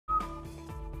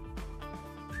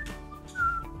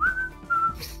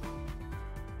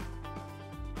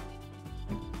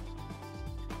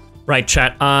Right,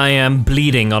 chat. I am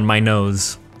bleeding on my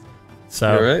nose. So.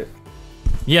 You alright?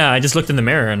 Yeah, I just looked in the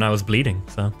mirror and I was bleeding.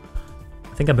 So.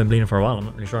 I think I've been bleeding for a while. I'm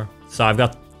not really sure. So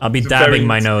I'll be dabbing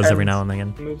my nose every now and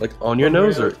again. Like on your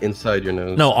nose or inside your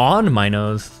nose? No, on my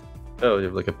nose. Oh, you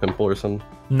have like a pimple or something?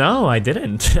 No, I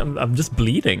didn't. I'm just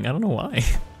bleeding. I don't know why.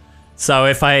 So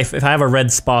if I have a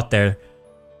red spot there,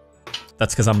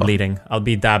 that's because I'm bleeding. I'll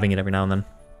be dabbing it every now and then.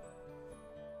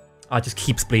 Oh, it just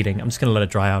keeps bleeding. I'm just gonna let it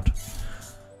dry out.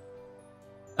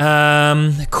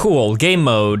 Cool. Game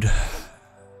mode.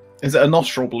 Is it a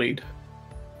nostril bleed?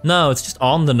 No, it's just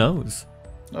on the nose.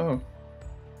 Oh.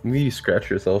 Maybe you scratch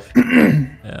yourself.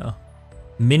 Yeah.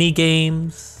 Mini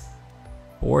games.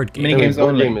 Board game. Mini games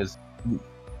board only. game is.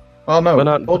 Oh no, But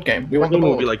not board game. We want the game would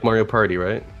board. be like Mario Party,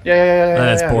 right? Yeah.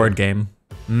 That's board game.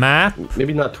 Map.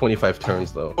 Maybe not 25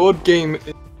 turns though. Board game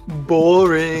is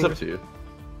boring. It's up to you.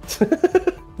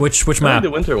 Which I like map?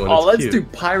 the winter one. Oh, it's let's cute. do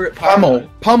Pirate Pummel.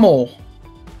 Pummel.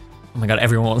 Oh my god,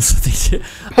 everyone wants to think.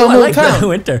 Oh, I Pummel like Town. the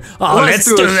winter. Oh, Let's let's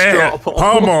do do a straw it. poll.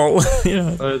 Pummel.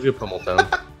 Yeah. Oh, let's do Pummel Town.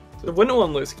 The winter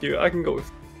one looks cute. I can go with.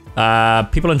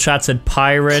 People in chat said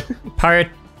Paradise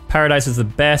is the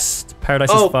best. Paradise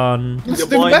Oh. is fun. Let's Yeah, do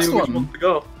the boy, I best knew which one. one to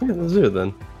go. Yeah, let's do it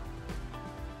then.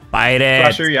 Bite it.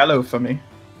 Flash or yellow for me.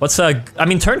 What's I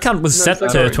mean, turn count was No, set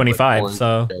it's to like 25, orange,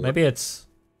 so yellow. maybe that's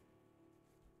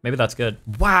good.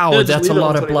 Wow, Yeah, just that's a leave it on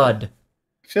lot of 25. blood.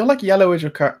 I feel like yellow is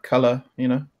your color, you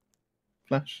know?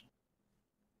 Flash.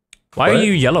 Why are What?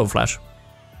 you yellow, Flash?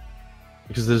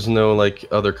 Because there's no like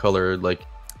other color like.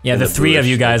 Yeah, In the the three of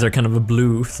bluish you guys are kind of a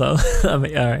blue, so I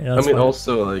mean, all right. I mean,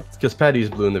 also like because Patty's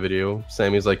blue in the video,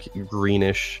 Sammy's like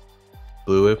greenish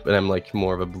blue, and I'm like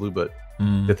more of a blue. But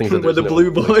the things that We're the there's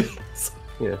blue no, like, boys.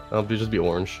 yeah, I'll just be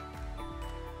orange.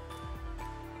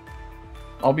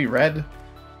 I'll be red.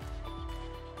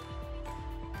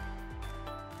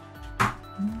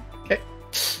 Okay.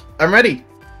 I'm ready.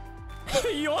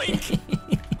 Yoink.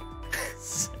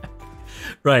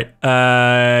 Right.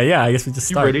 Yeah, I guess we just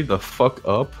You start. ready the fuck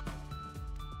up?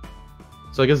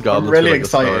 So I guess goblins really are like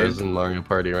excited. the stars in Mario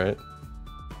Party, right?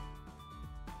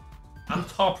 I'm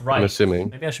top right. I'm assuming.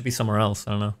 Maybe I should be somewhere else.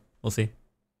 I don't know. We'll see. So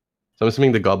I'm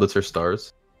assuming the goblets are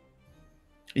stars.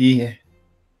 Yeah.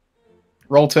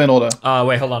 Roll turn order.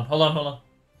 Wait, hold on.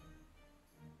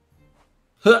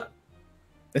 Huh.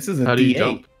 This is a How do you D8.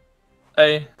 jump?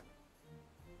 A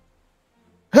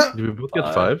Do we both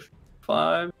get 5. 5?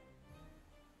 5.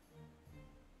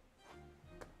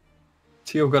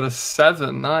 Tio got a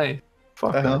 7. Nice.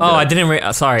 Fuck. Uh-huh. Oh, I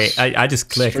didn't. Sorry, I just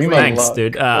clicked. Streamer Thanks, luck.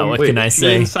 dude. what wait, can I Me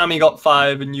say? and Sammy got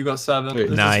 5, and you got 7. Wait,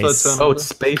 This nice. is first turn Oh, order. it's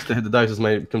space to hit the dice. Is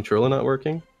my controller not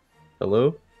working?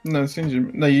 Hello? No, as soon as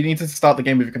you... No, you need to start the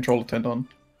game with your controller turned on.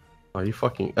 Are you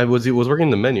fucking? It was working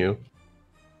in the menu.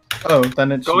 Oh,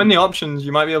 then it's... Go in the options.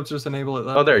 You might be able to just enable it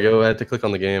there. Oh, there you go. I had to click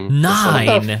on the game. Nine.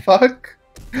 What the fuck?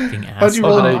 Fucking How'd you asshole.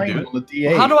 roll a How did I 9 do it? on the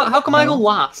D8? How come I go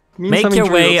last? Me and Make Sammy your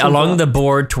drew way up something along like the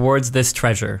board towards this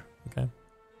treasure. Okay.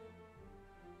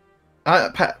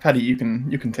 Paddy, you can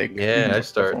take... you Yeah, can I take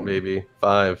start, the phone. baby.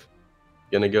 5.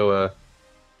 Gonna go,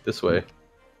 this way.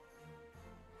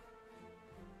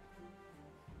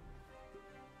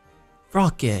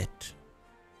 Rocket.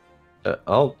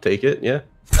 I'll take it, yeah.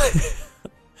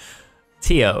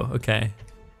 Tio. Okay.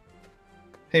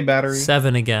 Hey, battery.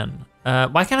 7 again.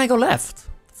 Why can't I go left?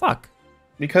 Fuck.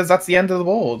 Because that's the end of the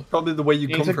board. Probably the way you You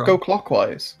need come to from. go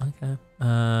clockwise. Okay.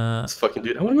 This fucking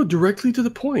dude. I want to go directly to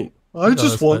the point. I just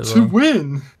just want want to to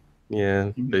win.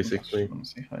 Yeah, basically. Let me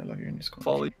see how I love you in your squad.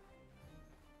 Folly.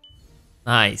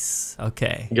 Nice.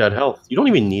 Okay. You got health. You don't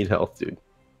even need health, dude.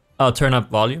 Oh, turn up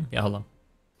volume. Yeah, hold on.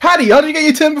 Paddy, how did you get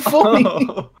your turn before me?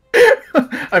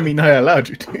 I mean, I allowed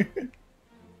you to.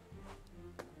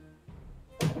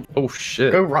 Oh,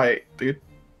 shit. Go right, dude.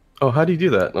 Oh, how do you do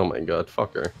that? Oh my god,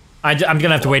 fucker. I'm gonna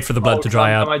have to wait for the blood Oh, to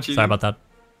dry am I out. cheating? Sorry about that.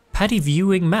 Paddy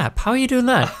viewing map. How are you doing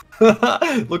that?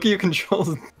 Look at your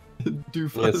controls. Yeah,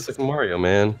 Doofus. it's like Mario,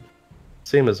 man.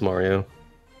 Same as Mario.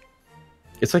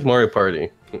 It's like Mario Party.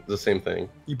 It's the same thing.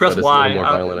 You press But it's a little Y more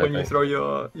violent, I when you think. throw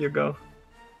your go.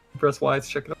 You press Y to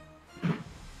check it out.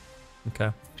 Okay.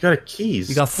 You got a keys.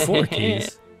 You got 4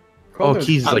 keys. Oh,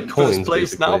 keys is I'm like in coins, first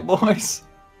place basically. now, boys.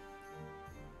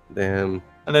 Damn.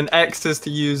 And then X is to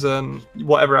use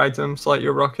whatever items, like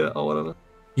your rocket or whatever.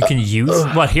 You can use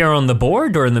what here on the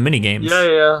board or in the mini games?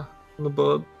 Yeah, on the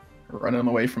board. Running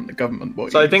away from the government, boy.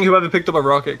 So I think whoever picked up a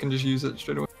rocket can just use it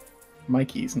straight away. my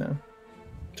keys now.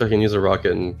 So I can use a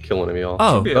rocket and kill one of y'all.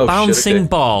 Oh, Shit, bouncing okay.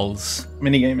 balls.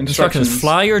 Minigame Instructions: instructions.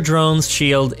 fly your drone's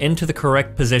shield into the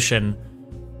correct position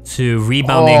to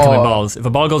rebound the incoming balls. If a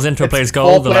ball goes into a It's player's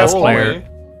goal, the four-player last pong. player.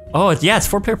 Oh, yeah, it's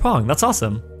 4-player pong. That's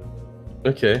awesome.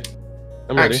 Okay.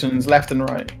 I'm ready. actions left and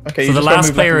right. Okay. So you the just gotta last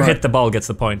move player left and hit the ball gets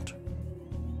the point.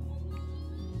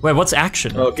 Wait, what's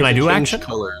action? Oh, Can I do change action?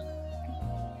 Color.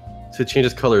 So it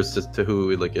changes colors to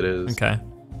who like it is. Okay.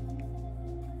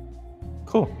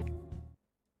 Cool.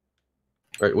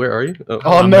 Right, where are you? Oh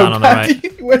I'm no, down on the right.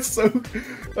 Patty! We're so.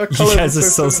 Our colours guys are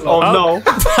so similar. Oh no.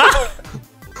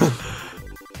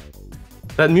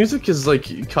 That music is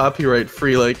like copyright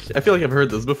free. Like I feel like I've heard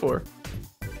this before.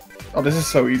 Oh, this is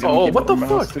so easy. Oh, Keep what it the on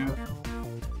mouse, fuck? too.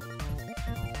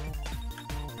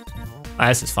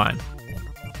 This is fine.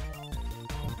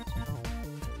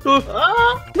 What?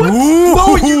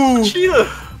 No, you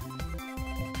cheetah!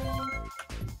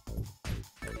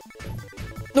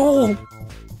 No!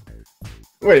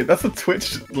 Wait, that's a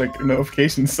Twitch like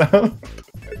notification sound.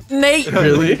 Nate!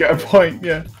 Really? You get a point,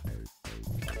 yeah.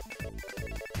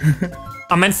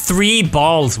 I meant 3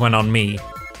 balls went on me.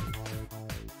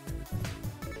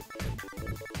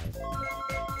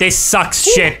 This sucks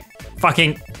shit.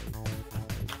 Fucking.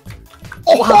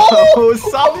 Oh,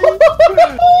 Sammy!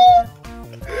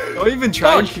 Don't even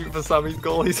try and shoot for Sammy's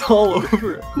goal. He's all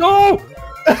over it. No! No!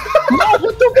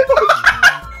 What the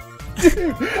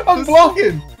I'm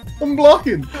blocking. I'm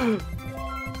blocking.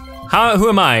 Who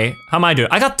am I? How am I doing?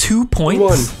 I got 2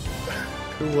 points.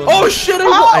 Oh shit!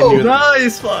 I knew that.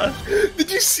 Nice flash. Did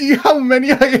you see how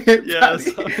many I hit?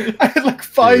 Yes. Patty? I had like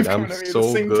 5 Dude, coming I'm at me at so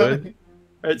the same good. time.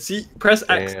 Alright, see, press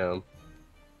X. Damn.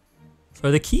 So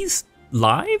are the keys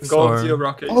live? Go Or... to your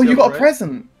rocket. Oh, you see got a right?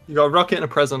 present. You got a rocket and a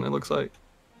present, it looks like.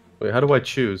 Wait, how do I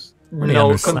choose? Really No, I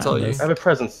understand couldn't tell you. this. I have a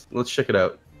present. Let's check it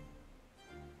out.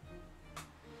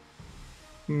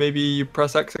 Maybe you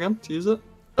press X again to use it?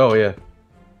 Oh yeah.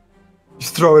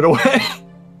 Just throw it away.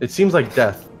 It seems like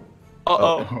death.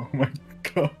 Uh-oh. Oh my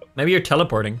god. Maybe you're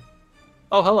teleporting.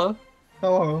 Oh, hello.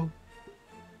 Hello.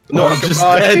 No, I'm just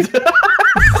dead.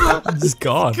 Just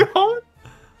gone. God.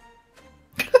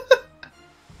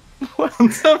 What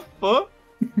the fuck?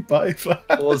 Bye, Flash.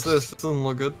 What was this? This doesn't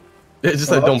look good. It's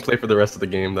just I don't play for the rest of the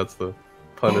game. That's the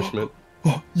punishment.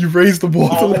 Oh, you raised the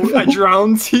water Oh, level. I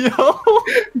drowned Tio.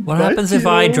 What happens if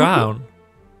I drown?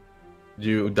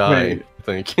 You die, Wait. I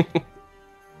think.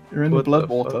 You're in the What blood the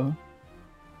water.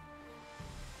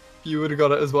 You would have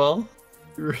got it as well.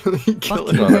 You really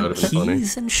killing No, Fucking that would've been funny.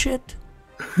 keys and shit.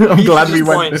 I'm glad Just we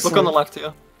went point. this Look way. on the left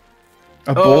here.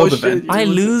 A Oh, board shit, event. you I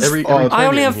lose- every Oh, time I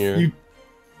only in have- here. You...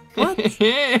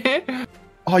 What?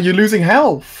 Oh, you're losing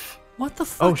health. What the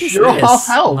fuck is shit. You're this? half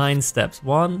health. 9 steps.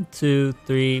 1, 2,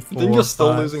 3, 4. I think you're still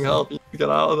 5, losing health. You need to get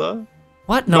out of there.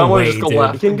 What? No, No I wanna way, just go dude.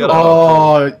 left. You can Get go.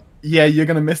 out. Oh, yeah, you're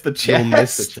gonna miss the You'll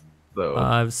miss the chest. chest, though.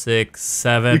 5, 6,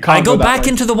 7. You can't I go go that back way.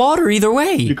 into the water either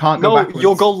way. You can't go No, backwards.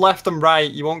 you'll go left and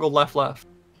right. You won't go left, left.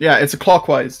 Yeah, it's a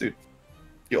clockwise, dude.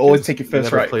 You always take your He first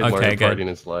never right. played Okay, Mario good. Party in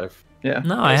his life. Yeah.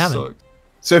 No, I That haven't. sucked.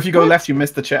 So if you go left, you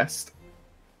miss the chest.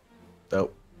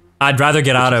 Oh. I'd rather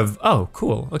get out of. Oh,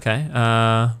 cool. Okay.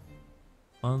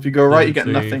 If you go right, you get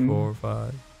nothing. 4, 5.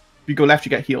 If you go left, you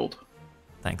get healed.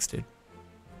 Thanks, dude.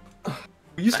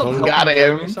 You still Got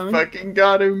helping him. Sammy? Fucking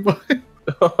got him.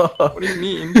 What do you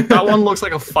mean? That one looks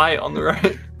like a fight on the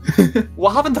right.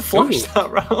 What happened to Flash Ooh.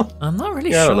 that round? I'm not really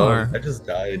Yeah, I don't sure. know. I just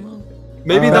died.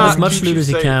 Maybe Uh, that Grab as much keeps loot as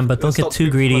you safe. can, but It'll don't get stop too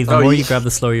people greedy. from- The more yeah. you grab,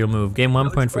 the slower you'll move. Gain 1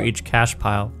 point for each cash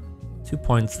pile. 2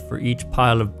 points for each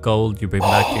pile of gold you bring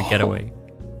back to your getaway.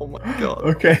 Oh my god.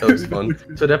 Okay. That was fun.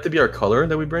 So it'd have to be our color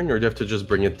that we bring, or do you have to just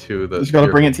bring it to the... You just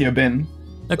gotta bring it to your bin.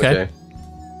 Okay,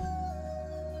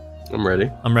 I'm ready.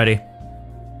 I'm ready.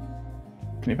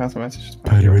 Can you pass the message?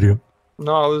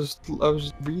 No, I was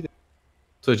reading.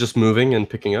 So just moving and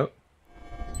picking up?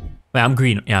 Wait, I'm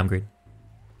green. Yeah, I'm green.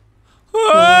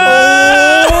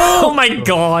 Oh my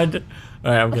god!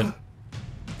 Alright, I'm good.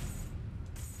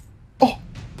 Oh.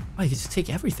 Oh, you can just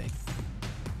take everything.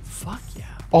 Fuck yeah.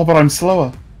 Oh, but I'm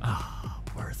slower. Ah,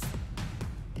 worth.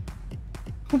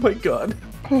 Oh my god.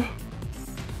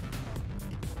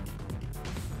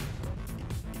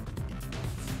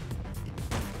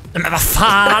 I'm a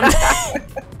fan!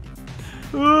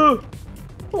 Oh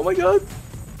my god.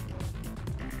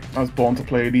 I was born to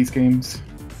play these games.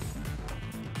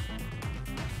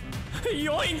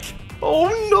 Yoink! Oh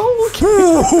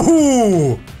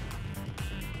no! Ooh.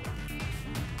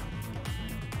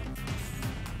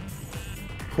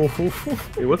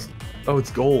 Wait, what's... Oh,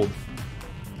 it's gold.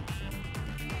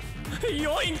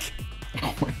 Yoink!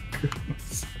 Oh my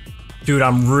goodness. Dude,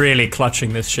 I'm really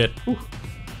clutching this shit.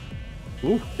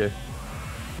 Ooh, okay.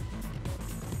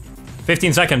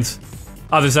 15 seconds.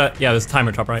 Oh, there's a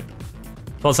timer top right.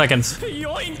 12 seconds.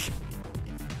 Yoink!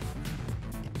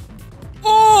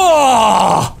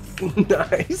 Oh!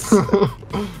 Nice.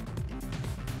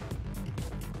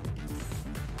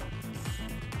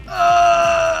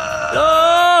 Ah!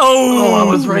 Oh, I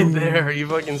was right there. You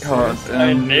fucking God said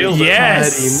damn. nailed it.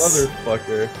 Yes!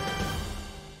 motherfucker.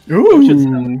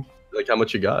 Ooh. Like, how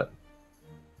much you got?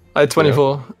 I had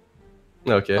 24.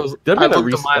 Okay. I, was, Did I not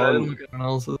looked at mine, I didn't respawn? look at anyone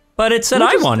else's. But it said We're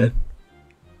I just won. dead.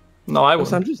 No, I I'm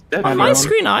won. just dead. On I my won.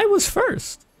 screen, I was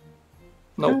first.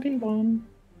 Nope. 31.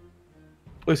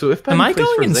 Wait, so if Patty Am I plays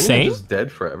going first, then insane? you're just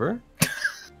dead forever?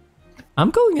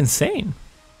 I'm going insane.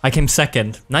 I came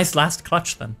second. Nice last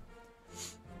clutch then.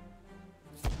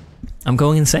 I'm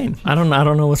going insane. I don't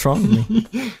know what's wrong with me.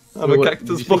 I'm Wait, a what, cactus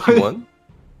did you boy. think you won?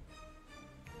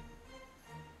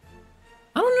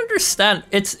 I don't understand.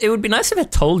 It would be nice if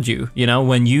it told you, you know,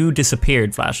 when you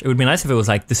disappeared, Flash. It would be nice if it was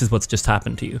like, this is what's just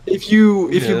happened to you. If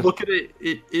you Yeah. look at it,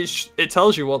 it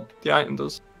tells you what the item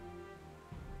does.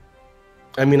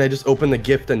 I mean, I just opened the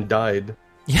gift and died.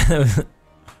 Yeah.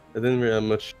 I didn't really have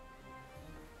much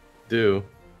do.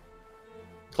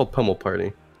 It's called Pummel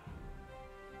Party.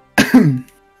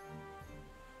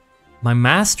 My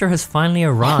master has finally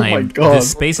arrived. God.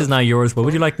 This space is now yours. What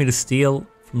would you like me to steal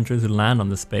from those who land on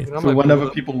this space? You know, So my whenever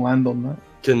bullet- people land on that.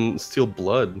 Can steal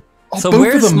blood. Oh, So both of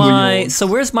where's them were my yours. so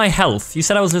where's my health? You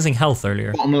said I was losing health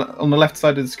earlier. on the left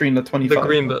side of the screen, the 25. the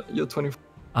green bit, you're 24.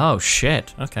 Oh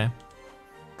shit. Okay.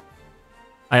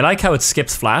 I like how it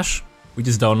skips Flash. We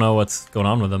just don't know what's going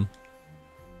on with him.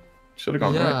 Should have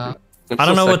gone Yeah. right. I'm I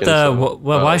don't still know what second, the. so,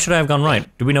 Why should I have gone right?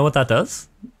 Do we know what that does?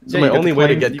 So my you get only to way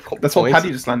to claim- get That's what points-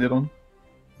 Paddy just landed on.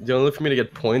 The only way for me to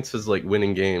get points is like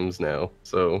winning games now.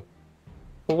 So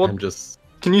Well, what? I'm just.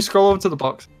 Can you scroll over to the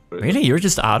box? Really? You're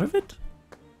just out of it?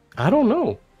 I don't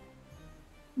know.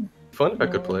 Fun if I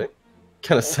could play.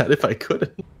 Kind of sad if I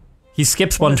couldn't. He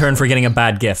skips one turn for getting a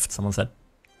bad gift. Someone said.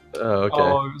 Oh, okay.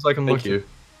 Oh, it was like Thank unlucky. you.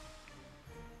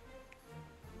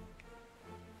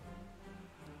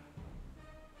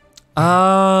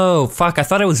 Oh fuck! I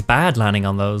thought it was bad landing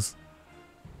on those.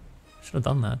 Should have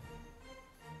done that.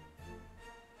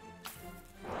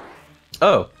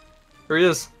 Oh, Here he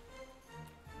is.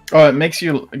 Oh, it makes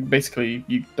you basically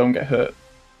you don't get hurt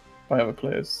by other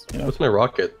players. You know. what's my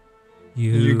rocket?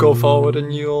 You go forward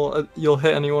and you'll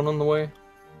hit anyone on the way.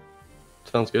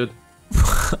 Sounds good.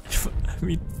 I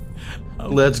mean,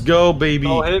 Let's go, baby.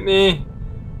 Oh, hit me!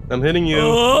 I'm hitting you.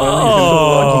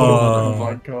 Oh oh.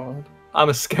 my god! I'm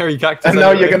a scary cactus. And now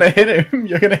anyway. you're gonna hit him.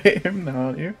 You're gonna hit him now,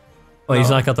 aren't you? Oh, he's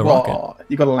not got the rocket. Well,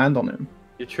 you gotta land on him.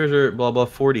 Your treasure, blah blah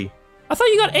 40. I thought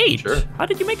you got 8. Sure. How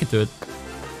did you make it to it?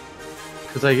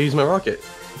 Because I used my rocket.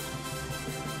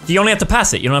 You only have to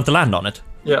pass it. You don't have to land on it.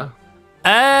 Yeah. Oh, it's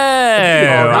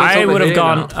I over would have here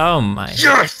gone. now. Oh my.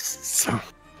 Yes!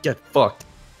 Get fucked.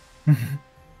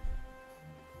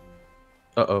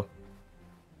 Uh-oh.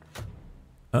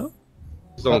 Oh.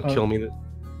 Don't Uh-oh. kill me. It's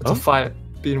Oh. a fight.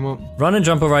 Beat him up. Run and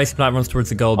jump over icy platforms towards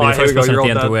the goal. Be Oh, the here first we go, person you're at the all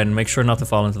end to dead. win. Make sure not to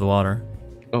fall into the water.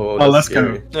 Oh, Oh, let's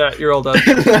scary. go. Yeah, you're all dead.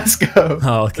 Let's go.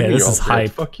 Oh, okay. You're This all is dead.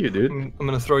 hype. Fuck you, dude. I'm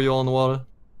gonna throw you all in the water.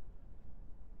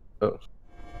 Oh.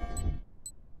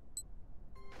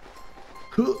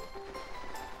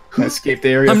 Can I escape the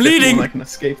area? I'm 51, leading! I can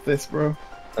escape this, bro.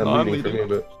 I'm No, I'm leading for me, leading.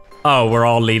 but Oh, we're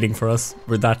all leading for us.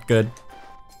 We're that good.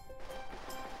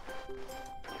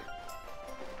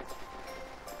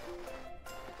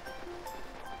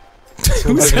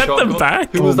 Who's Like a at the shotgun.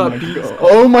 back? Who was Oh that my beast? god.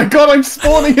 Oh my god, I'm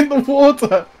spawning in the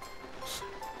water!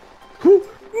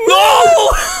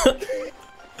 No!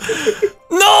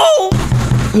 No!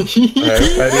 Alright,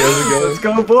 Patty, how's it going? Let's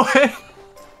go, boy!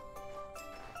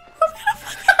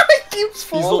 It keeps These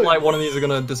falling. look like one of these are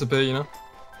gonna disappear, you know?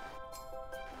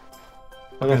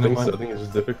 I don't Okay, think never so. I mind. think it's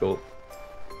just difficult.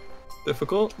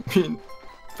 Difficult? I mean,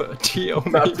 for a Tio,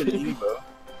 Not to maybe. eat, bro.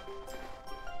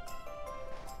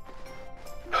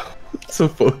 So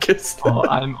focused. Oh,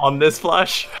 I'm on this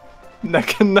Flash.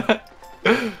 Neck and neck.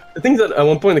 The thing is that at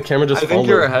one point the camera just I think followed.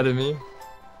 you're ahead of me.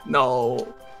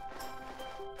 No.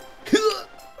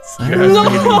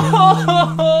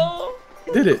 No!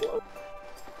 You did it.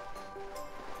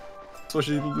 So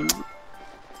she lose.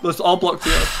 Let's all block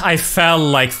together. I fell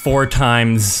like 4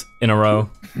 times in a row.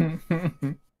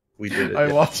 We did it. I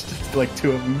yeah. watched like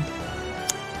 2 of them.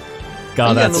 God,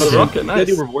 Yeah, that's another shit. rocket, You nice.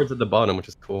 do rewards at the bottom, which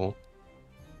is cool.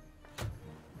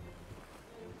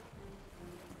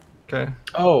 Okay,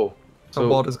 Oh. the So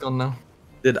water's gone now.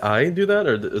 did I do that,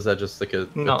 or is that just like a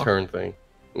No. turn thing?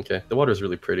 Okay. The water's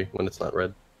really pretty when it's not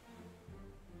red.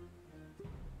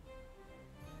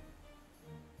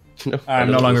 You know, I'm I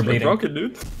no don't longer know, bleeding. Rocket,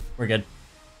 dude. We're good.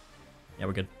 Yeah,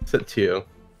 we're good. Set Tio.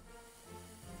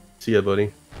 See ya,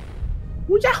 buddy.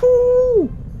 Yahoo!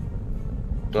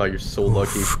 Oh, you're so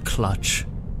lucky. Clutch.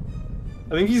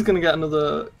 I think he's gonna get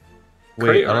another Wait,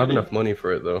 crate I don't have already. enough money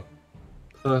for it though.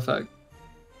 Perfect.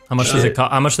 How much does Shit. it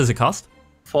cost? How much does it cost?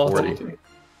 40. 40.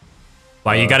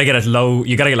 Wow, you gotta get it low.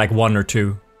 You gotta get like 1 or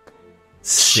 2.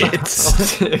 Shit.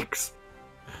 6.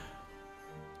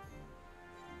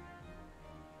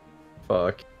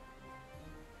 Fuck.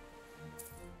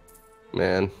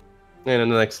 Man. And in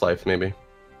the next life, maybe.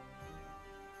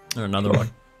 Or another one.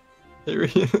 Here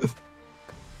he is.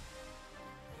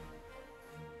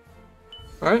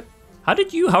 Alright. How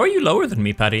are you lower than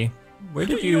me, Patty? Where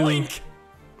did you... What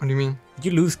do you mean? Did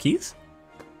you lose keys?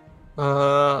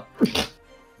 No,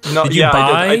 Did you yeah,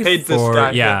 buy I paid this for...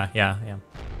 guy. Yeah.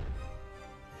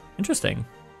 Interesting.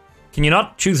 Can you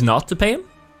not choose not to pay him?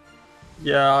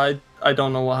 Yeah, I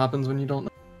don't know what happens when you don't know.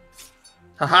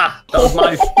 Haha! That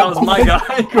was my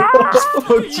guy.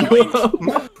 Fucked you up.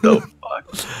 What the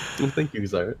fuck? Well, thank you,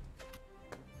 Zyra.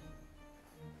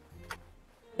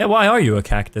 Yeah, why are you a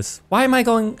cactus? Why am I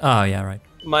going... Oh, yeah, right.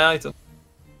 My item.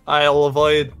 I'll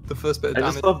avoid the first bit of I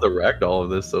damage. just love the ragdoll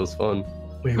of this, so it's fun.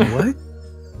 Wait, what?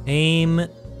 Aim,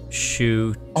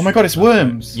 shoot... Oh my god, it's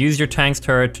worms! Use your tank's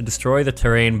turret to destroy the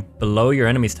terrain below your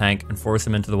enemy's tank and force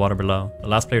him into the water below. The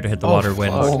last player to hit the water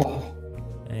wins. Oh,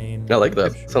 Aim, I like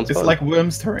that. Sounds it's fun. like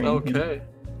worms terrain. Okay.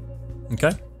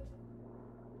 Okay.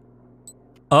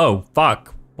 Oh,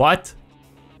 fuck. What?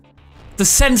 The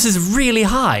sense is really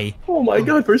high. Oh my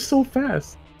god, we're so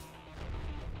fast.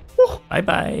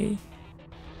 Bye-bye.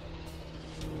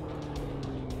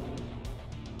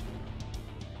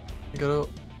 Get out.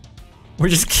 We're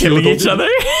just killing each other.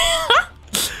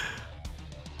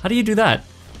 How do you do that?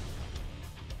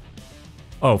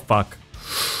 Oh, fuck.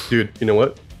 Dude, you know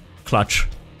what? Clutch.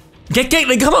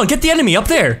 Come on, get the enemy up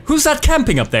there. Who's that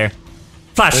camping up there?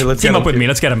 Flash, Hey, let's team get up him, with dude. me.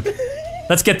 Let's get him.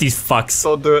 Let's get these fucks.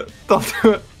 Don't do it. Don't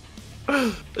do it.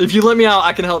 If you let me out,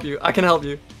 I can help you. I can help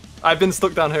you. I've been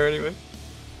stuck down here anyway.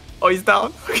 Oh, he's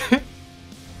down. Okay.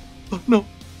 Oh, no.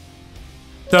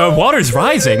 The water's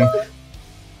rising.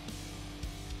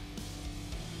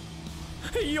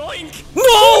 Yoink! No!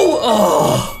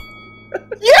 Oh!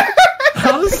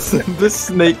 How's this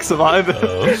snake surviving? Of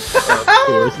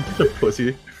course, he's such a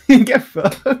pussy. Get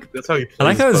fucked. That's how he plays I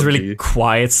like how it was really PUBG.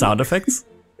 quiet sound effects.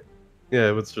 Yeah,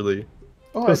 it was really...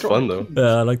 Oh, It was I fun, dropped- though.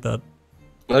 Yeah, I like that.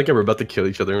 I like how we're about to kill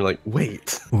each other and we're like,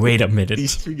 wait. Wait a minute.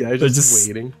 These two guys They're just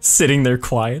waiting. sitting there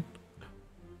quiet.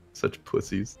 Such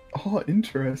pussies. Oh,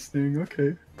 interesting.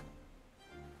 Okay.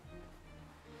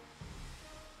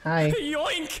 Hi.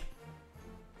 Yoink!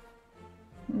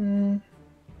 Mm.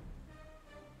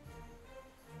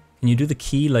 Can you do the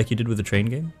key like you did with the train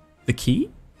game? The key?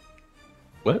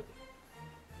 What?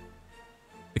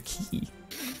 The key.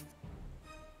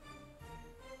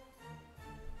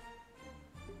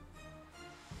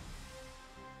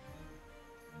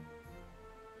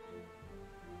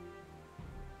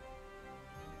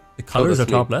 The colors are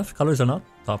that's top me. left? Colors are not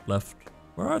top left.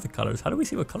 Where are the colors? How do we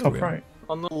see what color Top we are? right.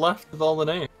 On the left with all the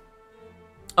names.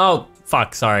 Oh,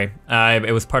 fuck, sorry.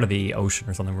 It was part of the ocean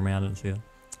or something for me, I didn't see it.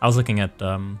 I was looking at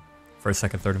first,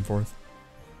 second, third, and fourth.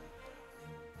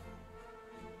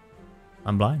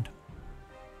 I'm blind.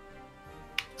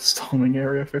 Storming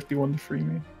Area 51 to free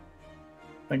me.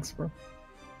 Thanks, bro.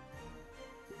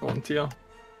 On Tio.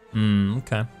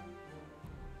 Okay.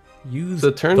 Use...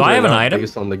 The turns Do I are have an not item?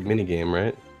 based on the minigame,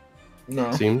 right?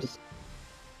 No. Seems.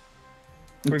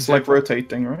 It's like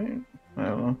rotating, right? I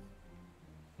don't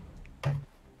know.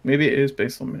 Maybe it is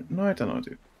based on... No, I don't know,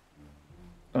 dude.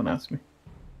 Don't ask me.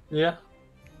 Yeah.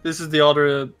 This is the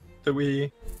order that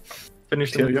we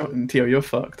finished. Tio, you're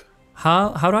fucked. How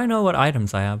do I know what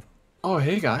items I have? Oh,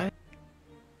 hey, guy.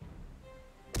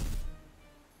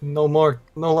 No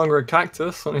longer a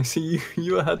cactus when I see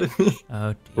you ahead of me.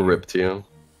 Oh, dear. Rip to you.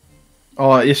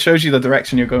 Oh, it shows you the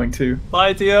direction you're going to.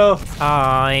 Bye, Tio.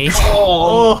 Hi.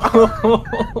 Oh.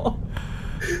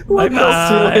 Bye-bye. I'll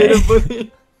see you later,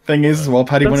 buddy. Thing is, well,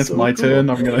 Paddy, when That's it's so my cool. turn,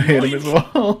 I'm gonna hit him as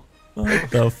well. What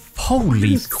the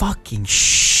holy fucking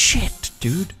shit,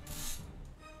 dude.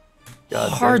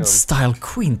 God Hard damn. style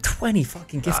queen, 20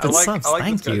 fucking gifted subs, I like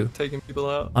thank this guy you. taking people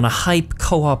out. On a hype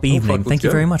co-op evening, fuck, thank you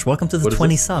let's go. very much. Welcome to the What is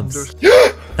 20 this? subs.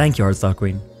 Thank you, Hardstyle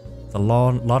Queen. It's a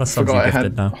lot of subs you Forgot I gifted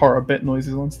had now. horror bit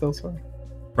noises on still, sorry.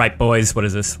 Right, boys, what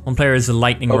is this? One player is a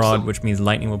lightning Oh, rod, some- which means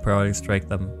lightning will periodically strike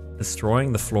them,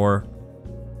 destroying the floor,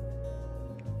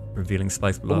 revealing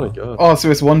spikes Oh below. my god. Oh, so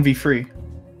it's 1v3.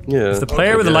 Yeah. If the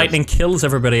player I with the guess. lightning kills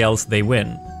everybody else, they win.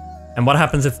 And what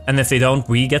happens if they don't,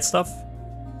 we get stuff?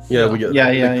 Yeah, we get.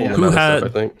 Yeah, they yeah, pull yeah. them Who out of had- stuff,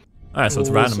 I think. Alright, so it's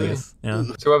We'll random, I see. guess. Yeah.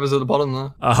 So whoever's at the bottom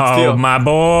there. Oh, Theo. my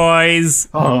boys!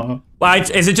 Oh.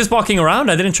 Is it just walking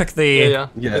around? I didn't check the... Yeah.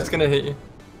 Yeah. It's gonna hit you.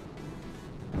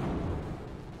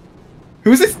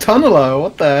 Who's this tunneler?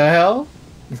 What the hell?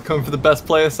 He's going for the best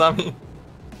player, Sammy.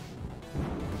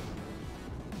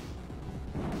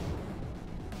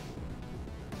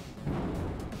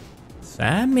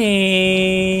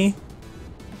 Sammy.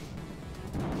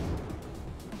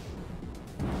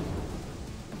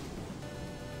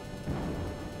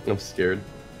 I'm scared.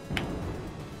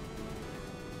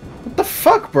 What the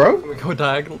fuck, bro? Can we go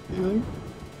diagonal? You think?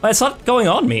 Well, it's not going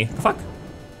on me. The fuck?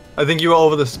 I think you were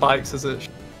over the spikes as it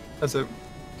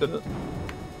did it.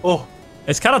 Oh,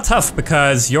 It's kind of tough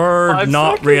because you're 5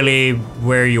 not seconds. really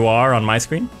where you are on my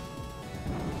screen.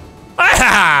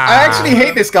 I actually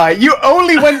hate this guy. You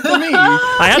only went for me.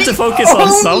 I had to focus on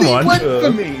Only someone. went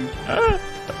for me.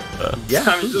 Yeah,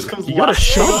 Sammy just comes you got a last.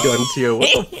 shotgun to you.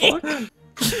 What the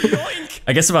fuck?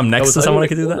 I guess if I'm next to someone, I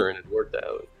could do that. And it worked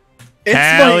out. It's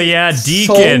Hell my yeah,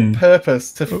 sole Deacon.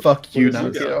 purpose to fuck you did now,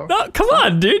 you get? Tio. No, come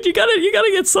on, dude. You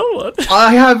gotta get someone.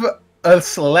 I have a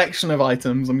selection of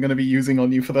items I'm going to be using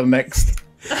on you for the next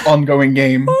ongoing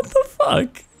game. What the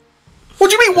fuck? What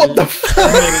do you mean, what the fuck?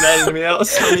 Made an enemy out of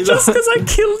Sammy. Just because I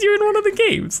killed you in one of the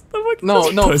games. The fuck- No,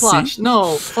 that's no, pussy. Flash.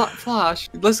 No, Flash.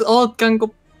 Let's all gang up.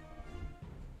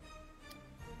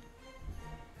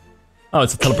 Oh,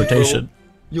 it's a teleportation.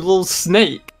 You little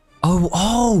snake.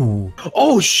 Oh.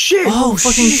 Oh shit! Oh,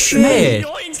 fucking shit.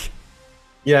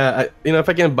 Yeah, if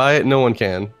I can't buy it, no one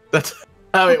can. That's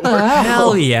how it works.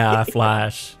 Hell yeah,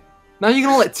 Flash. Now you're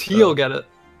gonna let Tio get it.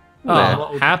 Oh,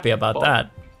 Nah. happy about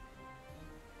that.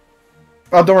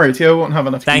 Oh, don't worry, Tio won't have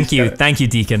enough. Thank keys to you, get it. thank you,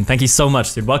 Deacon. Thank you so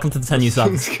much, dude. Welcome to the 10 new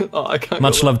subs. Oh, I can't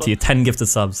Much go love that to you. 10 gifted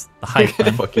subs. The hype,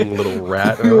 man. Fucking little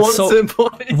rat. far. Who wants So- it, boy?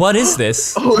 What is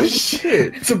this? Oh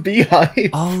shit! It's a beehive.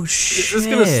 Oh, Is shit. this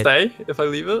gonna stay if I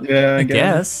leave it? Yeah, I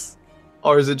guess.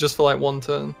 Or is it just for like one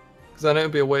turn? Because I know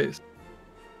it'd be a waste.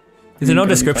 Is there no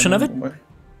description of it?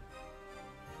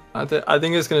 I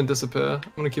think it's gonna disappear.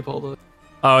 I'm gonna keep hold of it.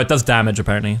 Oh, it does damage,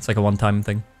 apparently. It's like a one-time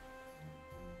thing.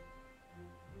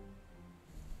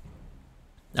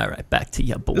 Alright, back to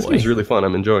ya, boy. This one's really fun.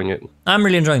 I'm enjoying it. I'm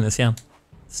really enjoying this, yeah.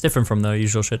 It's different from the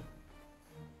usual shit.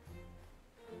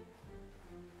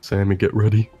 Sammy, get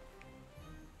ready.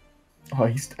 Oh,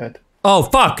 he's dead. Oh,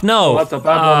 fuck, no! Oh, that's a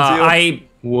bad one, Zio.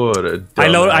 What a. I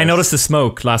dumbass. noticed the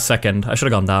smoke last second. I should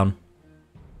have gone down.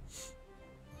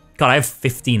 God, I have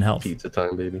 15 health. Pizza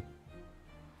time, baby.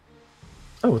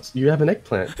 Oh, you have an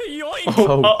eggplant. Yoink!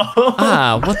 Oh,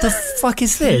 Ah, what the fuck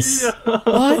is this?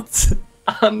 What?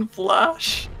 And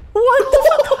Flash What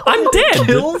the fuck? I'm dead!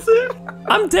 kills it.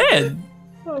 I'm dead!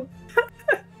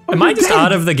 Am I just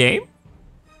out of the game?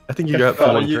 I think you got for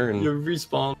one You turn.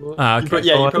 respawn. Bro. Ah, You okay. pro-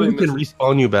 yeah, Oh, you I probably think you can missed.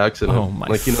 respawn you by accident. Oh my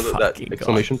Like, that fucking God.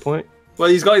 exclamation point? Well,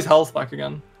 he's got his health back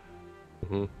again.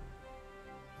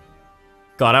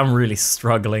 God, I'm really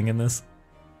struggling in this.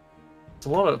 There's a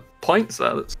lot of points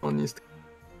there that someone needs to.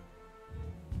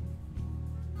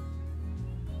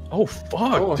 Oh, fuck,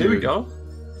 Oh, dude. here we go.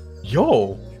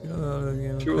 Yo!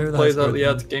 Two plays out the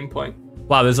ad game point.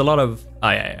 Wow, there's a lot of... Oh,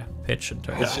 yeah. Pitch and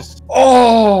turn. It's just.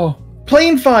 Oh,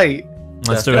 plane fight.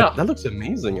 Let's do yeah, it. that looks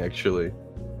amazing, actually.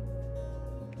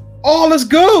 Oh, let's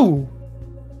go.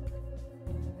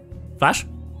 Flash?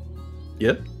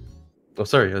 Yep. Oh,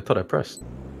 sorry, I thought I pressed.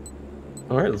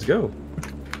 Alright, let's go.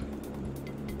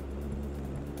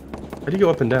 How do you go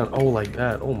up and down? Oh, like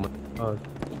that. Oh my god.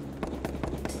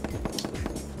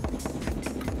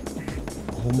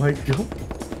 Oh my god.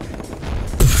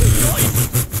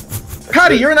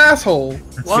 Patty, you're an asshole.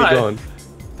 Why? Keep going.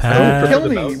 Pat. Kill the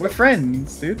me. mouse. We're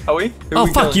friends, dude. Are we? Who Oh,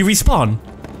 we fuck, killing? you respawn.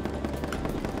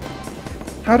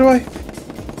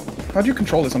 How do you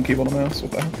control this on keyboard and mouse?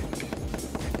 What the hell?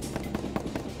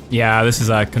 Yeah, this is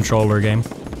a controller game.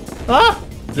 Ah!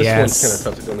 This Yes. one's kind of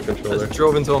tough to go on the controller. Just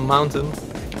drove into a mountain.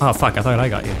 Oh, fuck, I thought I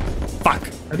got you. Fuck.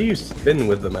 How do you spin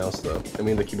with the mouse, though? I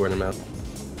mean, the keyboard and mouse.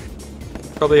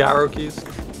 Probably arrow keys.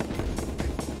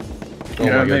 Oh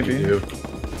Yeah, my god, maybe. you do.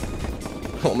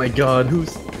 Oh my god,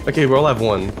 who's... Okay, we all have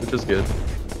one, which is good.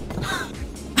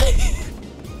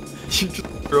 You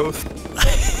just drove.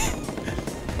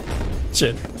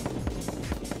 Shit.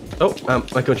 Oh,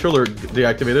 my controller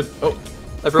deactivated. Oh,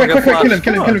 Everyone Quick, get quick, kill him, flash.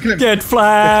 kill him, kill him, kill him. Get the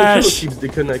controller Flash! keeps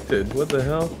disconnected. What the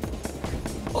hell?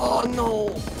 Oh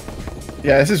no!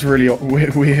 Yeah, this is really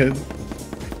weird.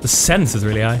 The sense is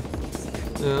really high.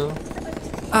 Yeah.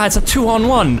 Ah, it's a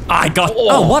 2-on-1. I got...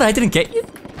 Oh, what? I didn't get you?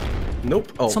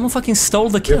 Nope. Oh, Someone fucking stole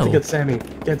the we have to kill. get Sammy.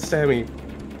 Get Sammy.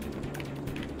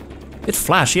 It's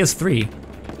Flash, he has 3.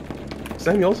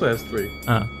 Sammy also has 3.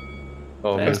 Ah.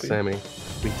 Oh, man, Nasty. Sammy.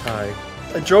 We tie.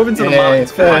 I drove into the Yeah, mountain.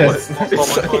 first.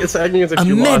 It's acting as if A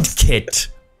you med lost. kit.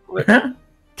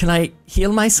 Can I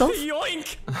heal myself?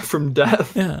 Yoink! From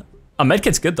death. Yeah. A med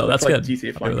kit's good though, that's like good. GTA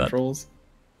I'll flight do that. controls.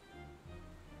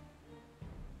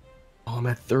 Oh, I'm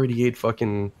at 38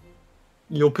 fucking...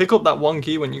 You'll pick up that one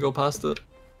key when you go past it.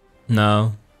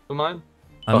 No. For mine.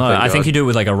 I'm Oh, not, thank I think God. you do it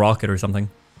with like a rocket or something.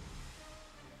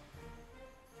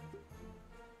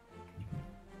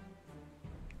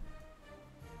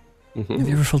 Have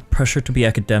you ever felt pressure to be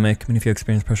academic? I mean, if you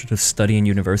experienced pressure to study in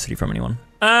university from anyone?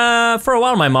 For a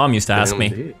while, my mom used to ask me.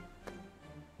 Indeed.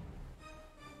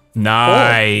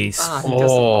 Nice.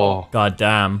 Oh. God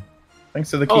damn. Thanks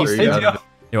to the Oh, keys. there you thank go. you.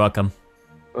 You're welcome.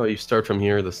 Oh, you start from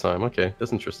here this time. Okay,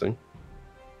 that's interesting.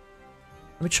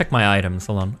 Let me check my items.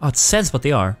 Hold on. Oh, it says what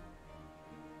they are.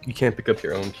 You can't pick up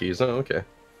your own keys. Oh, okay.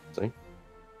 See? What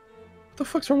the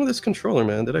fuck's wrong with this controller,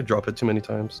 man? Did I drop it too many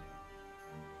times?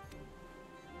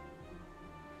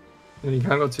 And you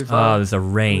can't go too Oh, far. there's a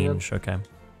range. Okay.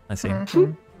 I see.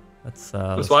 Mhm. That's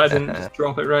That's why I didn't just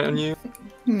drop it right on you.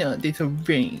 No, there's a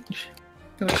range.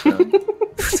 What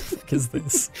the fuck is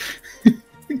this?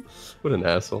 What an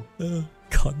asshole.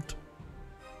 Cunt.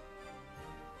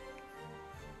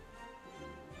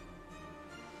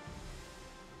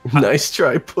 Nice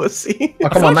try, pussy. Oh,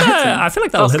 come on, I that's, feel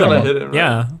like that'll That's hit him. gonna hit him, right?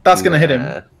 Yeah. that's gonna hit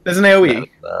him. There's an AoE.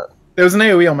 There was an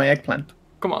AoE on my eggplant.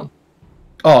 Come on.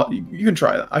 Oh, you can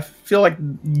try that. I feel like,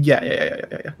 yeah.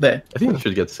 There. I think you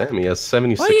should get Sammy. He has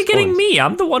 76 Why are you getting points. me?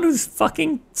 I'm the one who's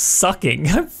fucking sucking.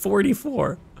 I'm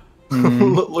 44.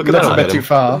 Look at That's a that bit item. too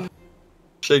far.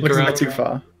 Shake Looks a around. bit too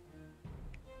far.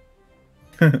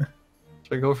 Should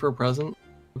I go for a present?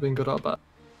 I've been good at that.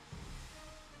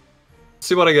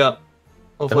 See what I got.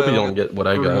 I hope you don't get what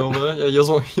I got. Over. Yeah, yours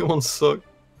one suck.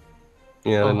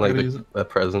 Yeah, I Oh, didn't I like gotta use it. that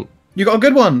present. You got a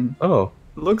good one. Oh,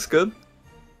 Looks good.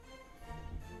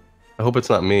 I hope it's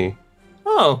not me.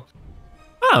 Oh,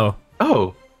 Oh.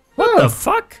 Oh, What the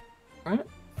fuck?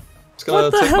 just gonna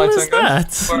What the take hell my is 10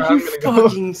 guys. that? Where I'm gonna go.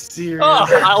 fucking serious.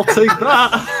 Oh, I'll take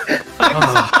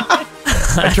that.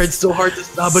 I tried so hard to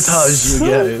sabotage you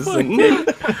guys.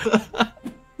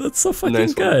 That's so fucking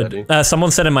Nice one, good. buddy. Someone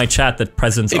said in my chat that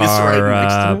presents It is right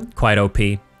next to are him. quite OP.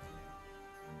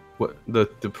 What, the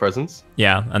presents?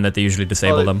 Yeah, and that they usually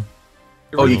disable Oh, them.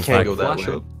 Oh, you Like can't go that flash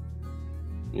way. up.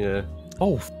 Yeah.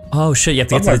 Oh, Oh shit, you have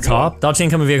to get Oh to my the top. Dodge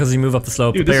incoming vehicles as you move up the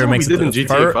slope. Dude, The this player is what makes we did it in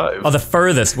the GTA 5. Oh, the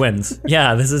furthest wins.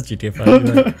 Yeah, this is GTA 5.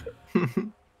 you're right.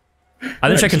 I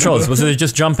didn't check controls. Was it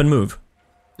just jump and move?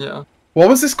 Yeah. What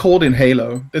was this called in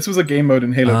Halo? This was a game mode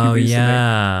in Halo. Oh people used to make.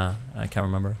 yeah, I can't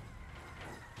remember.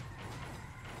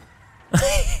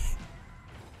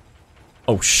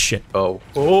 Oh shit. oh.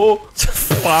 Oh.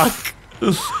 Fuck.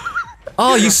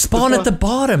 Oh, you spawn at the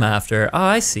bottom after. Oh,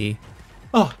 I see.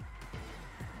 Oh.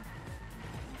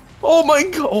 Oh my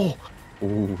god. Oh.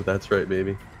 Ooh, that's right,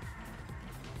 baby.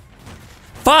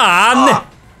 Fun!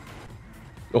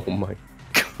 Oh my.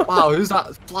 Wow, who's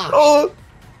that? Flash. Oh.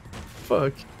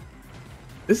 Fuck.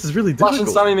 This is really Flash and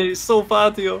difficult. Sammy made it so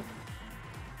bad to you.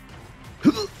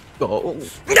 Oh.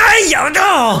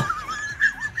 No!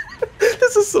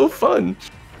 This is so fun.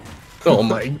 Oh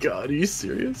my god, are you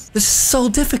serious? This is so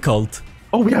difficult.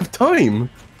 Oh, we have time.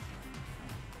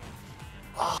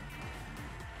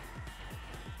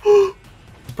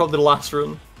 It's probably the last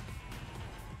run.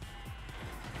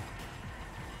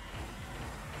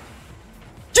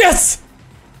 Yes!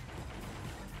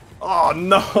 Oh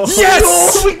no! Yes!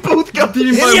 Oh, we both got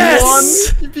You beat my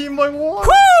Yes! one! You beat my one! Woo!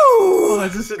 Oh,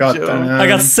 is this a God joke? damn. I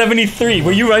got 73.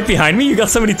 Were you right behind me? You got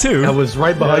 72. I was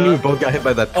right behind you. We both got hit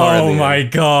by that car. in Oh the my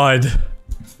end. god.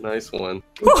 Nice one.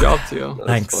 Good job, Tio. That's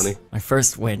Thanks. funny. My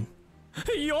first win.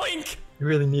 Yoink! You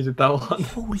really needed that one.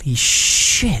 Holy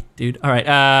shit, dude. Alright,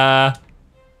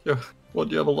 Yo, what,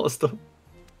 do you have a lot of stuff?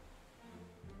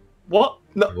 What?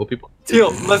 No. Well, people. Tio,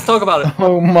 let's talk about it.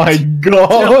 Oh my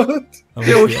god.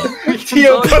 Tio,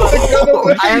 Tio, put the gun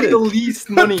away. I have the least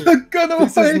money. The gun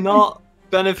This away. is not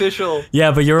beneficial.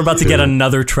 Yeah, but you're about to get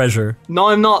another treasure. No,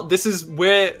 I'm not. This is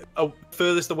where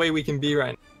furthest away we can be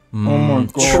right now. Oh my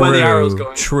True. god. Where the arrow's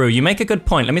going. True. You make a good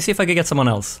point. Let me see if I can get someone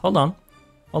else. Hold on.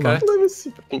 Hold Okay. on. Let me see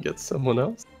if I can get someone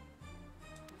else.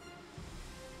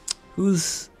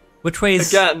 Who's... Which way is...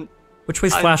 Again, Which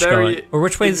way's I'm Flash very going? Or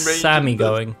which way is enraged Sammy at this.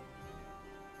 going?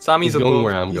 Sammy's He's going above.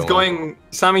 where I'm He's going. going.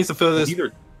 Sammy's the furthest.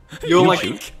 Either. You're You like,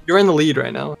 shoot. you're in the lead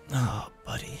right now. Oh,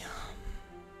 buddy.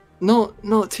 No,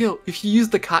 Tio, if you use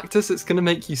the cactus, it's gonna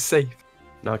make you safe.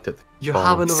 Knocked it. You Bomb.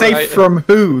 have another Safe item. from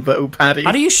who, little Paddy?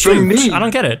 How do you shoot? me. I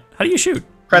don't get it. How do you shoot?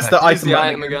 Press the Use item the button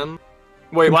item again.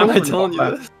 Wait, why am I Controls telling you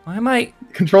are this? Why am I...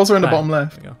 Controls are in the Right, bottom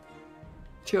left. There we go.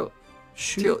 Tio,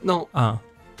 Shoot. no, Oh.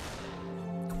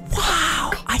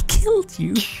 Wow! I killed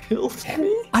you! killed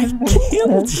me? I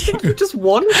killed you! You just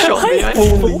one-shot me. I I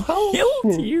full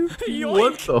killed you! What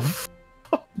Yoink. the f?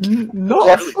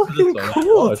 Not fucking That's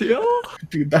cool, odd. Tio.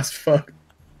 Dude, that's fucked.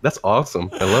 That's awesome.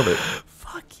 I love it.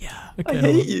 Fuck yeah. I Okay.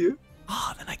 hate you.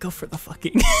 Oh, then I go for the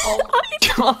fucking... Oh my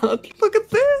god, look at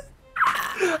this.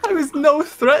 I was no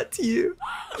threat to you.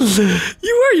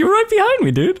 You were right behind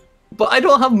me, dude. But I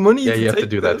don't have money Yeah, to you have to take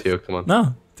do that this. too. Come on.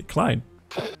 No, decline.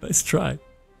 Nice try.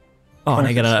 Oh, and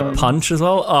I get a Fun. punch as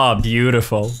well? Oh,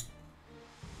 beautiful.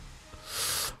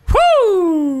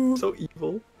 Woo! So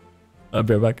evil. I'll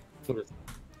be right back.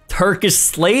 Turkish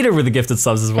Slater with the gifted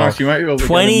subs as well. Gosh, you might be able to get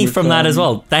 20 him with, from that as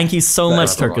well. Thank you so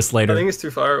much, Turkish I Slater. think it's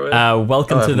too far away.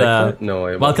 Welcome to the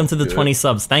welcome to the do 20 it.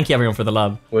 subs. Thank you everyone for the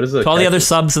love. What is it? To all the other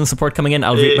subs and support coming in,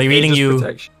 I'll be reading you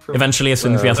eventually as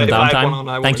soon as we have some If I had one on,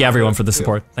 I downtime. Thank would've you everyone done for the it.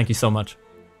 support. Thank you so much.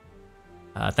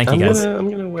 Thank you guys. I'm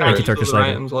gonna wear Thank it. you, Turkish Other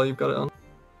Slater. items while you've got it on.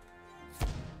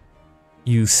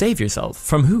 You save yourself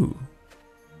from who?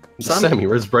 Sammy,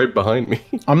 where's right behind me?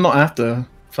 I'm not after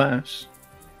Flash.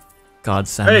 God,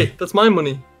 Sammy. Hey, that's my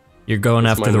money. You're going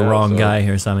That's after mine the now, wrong so- guy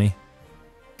here, Sammy.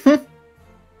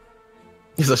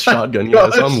 He's a shotgun. Yeah, I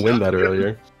saw him win that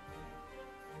earlier.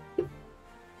 Can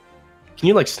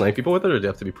you like snipe people with it, or do you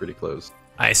have to be pretty close?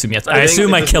 I assume yes. I I think assume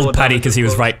it's I just killed bullet Patty damage because he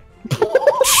was as right.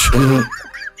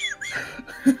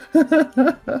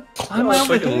 I'm I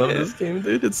over fucking love here. this game,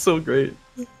 dude. It's so great.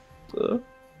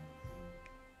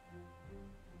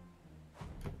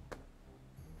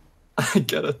 I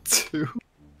get a 2.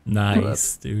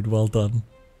 Nice, dude. Well done.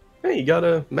 Hey, you got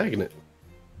a magnet.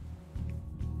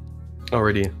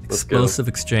 Already. Let's Explosive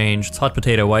exchange. It's hot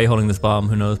potato. Why are you holding this bomb?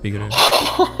 Who knows, Peter?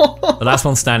 The last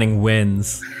one standing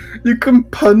wins. You can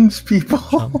punch people.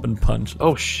 Jump and punch. go.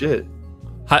 Oh shit!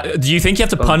 Do you think you have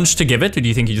to punch to give it, or do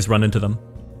you think you just run into them?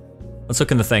 Let's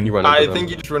look in the thing. You run into I them. think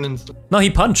you just run into. No, he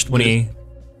punched when he...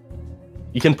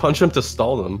 You can punch them to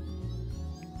stall them.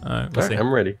 Alright, we'll Alright, see.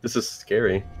 I'm ready. This is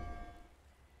scary.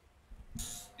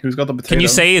 Who's got the potato? Can you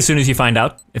say as soon as you find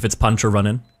out if it's punch or run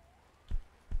in?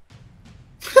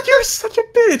 You're such a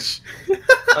bitch.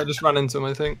 I just ran into him,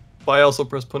 I think. But I also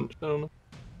pressed punch. I don't know.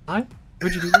 Hi?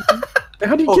 What'd you do? This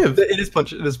How do you oh, give? it is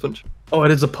punch. It is punch. Oh,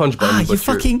 it is a punch button. Ah, you but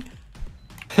you're- fucking...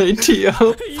 Hey, Tio.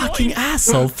 Fucking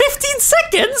asshole. 15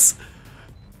 seconds?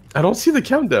 I don't see the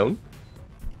countdown.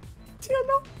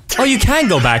 Oh, you can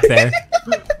go back there.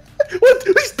 What?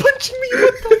 He's punching me.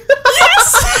 What the?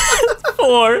 Yes!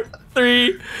 4,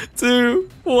 3, 2,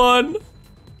 1.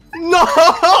 No!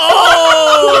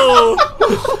 Oh!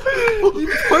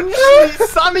 You punched me,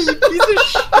 Sammy, you piece of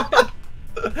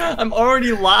shit! I'm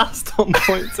already last on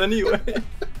points anyway.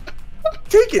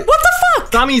 Take it. What the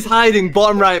fuck? Sammy's hiding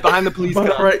bottom right behind the police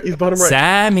Bottom car. right. He's bottom right.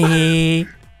 Sammy.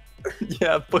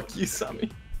 Yeah, fuck you, Sammy.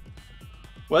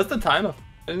 Where's the timer?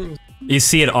 I didn't even... You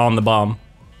see it on the bomb.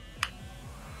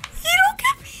 You don't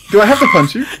get me. Do I have to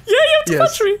punch you? Yeah, you have to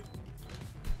Yes. punch me.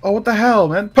 Oh, what the hell,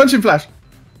 man? Punch him, Flash.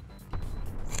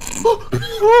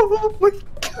 Oh my God.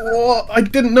 Oh, I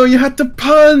didn't know you had to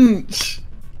punch.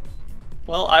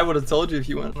 Well, I would have told you if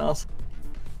you weren't an ass.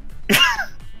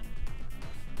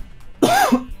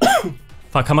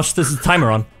 Fuck, how much is the timer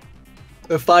on?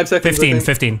 5 seconds. 15, I think.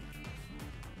 15.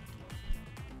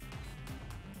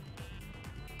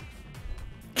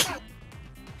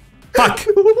 Fuck!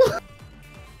 You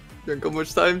haven't got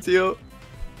much time, Tio.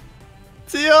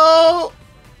 Tio!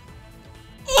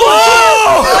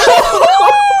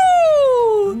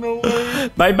 No way.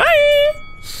 Bye bye!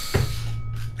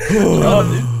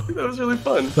 Oh, dude, that was really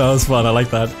fun. That was fun, I like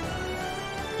that.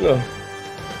 Oh.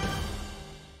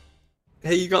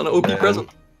 Hey, you got an OP Man. present.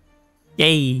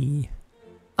 Yay!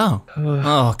 Oh.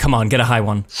 Oh, come on, get a high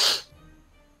one.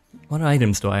 What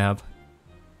items do I have?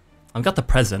 I've got the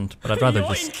present, but I'd rather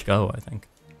just go, I think.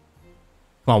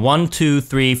 Come on, 1, 2,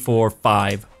 3, 4,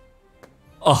 5.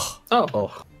 Oh. Oh,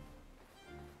 Oh.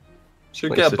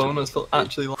 should Like get a such a- bonus for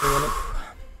actually lying on it.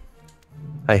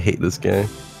 I hate this game.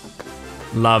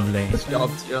 Lovely. Good job,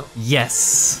 Tio.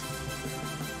 Yes.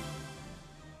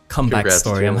 Comeback Congrats,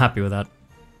 story, I'm Jim. happy with that.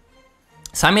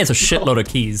 Sammy has a shitload of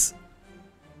keys.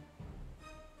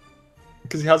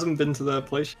 Because he hasn't been to the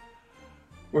place.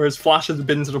 Whereas Flash has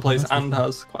been to the place and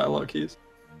has quite a lot of keys.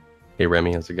 Hey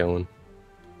Remy, how's it going?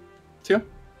 Tio?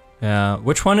 Yeah,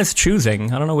 which one is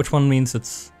choosing? I don't know which one means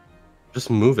it's... Just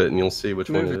move it and you'll see which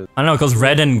one Move it it. is. I don't know, it goes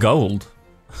red and gold.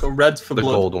 So red's for The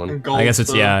blood. gold one. and gold I guess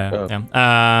it's, for- yeah.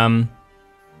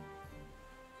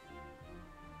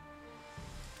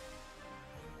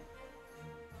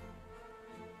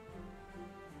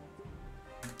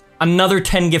 Another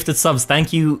 10 gifted subs.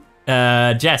 Thank you,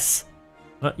 Jess.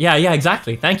 Yeah,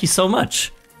 exactly. Thank you so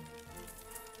much.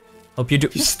 Hope you do.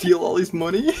 You steal all his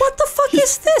money? What the fuck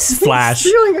is this, Flash?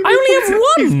 stealing I only have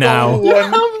one now. You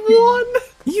have one!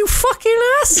 You fucking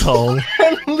asshole.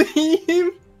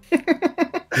 Leave!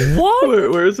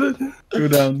 What? Where is it? Go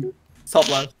down. Top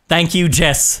left. Thank you,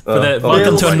 Jess, for Oh, the oh,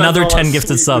 welcome yeah, to like another that. 10 Oh, gifted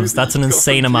sweet, subs. dude. That's an Go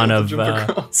insane from amount here of to jump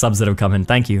across. subs that have come in.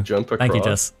 Thank you. Jump across. Thank you,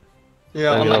 Jess.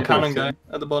 Yeah, I'm on gonna that cannon go guy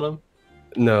at the bottom.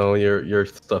 No, your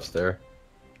stuff's there.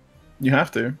 You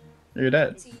have to. Or you're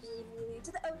dead. T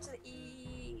to the O to the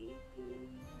E.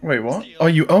 Wait, what? Oh,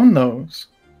 you own those?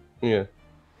 Yeah.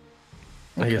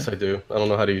 I guess I do. I don't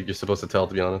know how you're supposed to tell,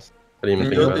 to be honest. I didn't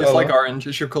even think about It's it. like orange.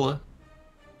 It's your color.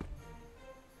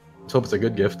 Let's hope it's a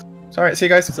good gift. Sorry, see you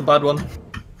guys. It's a bad one.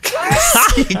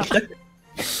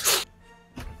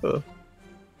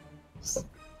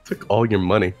 Took all your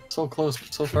money. So close,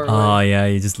 but so far away. Oh yeah,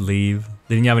 you just leave.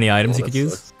 Didn't you have any items you could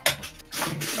use?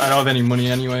 I don't have any money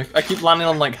anyway. I keep landing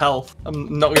on like health.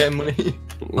 I'm not getting money.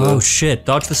 Oh shit!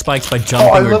 Dodge the spikes by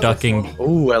jumping or ducking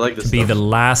Oh, I like this. to be the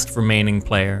last remaining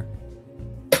player.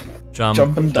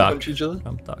 Jump and duck. Punch each other.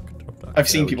 Jump duck. Jump duck. I've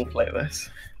seen people play this.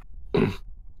 Can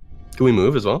we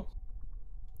move as well?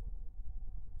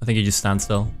 I think you just stand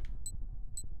still.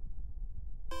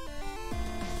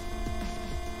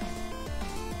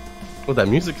 Oh, that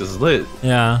music is lit.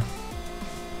 Yeah.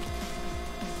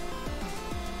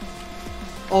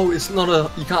 Oh, it's not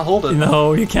a. You can't hold it.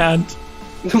 No, you can't.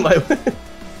 My-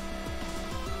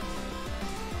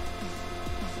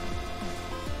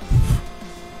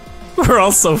 We're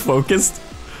all so focused.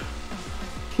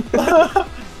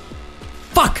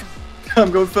 Fuck!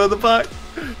 I'm going further back.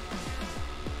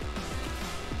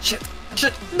 Shit!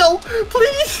 Shit! No!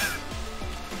 Please!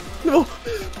 No!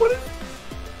 What is?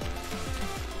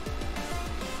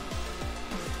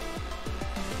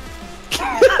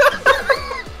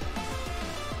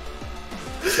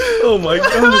 Oh my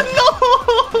god. No!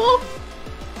 Oh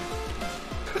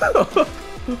no!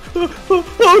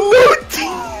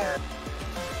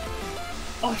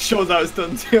 Oh, sure that was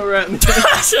done too, right?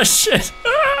 Shit.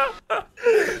 That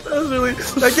was really.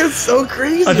 That gets so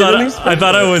crazy. I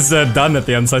thought I was done at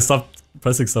the end, so I stopped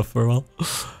pressing stuff for a while.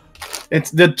 It's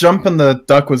the jump and the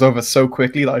duck was over so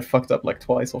quickly that I fucked up like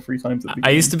twice or 3 times at the beginning.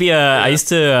 I used to be a. I used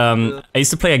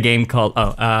to play a game called.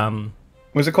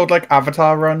 Was it called like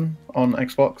Avatar Run on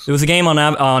Xbox? There was a game on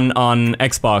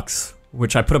Xbox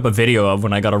which I put up a video of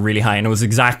when I got a really high, and it was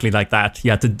exactly like that.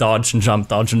 You had to dodge and jump,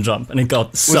 and it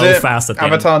got so fast at the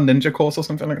end. Avatar Ninja Course or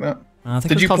something like that? I think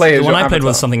Did you called, play the as one your I played avatar?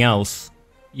 was something else.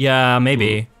 Yeah,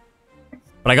 maybe.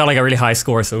 But I got like a really high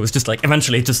score, so it was just like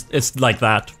eventually it's like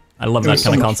that. I love It that was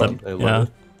kind so of much concept. fun. I Yeah. love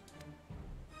it.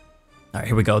 Alright,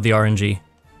 here we go. The RNG.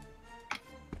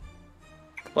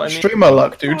 But I mean, Streamer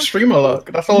luck, dude. Streamer luck.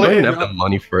 That's all You it don't is. even have the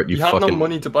money for it. You you have fucking. no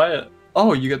money to buy it.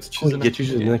 Oh, you get to choose. You get to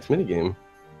choose the next minigame.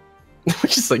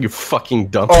 Which is like you fucking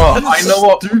dumb. Oh, I know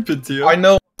what. Stupid, Tio. I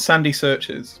know what Sandy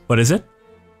Search is. What is it?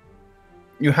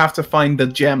 You have to find the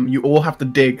gem. You all have to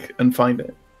dig and find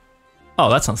it. Oh,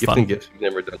 that sounds Gifting fun. gifts you've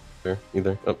never done there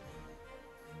either. Oh,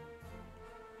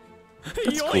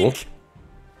 That's cool.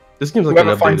 This game's like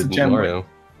Whoever an finds the updated gem Mario.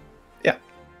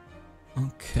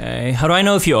 Okay. How do I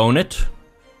know if you own it?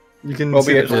 You can. Well,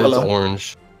 see be it. it- Yeah, it's Hello.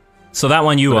 orange. So that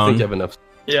one you But I own. think you have enough.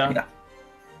 Yeah. Yeah.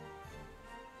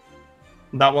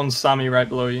 That one's Sammy right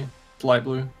below you. It's light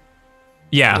blue.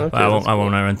 Yeah, Okay, I won't. that's I won't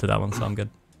cool. enter into that one, so I'm good.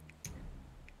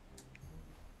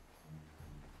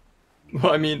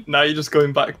 Well, I mean, now you're just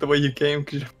going back the way you came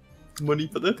because you have money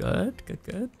for this.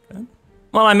 Good.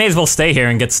 Well, I may as well stay here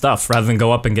and get stuff rather than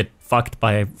go up and get fucked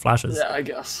by flashes. Yeah, I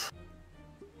guess.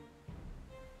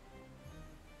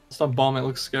 Stop bomb, it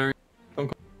looks scary. Don't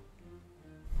go.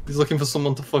 He's looking for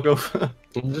someone to fuck over.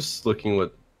 I'm just looking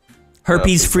what.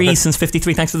 Herpes free since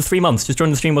 53. Thanks for the 3 months. Just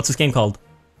joined the stream. What's this game called?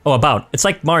 Oh, about. It's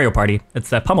like Mario Party. It's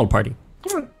the Pummel Party.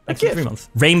 Thanks for the 3 months.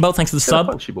 Rainbow, thanks for the sub.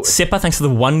 punchy boy. Sippa, thanks for the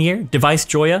 1 year. Device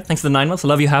Joya, thanks for the 9 months. I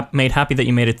love you. Made happy that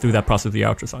you made it through that process of the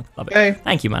outro song. Love it. Hey.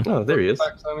 Thank you, man. Oh, there he is.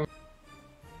 Back, Sammy.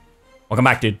 Welcome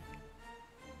back, dude.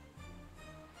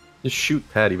 Just shoot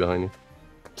Patty behind you.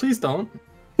 Please don't.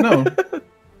 No,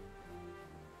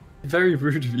 Very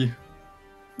rude of you.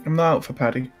 I'm not out for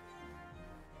Paddy.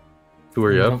 Who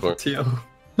are you up for? Tio.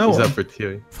 No He's one. up for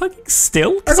Tio. Fucking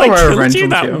still? I Because got I my killed revenge you on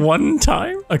that you. one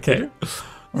time? Okay.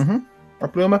 I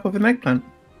blew him up with an eggplant.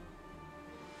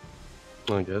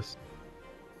 I guess.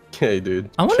 Okay, dude.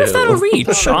 I wonder if chill. that'll reach,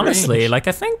 Range. honestly. Like,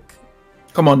 I think...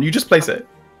 Come on, you just place it.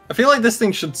 I feel like this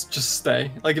thing should just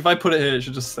stay. Like, if I put it here, it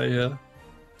should just stay here.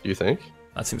 Do you think?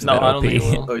 That seems a No, bit I don't think it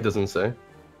OP. will. Oh, he doesn't say.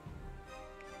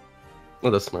 Oh,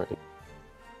 that's smart.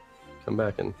 Come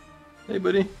back and Hey,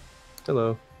 buddy.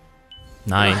 hello.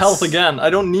 Nice. Health again. I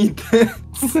don't need this.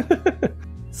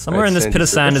 Somewhere Right, in this Sandy, pit of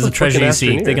it's sand is a like treasure fucking you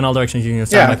seek. Astroneer. Dig in all directions using your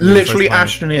Yeah, back to the literally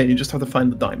first planet. Astroneer. You just have to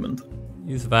find the diamond.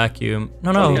 Use vacuum.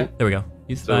 No. Okay. There we go.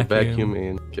 Use So vacuum. vacuum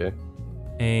in. Okay.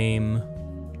 Aim.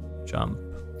 Jump.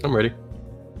 I'm ready.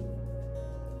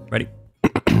 Ready?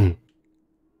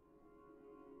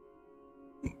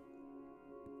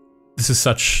 This is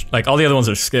such... Like, all the other ones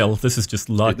are skill. This is just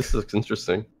luck. Dude, this looks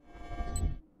interesting.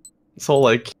 It's all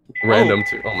like random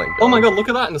too. Oh my god. Oh my god, look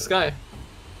at that in the sky.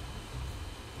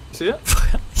 See it?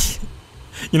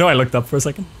 You know, I looked up for a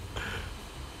second.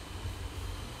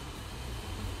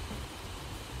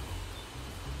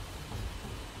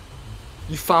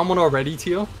 You found one already,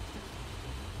 Tio?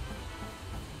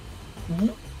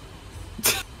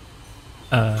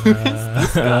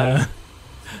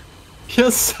 He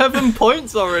has 7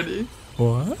 points already.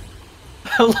 What?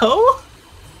 Hello?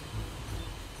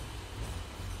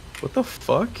 What the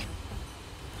fuck?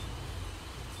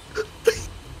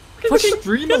 What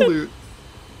streamer loot?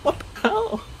 What the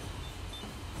hell?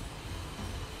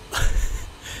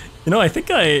 You know, I think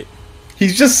I...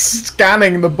 He's just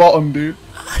scanning the bottom, dude.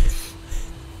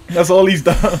 That's all he's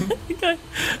done.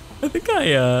 I think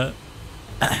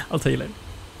I'll tell you later.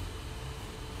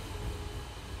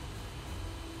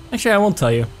 Actually, I won't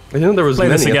tell you. I didn't know there was Play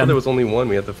this many. I again. thought there was only one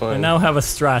we had to find. I now have a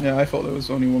strat. Yeah, I thought there was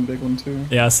only one big one too.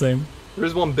 Yeah, same. There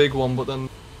is one big one, but then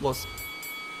lost.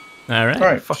 Alright.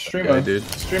 Alright, Fuck streamer. that guy, dude.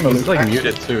 Streamer He's loot. like Action.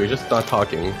 muted too. He's just not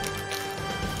talking.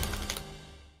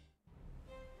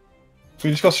 We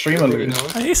just got streamer Really loot.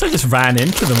 know. I guess I just ran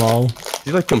into them all.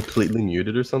 He's like completely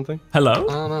muted or something. Hello? I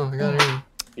don't know. I gotta hear you.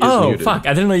 He is Oh, muted. fuck.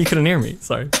 I didn't know you couldn't hear me.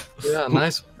 Sorry. Yeah,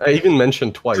 nice. I even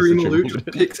mentioned twice that Streamer you're loot just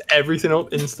muted. picks everything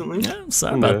up instantly. Yeah, I'm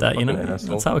sorry about that, you know? fucking asshole.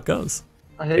 That's how it goes.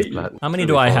 I hate you. That- How many it's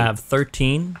do really I fun. have?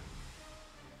 13?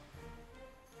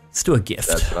 Let's do a gift.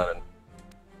 That's not it.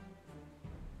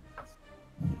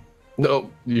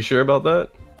 No, you sure about that?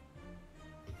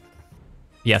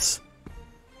 Yes.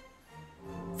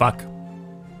 Fuck.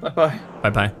 Bye bye.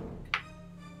 Bye-bye.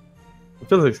 It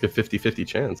feels like it's a 50-50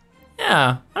 chance.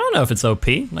 Yeah, I don't know if it's OP.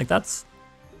 Like, that's...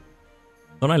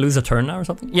 Don't I lose a turn now or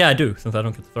something? Yeah, I do, since I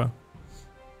don't get to throw.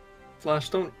 Flash,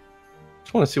 don't.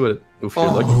 Just want to see what it. Oof, you're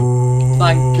Oh. lucky.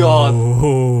 Thank God.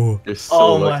 Oh. You're so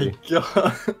Oh lucky. my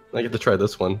God. I get to try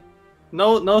this one.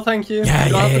 No, no, thank you. Yeah,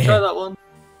 you don't yeah, have to yeah, try yeah. that one.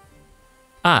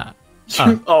 Ah.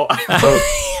 Oh, I I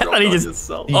thought he just...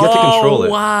 yourself. You get to control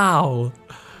it. Wow.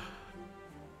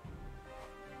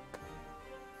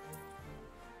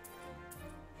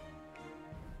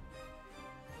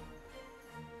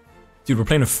 Dude, we're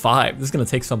playing a 5. This is gonna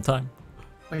take some time.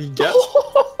 You get.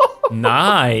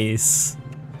 Nice.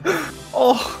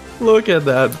 Oh, look at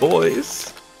that,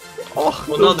 boys. Oh,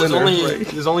 Well, the no, there's winner, only right?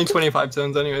 there's only 25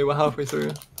 turns anyway. We're halfway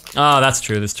through. Oh, that's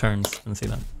true. There's turns. I didn't see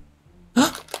that.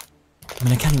 I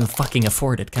mean, I can't even fucking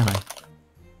afford it, can I?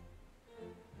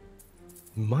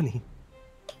 Money.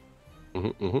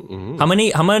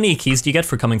 How many keys do you get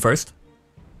for coming first?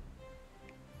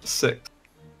 6.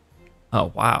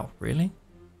 Oh, wow. Really?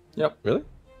 Yep. Really?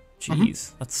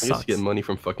 Jeez, that I used sucks. to get money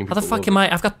from fucking How people. the fuck am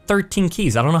I? I've got 13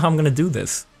 keys. I don't know how I'm gonna do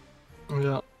this.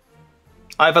 Yeah.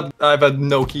 I've had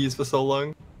no keys for so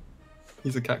long.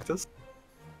 He's a cactus.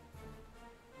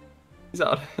 He's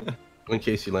out. In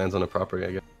case he lands on a property,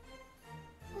 I guess.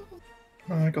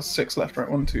 I got 6 left, right?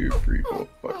 1, 2, 3, 4,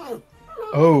 5.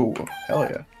 Oh, hell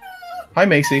yeah. Hi,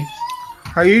 Macy.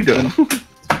 How you doing?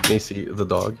 Macy, the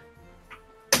dog.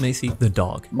 Macy, the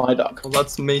dog. My dog. Well,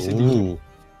 that's Macy D. Ooh.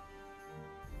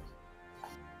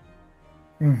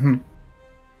 Mm-hmm.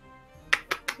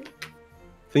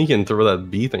 I think you can throw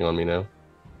that bee thing on me now.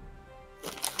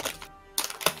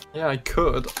 Yeah, I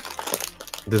could.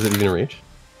 Does it even reach?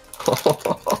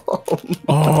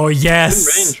 Oh In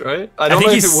yes. range, right? I don't think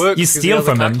know you if it works. you 'cause he steal has a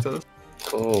from him. cactus.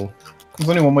 Oh. There's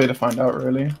only one way to find out,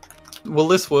 really. Will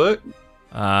this work?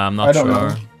 I'm not I don't sure.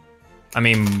 know. I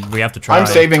mean, we have to try. I'm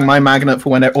saving my magnet for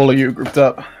when all of you are grouped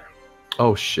up.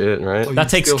 Oh shit, right? Oh, That you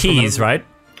takes steal from keys, him. right?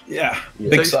 Yeah. Yeah.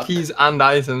 Big Takes suck. keys and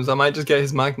items. I might just get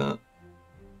his magnet.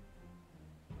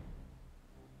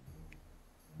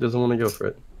 Doesn't want to go for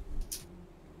it.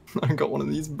 I got one of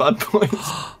these bad boys. It's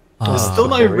Ah. still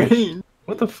not in range. range.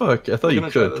 What the fuck? I thought I'm you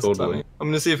gonna try could this, totally. Tommy. I'm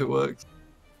gonna see if it works.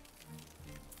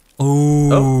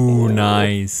 Ooh, Oh.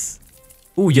 nice.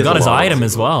 Ooh, you There's got a his lot of item those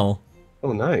as as well.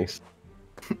 well. Oh, nice.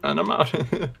 And I'm out.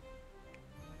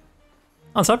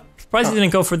 I'm surprised he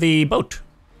didn't go for the boat.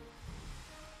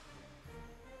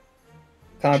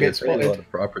 Target Shit, he has a lot spotted.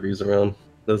 of properties around,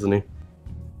 doesn't he?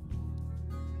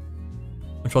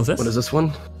 Which one's this? What is this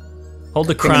one? Hold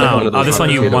the It's like one crown. of Oh, those this one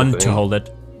you potato want to thing. hold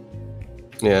it.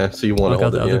 Yeah, so you want Look to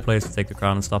out hold the it, other yeah. place to take the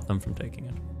crown and stop them from taking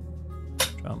it.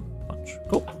 Jump, punch.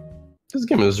 Cool. This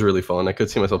game is really fun. I could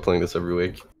see myself playing this every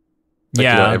week. Like,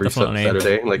 Yeah, you know, every definitely.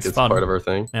 Saturday. Like, It's it's fun. part of our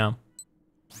thing. Yeah.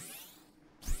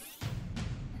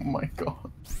 Oh my god.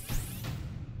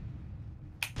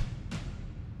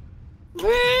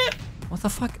 What the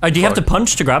fuck? Do you have to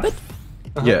punch to grab it?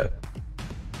 Yeah.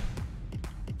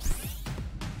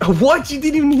 What? You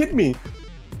didn't even hit me.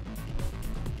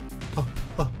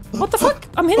 What the fuck?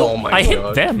 I'm hitting. Oh my I hit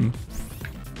God. them.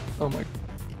 Oh my.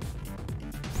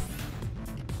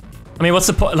 I mean, what's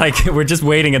the point? Like, we're just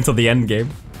waiting until the end game.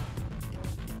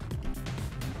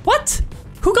 What?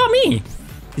 Who got me?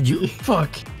 Did you? Fuck.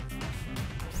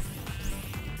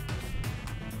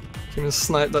 Can you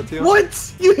snipe that deal?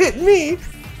 What? You hit me?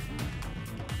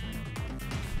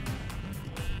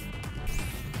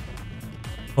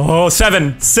 Oh,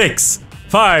 7, 6,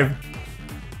 5.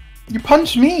 You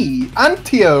punched me and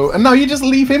Tio, and now you just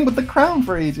leave him with the crown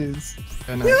for ages.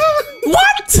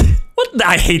 What? What?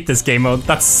 I hate this game mode.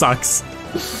 That sucks.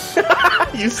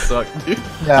 You suck, dude.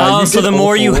 Yeah, Oh, you so get the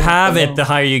more you awful. have it, the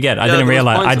higher you get. I Yeah, didn't those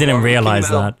realize. points I are didn't what realize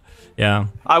making that. Yeah.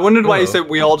 I wondered why you Oh. said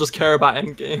we all just care about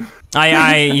endgame.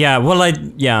 Yeah. Well,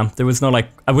 yeah. There was no like.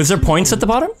 Was there points at the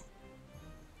bottom?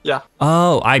 Yeah.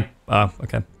 Oh,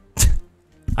 okay.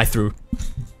 I threw.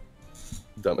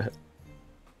 Dumbass.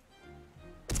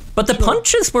 But the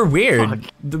punches were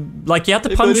weird. Like you had to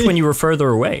Hey, punch buddy. when you were further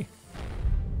away.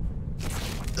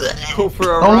 Go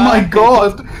for a Oh my ride.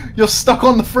 god! You're stuck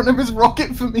on the front of his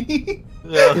rocket for me!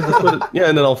 Yeah. Yeah,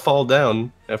 and then I'll fall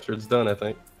down after it's done, I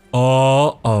think.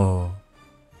 Oh. Oh,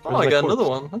 I my got corpse? another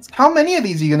one. That's How many of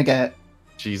these are you gonna get?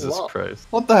 Jesus What? Christ.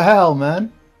 What the hell,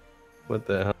 man? What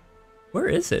the hell? Where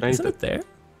is it? Isn't it there?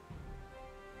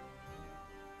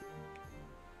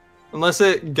 Unless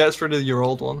it gets rid of your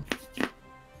old one.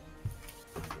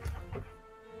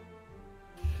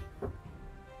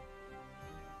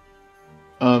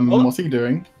 What? What's he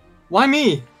doing? Why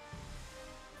me?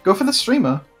 Go for the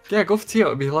streamer. Yeah, go for Tio.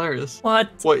 It'd be hilarious. What?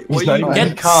 Wait, what He's are not you? He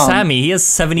Get can't. Sammy. He has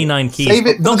 79 keys. Save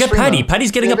it for No, the get streamer. Patty.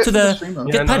 Patty's getting Save up it to for the the. streamer.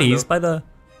 Get Yeah, no, Patty's no. by the.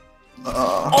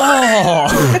 Uh,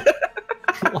 Oh.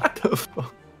 What the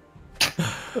fuck?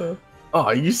 Oh,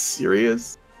 are you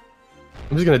serious?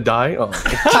 I'm just gonna die? Oh,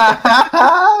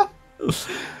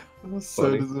 so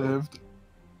Funny. deserved.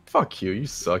 fuck you. You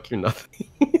suck. You're nothing.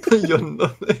 You're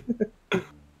nothing.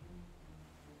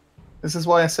 This is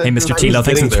why I said. Hey, you're Mr. right. Tilo,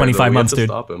 thanks for getting there, 25 though. We have months, to dude.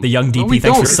 stop him. The young No, DP, we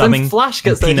thanks don't. for It's when subbing. Flash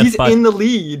gets And there. Peanut He's Butt- in the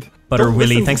lead. Butter Don't Willy,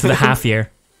 listen thanks to for the him. half year.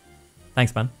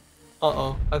 Thanks, man.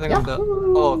 Uh-oh. I think I'm dead.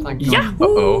 Oh, thank God. Yeah.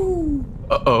 Uh-oh.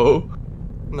 Uh-oh.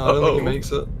 No, I don't think he Uh-oh.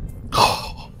 makes it.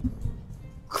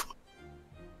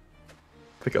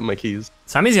 Pick up my keys.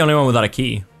 Sammy's the only one without a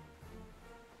key.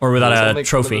 Or without I'll a make fun of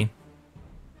trophy.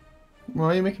 Why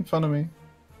are you making fun of me?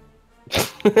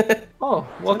 Oh,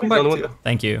 welcome Somebody's back, on the Tio.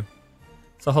 Thank you.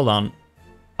 So hold on.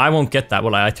 I won't get that,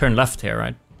 will I? I turn left here,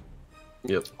 right?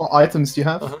 Yep. What items do you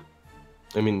have? Uh-huh.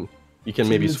 I mean, you can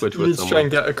maybe switch with Let's try someone.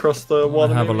 and get across the I'll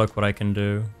water. have a maybe. look what I can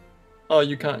do. Oh,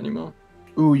 you can't anymore.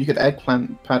 Ooh, you could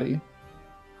eggplant Patty.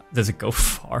 Does it go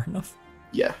far enough?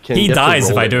 Yeah. He You have to dies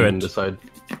if roll I do and it. Decide.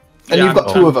 And Yeah, you've got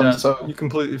I'm two of them, Yeah, so. you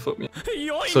completely fucked me.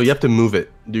 So you have to move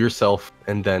it, do yourself,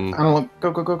 and then I don't know.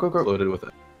 Go, go, go, go, go. load it with it.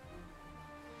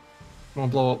 Come on,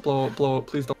 blow up, blow up, blow up.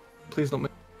 Please don't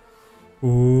make.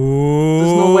 Ooh.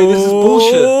 There's no way, this is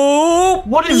bullshit.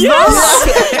 What is Yes!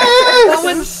 that? That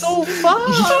went so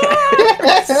fast.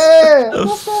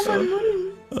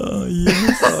 Oh,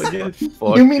 yes. Oh, get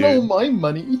fucked, You mean all dude. my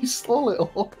money? You stole it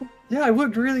all. Yeah, I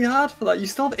worked really hard for that. You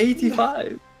still have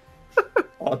 85.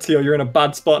 Oh, Tio, you're in a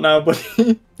bad spot now,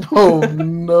 buddy. Oh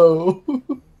no.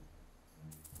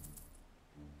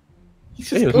 He's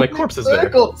just Hey, my going corpse in is there.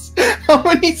 circles. How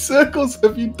many circles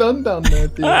have you done down there,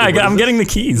 dude? I'm getting the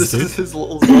keys, This dude. is his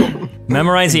little zone.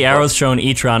 Memorize the arrows shown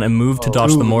each round and move to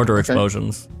dodge the Ooh, mortar okay.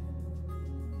 explosions.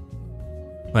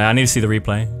 Wait, I need to see the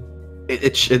replay.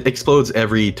 It explodes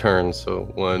every turn, so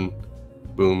one,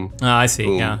 boom. Ah, I see,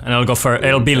 Boom. yeah. And it'll go for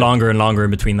it'll be longer and longer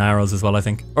in between the arrows as well, I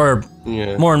think. Or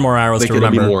Yeah. more and more arrows Like to it'll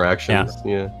remember. be more actions.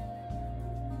 Yeah.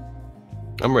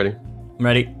 I'm ready. I'm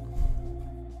ready.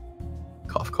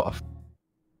 Cough, cough.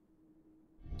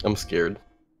 I'm scared.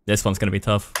 This one's gonna be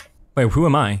tough. Wait, who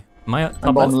am I? Am I I'm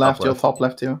top bottom left? left, you're top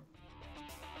left here.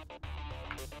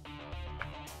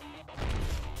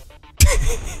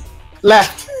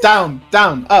 Left, down,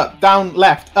 down, up, down,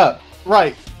 left, up,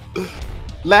 right,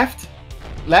 left,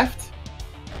 left,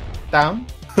 down.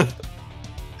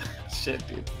 Shit,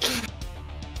 dude.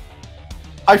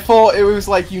 I thought it was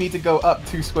like you need to go up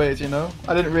 2 squares, you know?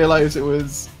 I didn't realize it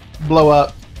was blow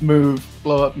up, move,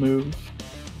 blow up, move.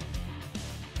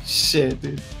 Shit,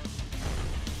 dude.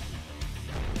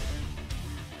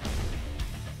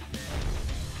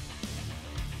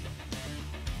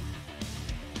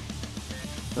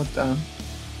 Not down.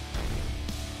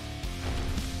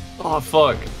 Oh,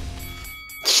 fuck.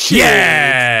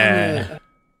 Yeah!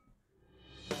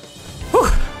 Whew.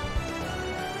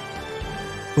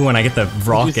 Ooh, and I get the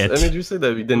rocket. Did you say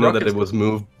that we didn't know that Rocket's it was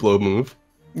move, blow, move?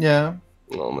 Yeah.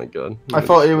 Oh my god. I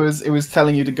thought it was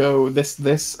telling you to go this,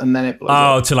 and then it blows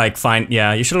Oh, up. to like find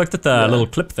yeah, you should have looked at the Yeah. little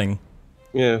clip thing.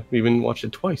 Yeah, we even watched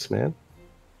it twice, man.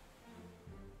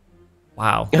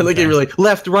 Wow. Yeah, like okay. you were like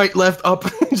left, right, left, up.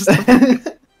 Just,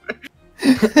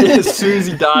 As soon as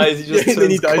he dies, he just Yeah, then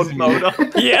he turns dies cunt mode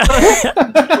on. Yeah.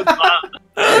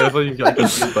 yeah, thought you got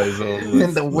confused by his own.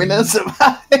 And the winner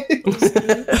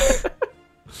survives.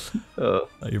 Oh,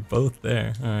 you're both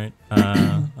there. All right.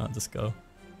 I'll just go.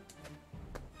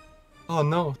 Oh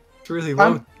no, it's really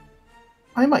low.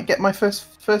 I might get my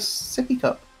first sippy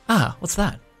cup. Ah, what's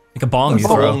that? Like a bomb you That's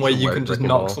the throw. one where you can just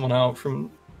knock someone out from.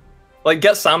 Like,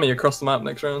 get Sammy across the map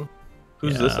next round.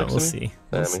 Who's Yeah, this next we'll to me? see.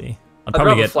 We'll Sammy. see. I'll I'd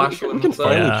probably rather get. flash We one. can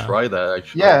finally Yeah. try that,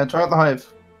 actually. Yeah, try out the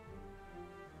hive.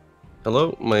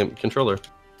 Hello? My controller.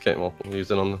 Okay, well, we'll use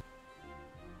it on the...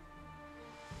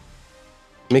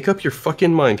 Make up your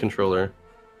fucking mind, controller.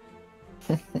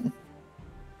 This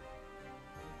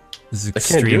is can't do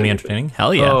extremely anything. entertaining.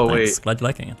 Hell yeah! Oh, Thanks. wait. Glad you're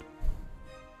liking it.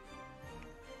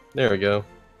 There we go.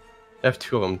 I have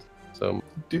 2 of them, so...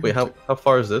 Dude, Wait, how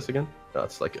far is this again? No,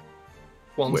 it's like...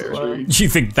 One Where? square. You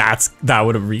think that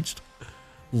would have reached?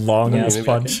 Long ass Maybe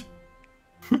I punch.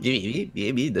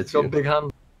 That's Got you. big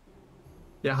hand.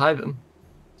 Yeah, hive him.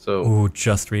 So, Ooh,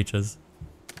 just reaches.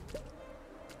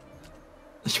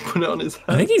 You put it on his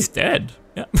I head. think he's dead.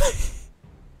 Yeah.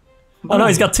 Oh no,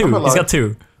 he's got 2. I'm He's got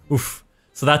alive. 2. Oof.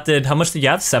 So that did. How much did you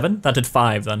have? 7. That did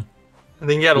 5 then. I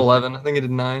think he had 11. I think he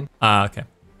did 9. Ah, okay.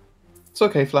 It's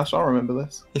okay, Flash. I'll remember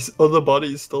this. His other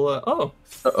body is still there. Oh,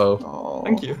 uh-oh. Oh,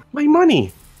 thank you. My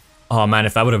money! Oh man,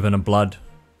 if that would have been a blood.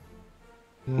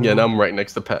 Yeah, now I'm right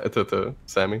next to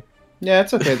Sammy. Yeah,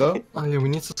 it's okay though. Oh yeah, we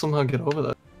need to somehow get over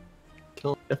that.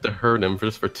 You have to hurt him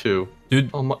just for 2. Dude,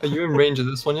 Oh, are you in range of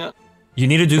this one yet? you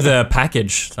need to do the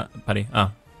package, Paddy. Oh,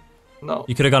 No.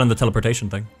 you could have gotten the teleportation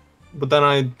thing. But then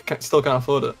I still can't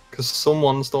afford it because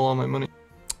someone stole all my money.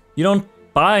 You don't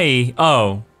buy.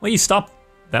 Oh, well, you stopped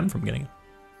them from getting it.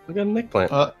 I got an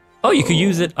eggplant. Oh, you could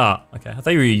use it. Oh, okay. I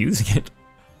thought you were using it.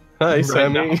 Hi, right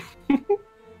Sammy.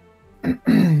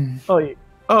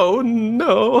 Oh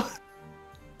no!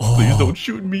 Please don't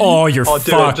shoot me. Oh, you're Oh, dude,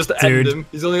 fucked, just end dude. him.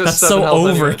 He's only got That's 7 so health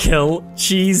anyway. overkill.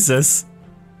 Jesus.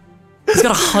 He's got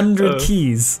 100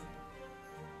 keys.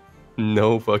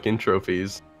 No fucking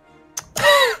trophies.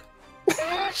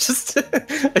 Just,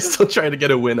 I still try to get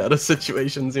a win out of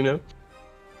situations, you know?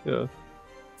 Yeah.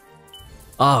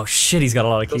 Oh shit, he's got a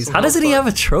lot of keys. Doesn't How doesn't he help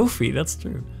have a trophy? That's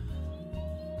true.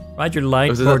 Ride your light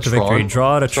Was it forward that to victory. Tron?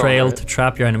 Draw out a Tron, trail right? to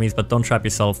trap your enemies, but don't trap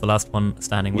yourself. The last one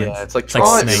standing wins. Yeah, it's like like Tron.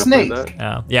 Oh, it's Snake. Snake.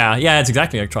 Yeah, it's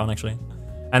exactly like Tron actually.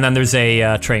 And then there's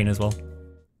a train as well.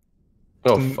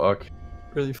 Oh fuck.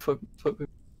 Really fuck me.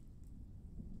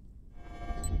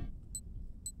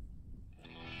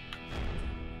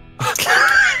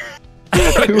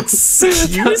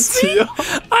 Excuse me?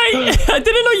 I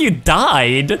didn't know you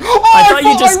died. Oh, I thought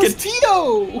you just I was get.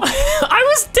 Tito. I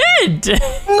was dead.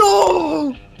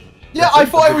 No. Yeah, I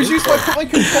thought I was you, so I put my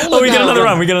controller Oh, we down. get another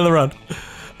round. We get another round.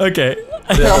 Okay.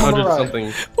 Yeah, I'm 100 alright.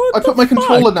 something. What I the put my fuck?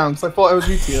 controller down because I thought I was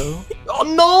you, Tito. Oh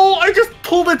no! I just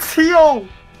pulled a Tio!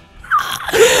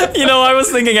 You know, I was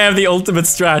thinking I have the ultimate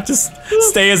strat. Just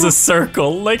stay as a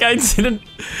circle. Like, I didn't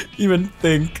even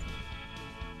think.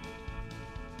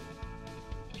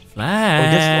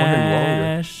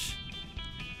 Flash.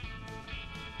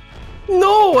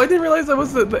 No, I didn't realize that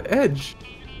was the edge.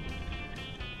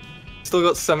 Still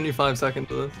got 75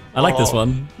 seconds of this. I like this Oh,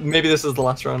 one. Maybe this is the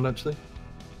last round actually.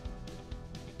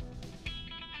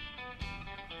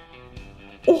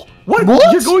 Oh, what?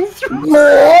 What? You're going through.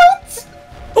 What?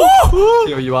 Oh!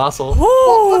 Tio, you asshole. What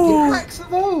Oh! fucking hacks are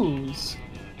those?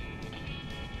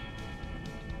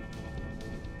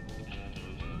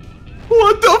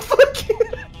 What the fuck?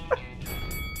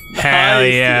 Hell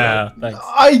Nice, yeah. Thanks.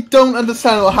 I don't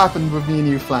understand what happened with me and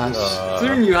you, Flash.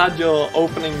 Considering you had your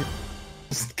opening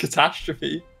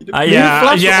catastrophe. You didn't- Yeah,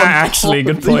 Flash yeah, was on actually, top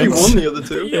good of I think point. you won the other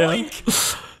two. Yeah.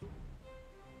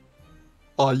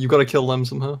 Oh, you gotta kill them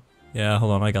somehow. Yeah,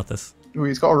 hold on, I got this. Ooh,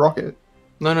 he's got a rocket.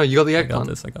 No, you got the I got eggplant.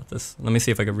 this, I got this. Let me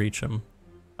see if I can reach him.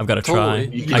 I've got to try.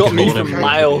 Totally. You You I got can me hold from him.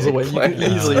 miles away. You can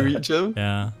Yeah. easily reach him.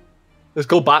 Yeah. Let's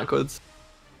go backwards.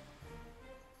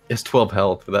 It's 12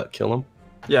 health. Did that kill him?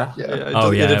 Yeah. Yeah. It Oh,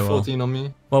 did, yeah, it did it will. 14 on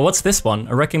me. Well, what's this one?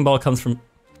 A wrecking ball comes from.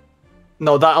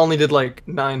 No, that only did like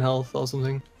 9 health or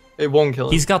something. It won't kill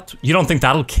him. He's got. You don't think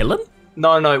that'll kill him?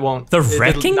 No, it won't. The It did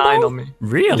wrecking 9 ball? on me. It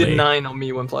Really? did 9 on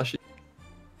me when flashy.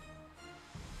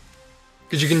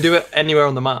 Because you can do it anywhere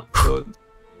on the map, so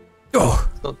Oh.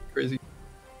 it's not crazy.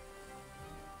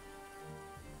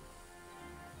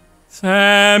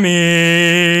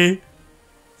 Sammy.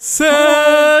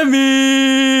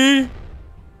 Sammy.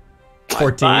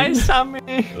 14. Bye, Sammy.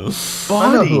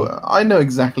 I know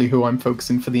exactly who I'm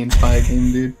focusing for the entire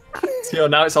game, dude. Yo,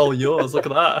 now it's all yours. Look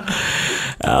at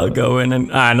that. I'll go in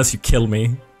and. Unless you kill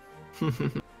me.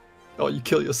 Oh, you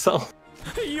kill yourself.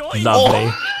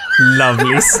 Lovely.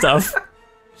 Lovely stuff.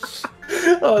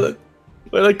 Oh,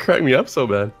 that cracked me up so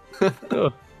bad.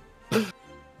 Oh.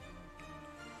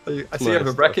 I see you have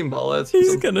a wrecking ball. That's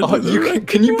He's gonna do the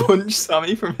can you punch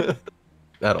Sammy from here?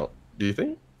 I don't. Do you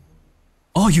think?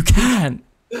 Oh, you can.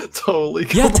 Totally.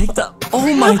 Yeah, take that.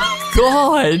 Oh my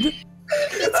god.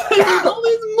 all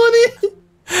his money.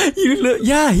 You look.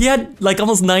 Yeah, he had like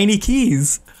almost 90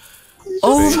 keys.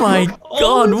 Oh my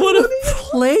god, what a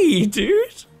play,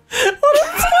 dude. What a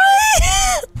play.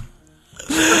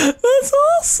 That's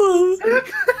awesome.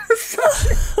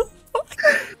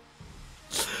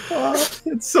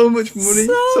 It's so much money,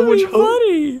 so much hope.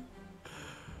 money.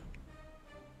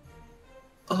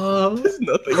 There's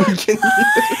nothing you can use.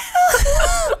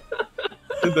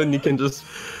 And then you can just...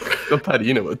 The Patty,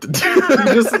 you know what to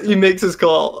do. He makes his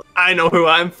call. I know who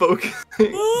I'm focusing.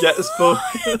 Gets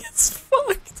focused. It's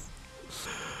fucked.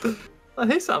 Oh,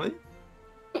 hey, Sammy.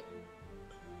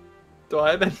 Do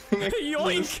I have anything?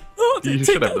 Yoink. Oh, You take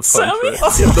should have that, the punch, Sammy.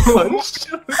 right? You have the punch.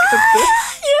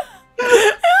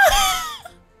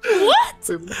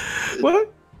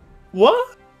 What?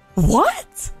 What?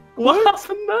 What? What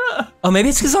happened there? Oh, maybe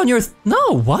it's because on your...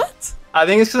 No, what? I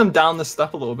think it's because I'm down the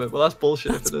step a little bit, but that's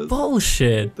bullshit if it is.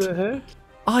 Bullshit. What the heck?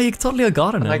 Oh, you totally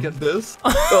got it Can now. I get this?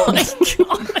 Oh my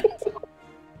god.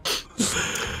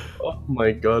 Oh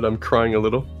my god, I'm crying a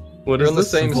little. What We're is on the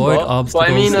this? same Avoid spot. obstacles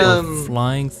But I mean, while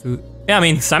flying through... Yeah, I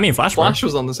mean, Sammy and Flash. Flash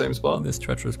was on the same spot. This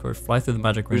treacherous course. Fly through the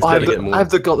magic room. Oh, I've gotta get more.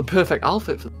 got the perfect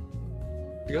outfit for this.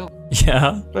 Here you go.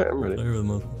 Yeah. Alright, I'm ready. Over the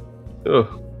most.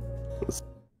 Oh.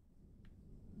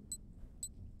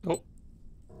 Oh.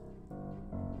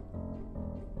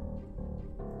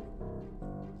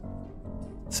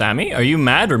 Sammy, are you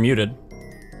mad or muted?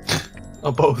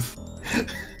 Oh, both.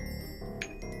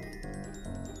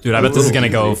 Dude, I bet this is gonna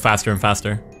Easy. go faster and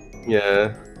faster.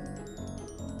 Yeah.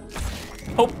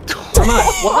 Oh. Come on,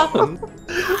 what happened?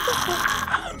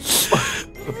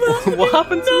 What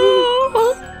happened to me?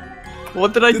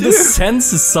 What did I Dude, do? the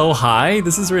sense is so high.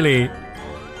 This is really...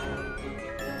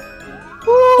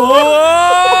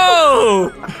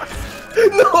 Whoa!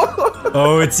 No!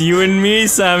 Oh, it's you and me,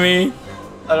 Sammy.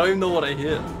 I don't even know what I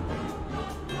hit.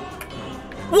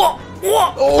 What?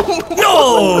 What? Oh!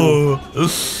 No!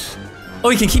 Oh,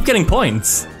 you can keep getting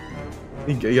points.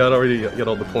 You got all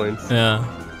the points. Yeah.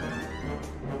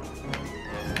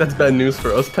 That's bad news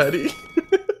for us, Patty.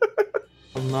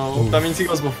 Oh no. That means he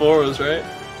goes before us, right?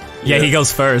 Yeah, he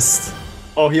goes first.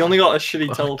 Oh, he only got a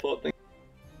shitty teleport thing.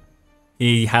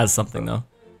 He has something, though.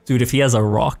 Dude, if he has a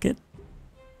rocket...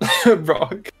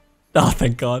 Rock. Oh,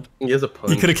 thank God. He has a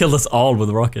punch. He could have killed us all with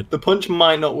a rocket. The punch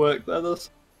might not work there, though.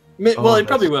 Well, Oh, it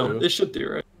probably that's will. true. It should do,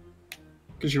 right?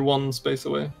 Because you're one space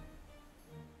away.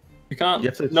 You can't. You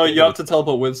have to No, you have to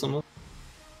teleport with someone.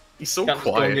 He's so You can't just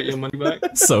go and get quiet. your money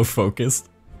back. So focused.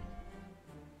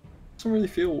 Doesn't really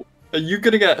feel. Are you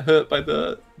gonna get hurt by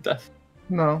the death?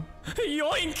 No.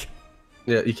 Yoink!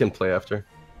 Yeah, you can play after.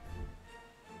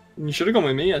 You should have gone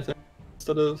with me, I think,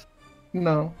 instead of.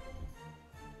 No.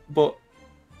 But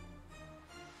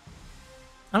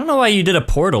I don't know why you did a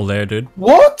portal there, dude.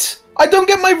 What? I don't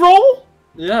get my roll?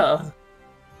 yeah,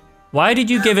 Why did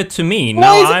you give it to me? Why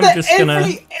No, is it I'm that just gonna...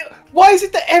 Why is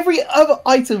it that every other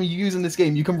item you use in this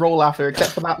game you can roll after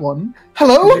except for that one?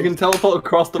 Hello? you can teleport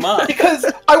across the map. Because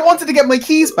I wanted to get my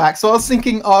keys back, so I was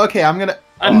thinking, oh, okay, I'm gonna...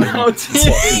 And now you put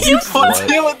slut.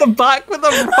 Teal at the back with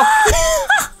a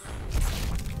rock.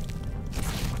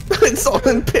 It's all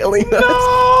impaling us.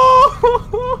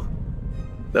 No!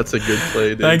 That's a good play,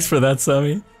 dude. Thanks for that,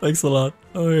 Sammy. Thanks a lot.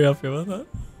 I'm very happy about that.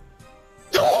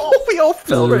 Oh, we all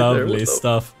fell right there. Lovely What the-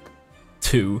 stuff.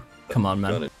 2. Come on,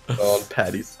 man. On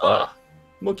Patty's spot. Ah,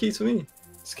 more keys for me.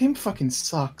 This game fucking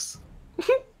sucks.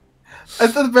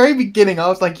 At the very beginning, I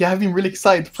was like, yeah, I've been really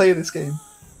excited to play this game.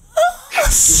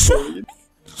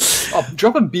 Oh,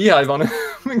 drop a beehive on him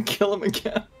and kill him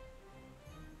again.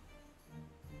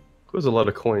 There's a lot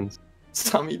of coins.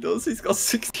 Sammy does. He's got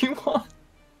 61.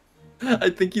 I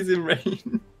think he's in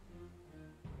rain.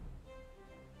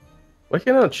 Why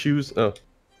can't I choose? Oh.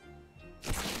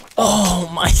 Oh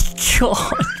my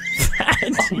god.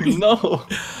 Patty. No.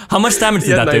 How much damage He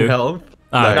did had that 9 do? health.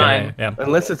 Ah, okay, Nine. yeah.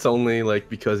 Unless it's only like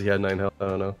because he had 9 health. I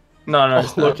don't know. No,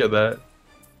 Oh, look at that.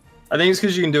 I think it's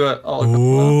because you can do it all across the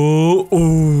map. Ooh,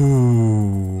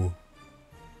 ooh.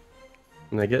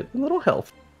 And I get a little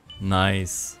health.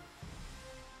 Nice.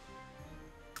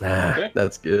 Ah, Okay.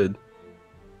 that's good.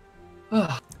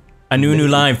 Anu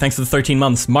Live, thanks for the 13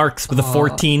 months. Marks with the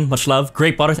 14, much love.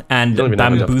 Great butter. And don't even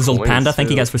have enough Bamboozled coins, Panda, thank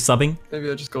you too. guys for subbing.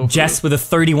 Maybe I just go for Jess it. with a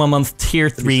 31-month tier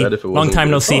 3. sad if it Long wasn't time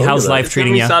no good. see. Oh, look How's at that. life It's gonna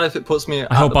treating be you? sad if it puts me.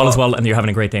 I hope all is well and you're having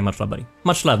a great day. Much love, buddy.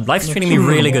 Much love. Life's treating me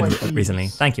really good recently.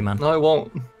 Thank you, man. No, I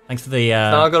won't. Thanks for the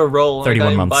Now I gotta roll. 31 I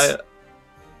can't even months. buy it.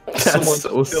 That's Someone so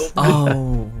killed me.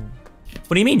 Oh.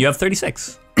 What do you mean? You have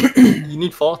 36. You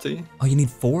need 40. Oh, you need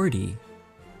 40.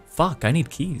 Fuck, I need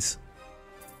keys.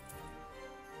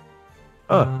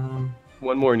 Oh,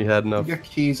 one more and you had enough. You get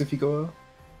keys if you go.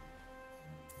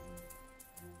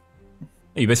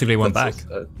 You basically went back. That's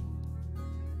so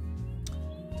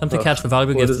sad. Attempt to catch the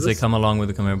valuable what gifts is as they this? come along with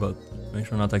the conveyor belt. Make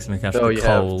sure not to accidentally catch No, the you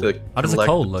have coal. to How does the collect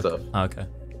coal the look? stuff. Oh, okay.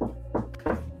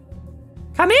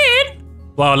 Come in!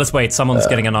 Well, let's wait. Someone's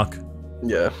getting a knock.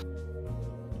 Yeah.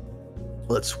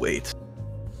 Let's wait.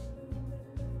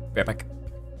 Right back.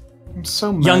 I'm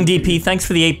so mad. Young dude. DP, thanks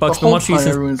for the $8. The Been whole watching you time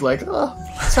since. everyone's like, oh,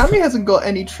 Sammy hasn't got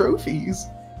any trophies.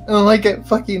 And I get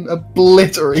fucking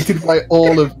obliterated by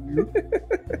all of you.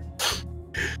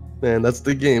 Man, that's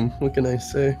the game. What can I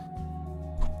say?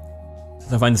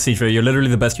 I find the secret. You're literally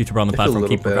the best YouTuber on the I feel a platform.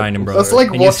 little Keep bad. grinding, bro. That's like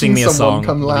And you sing watching me a someone song.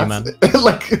 come Love you, last. man.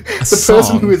 Like the song?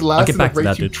 person who is I'll last get in back the to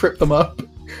race, that, you dude. trip them up.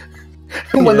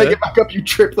 And when they Yeah. get back up, you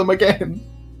trip them again.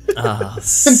 Ah, And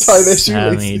tie their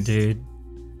Sammy, shoelaces. dude.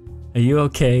 Are you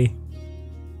okay?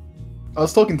 I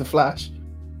was talking to Flash.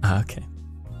 Ah, okay.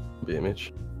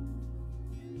 BMH.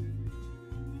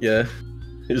 Yeah.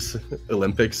 Just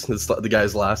Olympics. It's the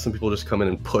guy's last and people just come in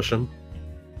and push him.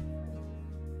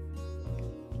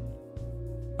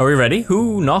 Are we ready?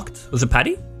 Who knocked? Was it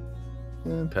Paddy?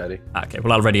 Patty. Ah, okay,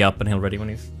 well I'll ready up and he'll ready when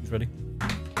he's ready.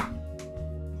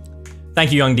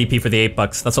 Thank you, Young DP, for the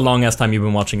 $8. That's a long ass time you've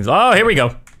been watching. Oh, here we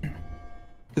go.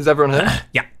 Is everyone here?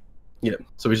 Yeah. Yeah.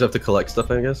 So we just have to collect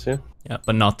stuff, I guess, yeah? Yeah,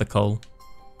 but not the coal.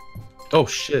 Oh,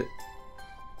 shit.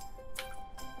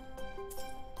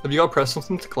 Have you got to press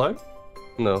something to climb?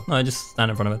 No. No, I just stand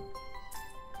in front of it.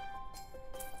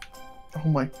 Oh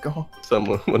my god.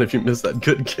 Someone, what if you missed that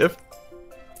good gift?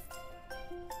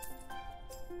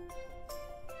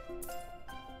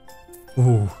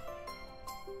 Ooh.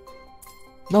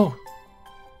 No.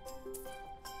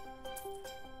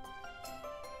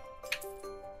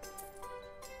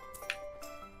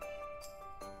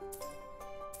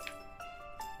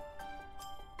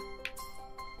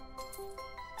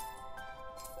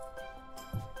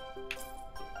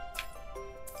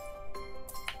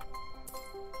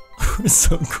 We're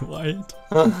so quiet.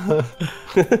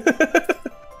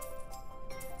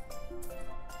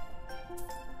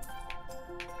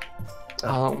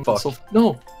 Fuck.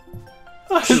 No.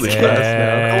 Really Yeah.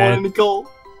 fast I want any gold.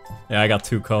 Yeah, I got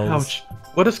 2 coals. now. Ouch.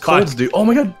 What does colds do? Oh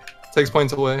my god. Takes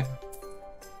points away.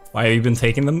 Why have you been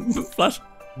taking them, Flash?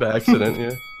 By accident,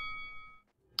 yeah.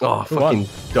 Oh, fucking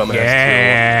dumbass.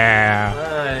 Yeah.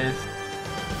 Nice.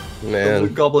 Kill. The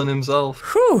Man. goblin himself.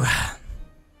 Whew.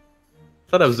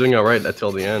 Thought I was doing alright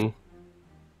until the end.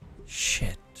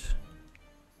 Shit.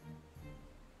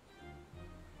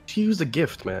 She used a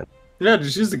gift, man. Yeah,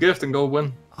 just use the gift and go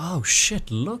win. Oh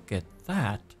shit, look at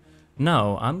that.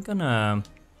 No, I'm gonna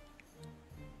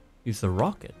use the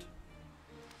rocket.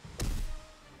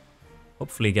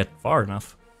 Hopefully get far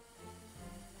enough.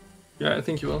 Yeah, I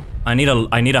think you will. I need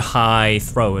a high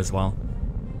throw as well.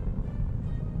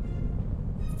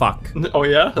 Fuck. Oh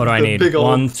yeah? What do I The need? big old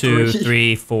 1, 2, three.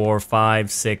 3, 4,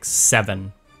 5, 6,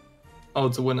 7. Oh,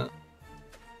 to win it.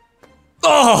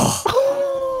 Oh!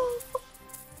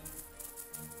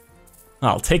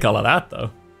 I'll take all of that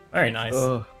though. Very nice.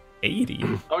 80.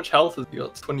 How much health has he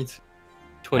got? 22.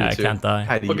 22. Yeah, I can't die.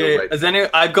 Patty, you're Okay, right. is any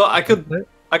I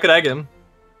could egg him,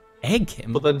 Egg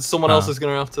him? but then someone else Ah. is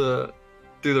gonna have to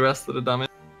do the rest of the damage.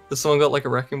 Has someone got like a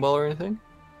wrecking ball or anything?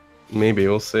 Maybe,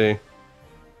 we'll see.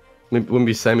 Maybe wouldn't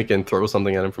be Sammy can throw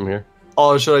something at him from here.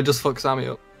 Or should I just fuck Sammy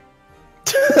up?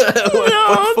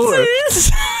 what for?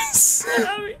 please.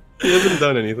 Sammy. He hasn't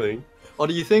done anything. Or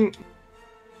do you think?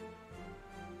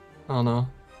 Oh no,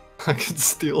 I could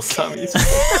steal Sammy's.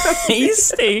 He's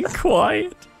staying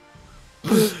quiet.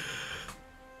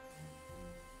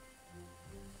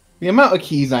 The amount of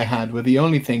keys I had were the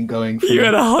only thing going for You me.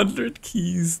 had 100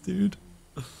 keys, dude.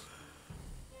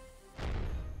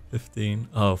 15.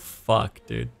 Oh, fuck,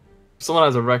 dude. If someone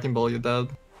has a wrecking ball, you're dead.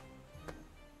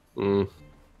 I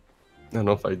don't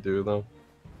know if I do, though.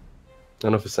 I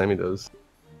don't know if Sammy does.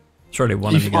 Surely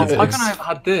one of you Oh, guys Why does. can't I have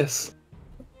had this?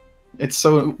 It's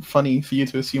so funny for you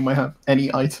to assume I have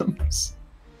any items.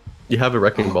 You have a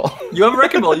wrecking ball. You have a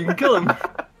wrecking ball, you can kill him.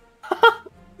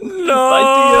 No!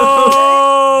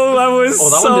 I was Oh,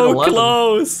 that one did so 11.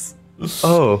 close.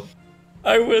 Oh,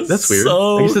 I was that's weird.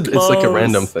 so I guess it's like a close.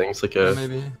 random thing. It's like a.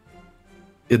 Maybe.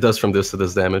 It does from this to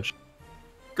this damage.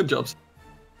 Good job.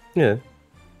 Yeah.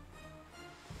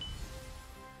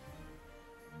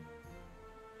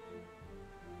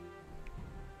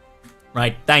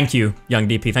 Right, thank you, Young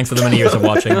DP. Thanks for the many years of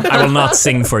watching. I will not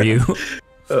sing for you.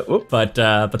 Whoop. But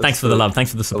thanks for the love,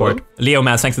 thanks for the support. Hello? Leo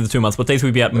Maz, thanks for the 2 months. What days will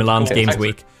we be at Milan's Okay, Games thanks.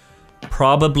 Week?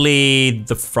 Probably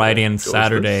the Friday and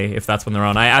Saturday, if that's when they're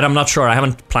on. I'm not sure. I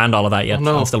haven't planned all of that yet. Oh,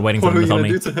 no. I'm still waiting for them to tell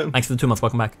me. Thanks for the 2 months.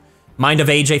 Welcome back. Mind of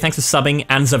AJ, thanks for subbing.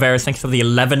 And Zaveris, thanks for the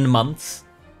 11 months.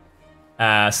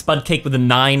 Spud Cake with the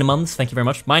 9 months. Thank you very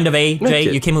much. Mind of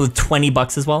AJ, you came in with 20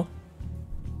 bucks as well.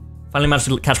 Finally managed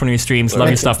to catch one of your streams. Love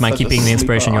your stuff, man. Keep being the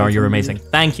inspiration you are. You're amazing.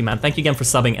 Thank you, man. Thank you again for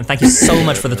subbing, and thank you so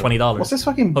much for the $20. What's this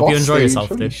fucking Hope you enjoy boss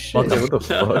yourself, stage? dude. Holy Welcome. What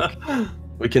the fuck?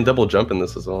 We can double jump in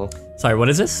this as well. Sorry, what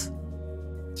is this?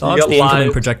 So you Dodge got the incoming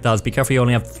live. projectiles. Be careful, you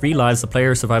only have 3 lives. The player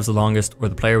who survives the longest, or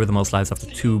the player with the most lives after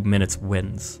 2 minutes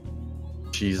wins.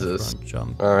 Jesus. Front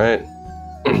jump. All right.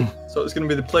 So it's gonna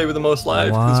be the play with the most life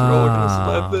because we're all gonna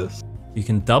survive this. You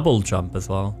can double jump as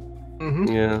well.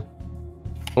 Yeah.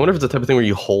 I wonder if it's the type of thing where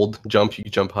you hold jump, you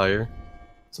jump higher.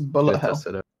 It's a bullet Yeah, hell. test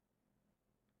it out.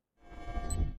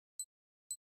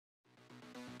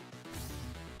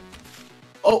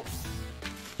 Oh,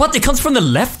 What? It comes from the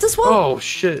left as well? Oh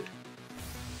shit.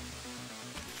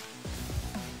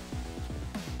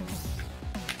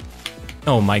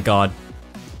 Oh my god.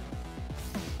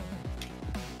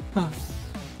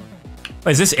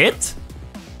 Wait, is this it?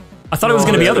 I thought it was No,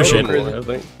 gonna be yeah, other no, shit. no. I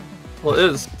think. well, it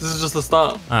is. This is just the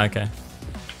start. Ah, okay.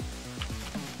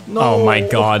 No. Oh my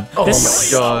god. Oh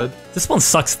This, my god. this one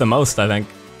sucks the most, I think.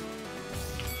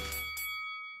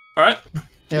 All right.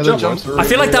 Yeah, the Jump jumps are I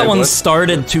feel like really that good. one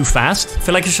started too fast. I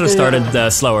feel like it should have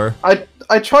started slower. I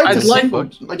tried I'd to like- single,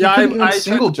 like yeah, you couldn't even I tried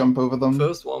single to- jump over them.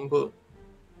 First one, but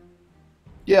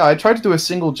Yeah, I tried to do a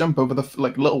single jump over the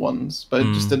like little ones, but it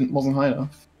Hmm. just wasn't high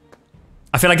enough.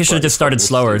 I feel like it should have just started fucking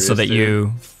slower so that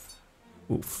serious,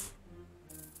 you... Oof.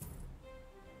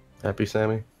 Happy,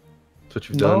 Sammy? That's what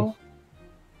you've No. done.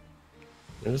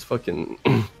 You're just fucking.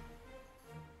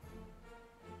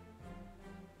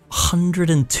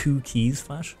 102 keys,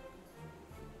 Flash?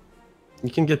 You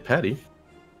can get Patty.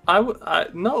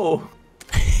 no.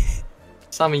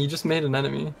 Sammy, you just made an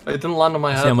enemy. It didn't land on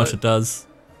my head. See how much like- it does.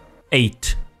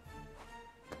 8.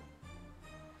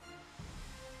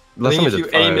 I Last think time if I you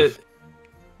did aim 5. it,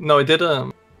 no, it did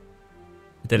It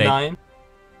did 8. 9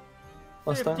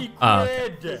 last time. Ah,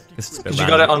 okay. This is a bit Because you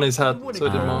got it random. on his head, so it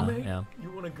didn't Ah, matter. yeah.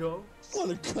 You wanna go?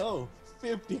 Wanna go?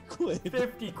 50 quid.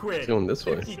 50 quid. It's going this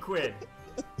way. 50 quid.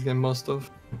 He's getting most of.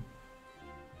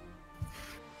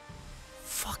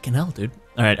 Fucking hell, dude.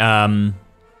 Alright, hold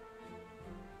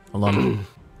on.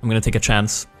 I'm gonna take a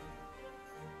chance.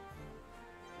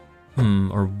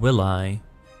 Or will I?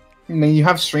 I mean, you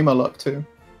have streamer luck too.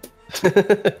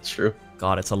 True.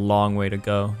 God, it's a long way to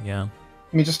go, yeah.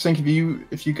 I mean, just think if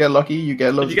you get lucky, you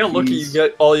get loads If you get of lucky, keys. you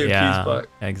get all your Yeah, keys back.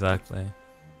 exactly.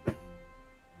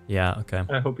 Yeah, okay.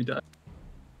 I hope you die.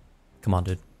 Come on,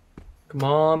 dude. Come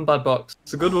on, bad box.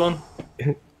 It's a good one.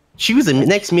 Choose the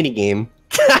next minigame.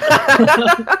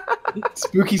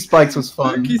 Spooky Spikes was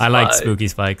fun. Spooky I like Spike. spooky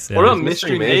spikes. Yeah. What about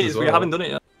Mystery Mystery Maze Maze? as We well. haven't done it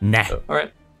yet. Nah.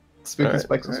 Alright. Spooky Alright,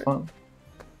 Spikes was fun.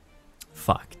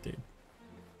 Fuck, dude.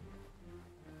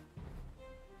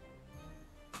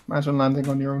 Imagine landing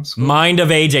on your own school. Mind of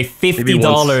AJ,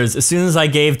 $50. As soon as I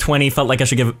gave 20, felt like I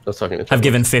should give I was talking to have Trevor.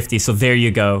 given 50, so there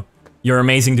you go. You're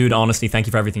amazing, dude. Honestly, thank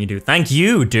you for everything you do. Thank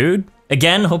you, dude.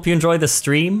 Again, hope you enjoy the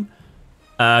stream.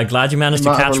 Glad you managed to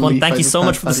Amount of catch one. relief Thank I you just so had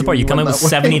much for the that support. you You come in went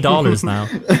with that way. $70 now.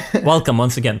 Welcome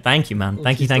once again. Thank you, man.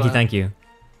 Thank you, thank you, thank you.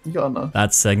 You got enough.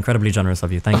 That's incredibly generous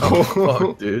of you. Thank you. Oh,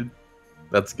 fuck, dude.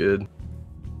 That's good.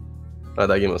 Oh,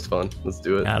 that game was fun. Let's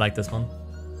do it. Yeah, I like this one.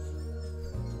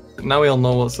 Now we all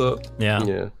know what's up. Yeah.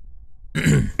 Yeah.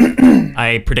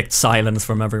 I predict silence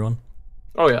from everyone.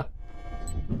 Oh yeah.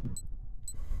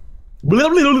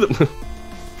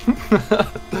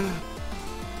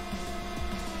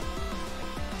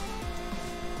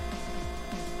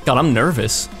 God, I'm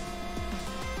nervous.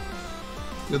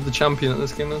 You're the champion at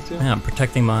this game, aren't you? Yeah, I'm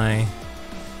protecting my...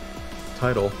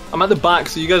 Title. I'm at the back,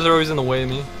 so you guys are always in the way of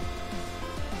me.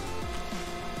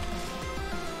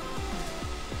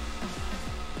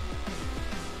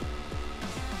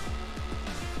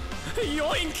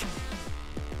 Yoink!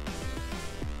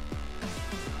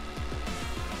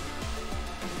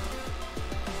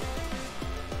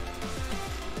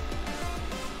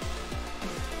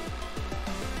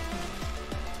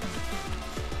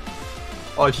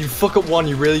 Oh, if you fuck up one,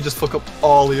 you really just fuck up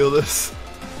all the others.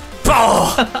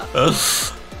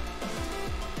 Oh!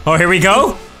 Oh, here we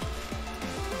go.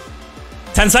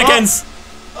 10 seconds.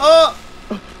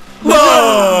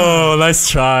 Whoa! Nice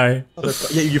try.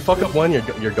 Yeah, you fuck up one,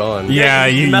 you're gone. Yeah,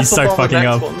 you mess up start all the fucking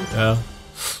next up. ones. Yeah.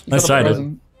 You Nice got a try, dude.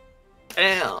 present.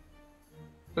 Damn.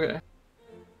 Okay.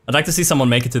 I'd like to see someone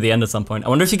make it to the end at some point. I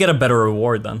wonder if you get a better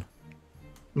reward then.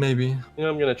 Maybe. You know,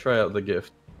 I'm gonna try out the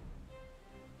gift.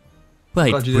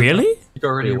 Wait, Glad you did really? You got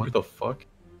rid Wait, of what the fuck?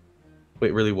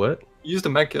 Wait, really what? You used a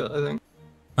medkit, I think.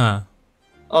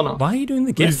 Oh no. Why are you doing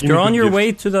the gift? Please give You're me on good your gift.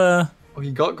 way to the Oh,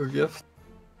 you got good gift.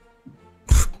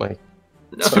 My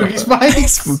Spooky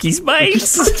Spikes. spooky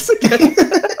spice.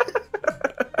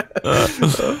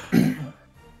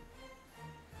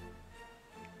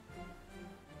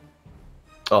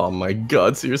 Oh my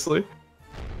god, seriously?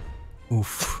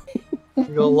 Oof. You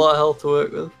got a lot of health to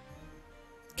work with.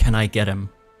 Can I get him?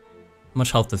 How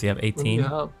much health does he have? What do 18? you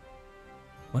have?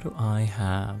 What do I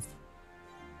have?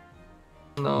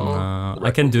 No.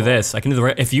 I can do this. I can do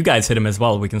the. If you guys hit him as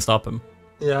well, we can stop him.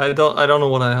 Yeah, I don't know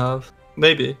what I have.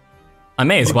 Maybe. I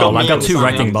may as You've well. got I've me got on the 2 sign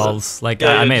wrecking opposite. balls. Like Yeah,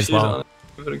 I yeah, may just as use it well. on it.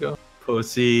 Give it a go.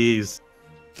 Pussies.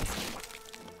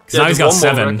 Because Yeah, now he's just got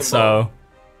one more 7. wrecking ball.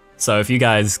 So if you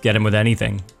guys get him with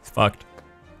anything, it's fucked.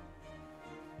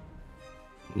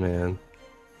 Man.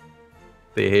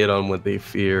 They hate on what they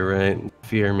fear, right?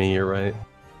 Fear me, you're right.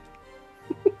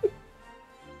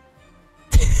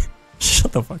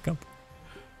 Shut the fuck up.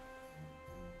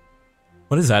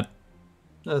 What is that?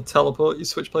 Teleport. You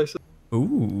switch places.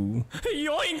 Ooh.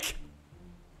 Yoink!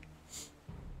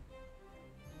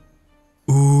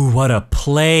 Ooh, what a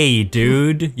play,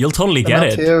 dude. You'll totally get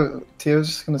it. Tio's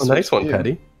just gonna Oh, nice one, you.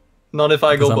 Patty. Not if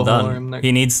I go 'Cause I'm before done. him next.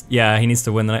 He needs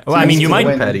to win the night. Well, He I mean, needs you to might,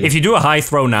 win. Patty. if you do a high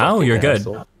throw now, you're good.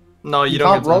 Asshole. No, you You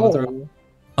don't can't get to roll. through.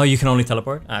 Oh, you can only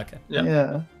teleport? Ah, okay. Yeah.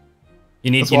 Yeah.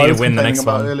 You need That's what I to was win the complaining next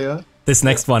about one. earlier. This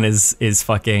next one is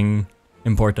fucking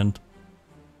important.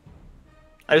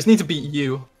 I just need to beat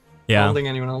you. I Yeah. don't think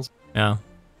anyone else. Yeah.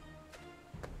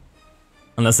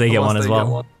 Unless they get Unless one as they get well.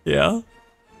 one. Yeah.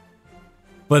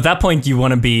 But at that point, you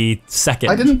want to be second.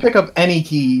 I didn't pick up any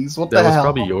keys. What That the was hell?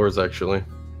 probably yours, actually.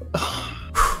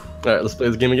 Alright, let's play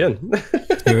this game again.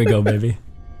 Here we go, baby.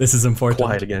 This is important.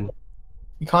 Quiet again.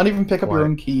 You can't even pick up your Why?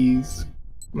 own keys.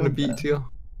 I'm gonna beat you.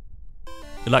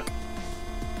 Good luck.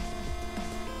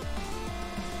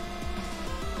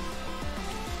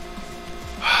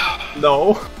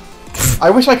 No. I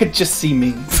wish I could just see me,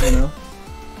 you know?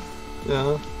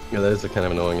 Yeah. Yeah, that is kind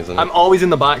of annoying, isn't it? I'm always in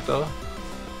the back though.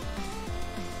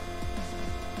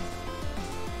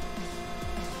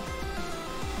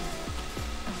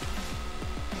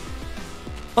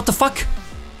 What the fuck?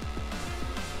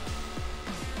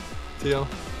 Tio.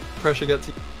 Pressure gets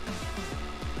you.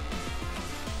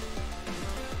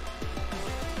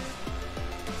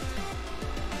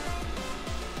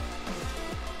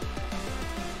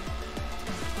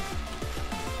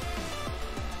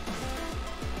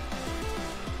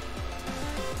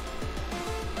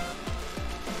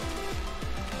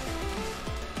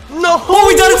 No! Oh,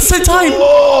 we died at the same time!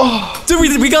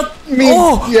 Dude, we got...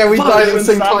 Yeah, we died at the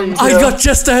same time. I Tio. got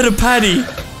just ahead of Patty.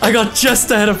 I got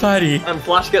just ahead of Patty. And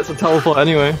Flash gets a teleport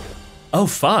anyway. Oh,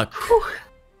 fuck.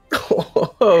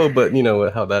 Oh, but you know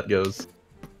how that goes.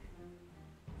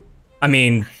 I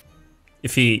mean,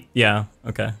 if he... Yeah,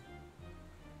 okay.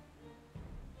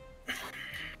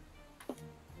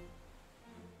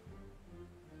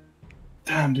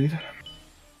 Damn, dude.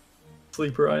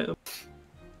 Sleeper item.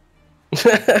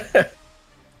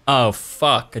 Oh,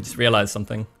 fuck. I just realized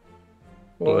something.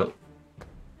 What?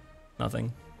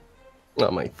 Nothing.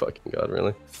 Oh my fucking god,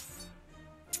 really?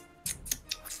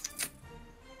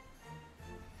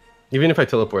 Even if I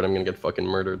teleport, I'm gonna get fucking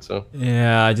murdered, so...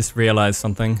 Yeah, I just realized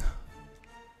something.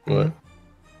 What?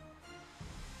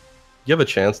 You have a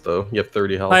chance, though. You have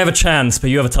 30 health. I have a chance, but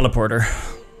you have a teleporter.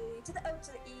 To the O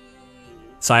to the E.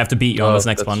 So I have to beat you on this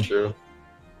next that's one. True.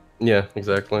 Yeah,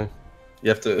 exactly. You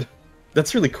have to...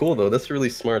 That's really cool, though. That's a really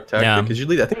smart tactic. Yeah. Because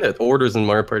usually, I think that orders in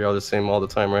Mario Party are the same all the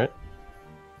time, right?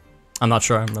 I'm not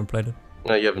sure. I've never played it.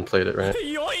 No, you haven't played it, right?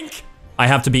 Yoink! I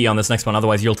have to beat you on this next one,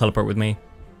 otherwise you'll teleport with me.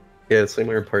 Yeah, it's same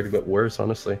Mario Party, but worse,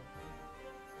 honestly.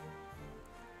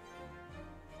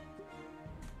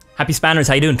 Happy Spanners,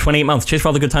 how you doing? 28 months. Cheers for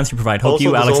all the good times you provide. Hope Also,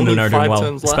 you, there's Alex, and only Luna are doing 5 well.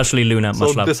 turns left. Especially Luna. So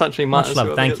Much love. this actually matters. love,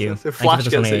 whoever thank gets you. this. If Thank you for Flash the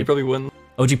gets it, 28. you probably win.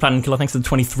 OG Platinum Killer, thanks to the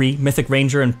 23. Mythic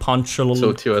Ranger and Poncho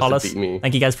So Tio has to Collis. beat me.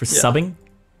 Thank you guys for Yeah. subbing.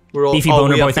 We're all, Beefy oh,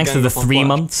 Boner we have Boy, thanks gang for the up on 3 Flash.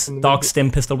 months. In the Dog middle.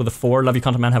 Stim Pistol with a 4. Love your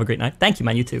content, man. Have a great night. Thank you,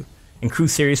 man. You too. And Crew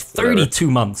Series, 32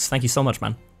 months. Thank you so much,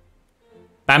 man.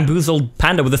 Bamboozled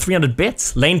Panda with the 300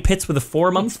 bits. Lane Pitts with the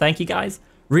 4 months. Thank you, guys.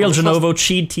 Real Well, this Genovo,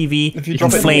 Cheed TV, If you and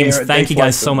drop it in Flames. here, Thank they you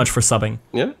guys fly so them. much for subbing.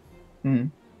 Yeah? Hmm.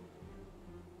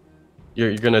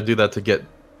 You're gonna do that to get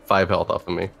 5 health off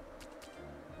of me.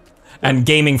 And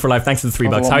Gaming for Life, thanks for the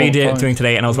 $3. Have a How are you lot more doing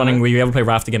today? And I was wondering, will you ever play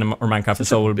Raft again or Minecraft? If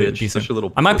so, will be bitch, decent. such a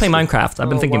little I might play pussy. Minecraft. I've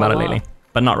been Oh, thinking about it wow. lately.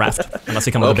 But not Raft, unless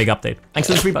you come with a big update. Thanks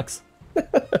for the $3.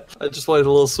 I just wanted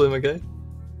a little swim, okay?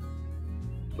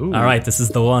 Ooh. All right, this is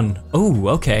the one. Oh,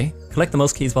 okay. Collect the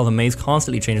most keys while the maze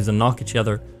constantly changes and knock each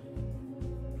other.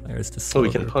 Players to slow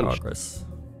we can their punch. progress.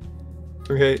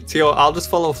 Okay, Tio, I'll just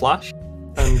follow Flash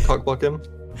and cockblock him.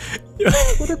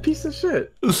 What a piece of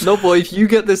shit. No, boy, if you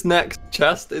get this next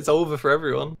chest, it's over for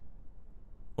everyone.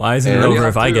 Why isn't it And- over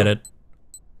if I get it?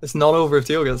 It's not over if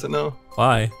Tio gets it, no.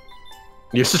 Why?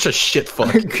 You're such a shit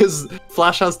fuck. Because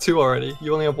Flash has 2 already.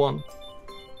 You only have 1.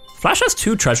 Flash has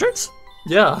 2 treasures?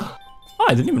 Yeah. Oh,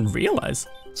 I didn't even realize.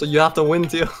 So you have to win,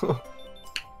 Tio.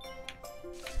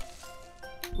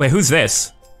 Wait, who's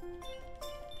this?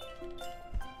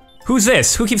 Who's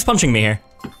this? Who keeps punching me here?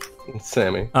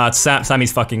 Sammy. It's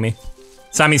Sammy's fucking me.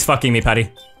 Sammy's fucking me, Patty.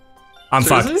 I'm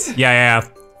Seriously? fucked. Yeah.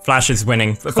 Flash is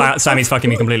winning. Sammy's fucking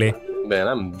me completely. Man,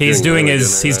 I'm. He's doing really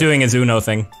his good right doing his Uno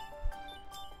thing.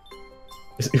 now.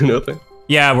 His Uno thing.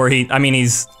 Yeah, where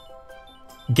he's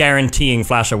guaranteeing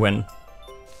Flash a win.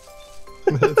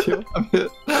 Tio, I'm hit.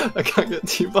 I can't get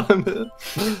to you, but I'm hit.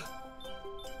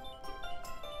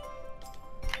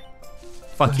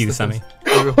 Fuck you, Sammy.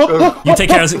 Go, go, go. You take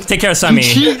care of Sammy.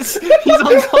 He cheats! He's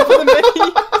on top of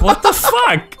me! What the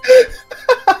fuck?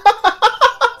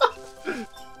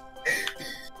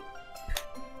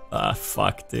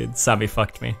 Fuck, dude. Sammy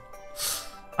fucked me.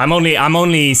 I'm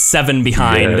only 7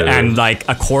 behind, Yeah. and like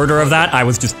a quarter of that, I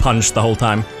was just punched the whole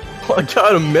time. Oh, I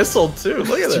got a missile too.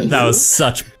 Look at that. That was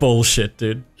such bullshit,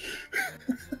 dude.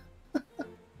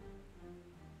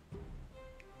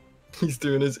 He's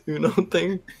doing his Uno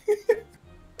thing.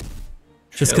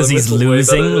 Just Yeah, because the he's missile's way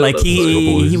losing, better, like that's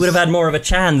he would have had more of a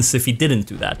chance if he didn't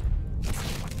do that.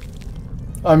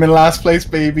 I'm in last place,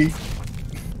 baby.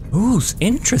 Ooh,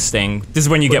 interesting. This is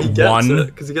when you get 1,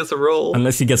 Because he gets a roll.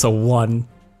 unless he gets a 1.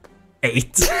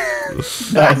 8.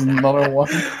 That is another one.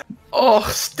 Oh,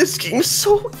 this game's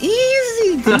so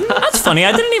easy. Dude. That's funny.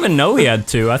 I didn't even know he had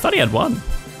 2. I thought he had 1.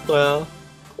 Well,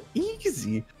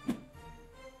 Easy.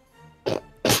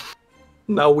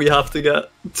 now we have to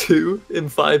get 2 in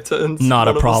 5 turns. Not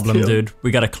a One of us problem, Tio. dude. We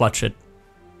gotta clutch it.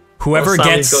 Whoever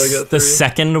Sammy's gets gotta get the 3.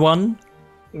 second one,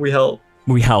 We help.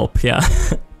 we help. Yeah,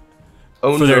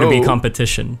 Oh for no. there to be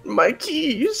competition. My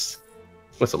keys.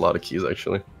 That's a lot of keys,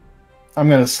 actually. I'm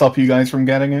gonna stop you guys from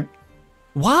getting it.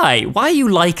 Why? Why are you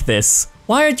like this?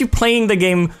 Why aren't you playing the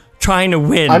game trying to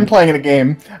win? I'm playing a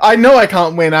game. I know I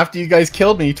can't win after you guys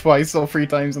killed me twice or 3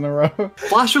 times in a row.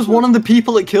 Flash was one of the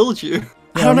people that killed you. I don't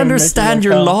I'm gonna make understand it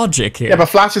your work out. logic here. Yeah, but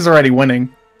Flash is already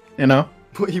winning. You know.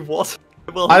 But he was.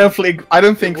 Well, I don't think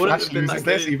wouldn't Flash have been loses that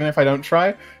this, game. even if I don't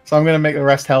try. So I'm gonna make the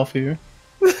rest hell for you.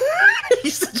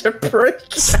 He's such a prick.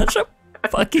 Such a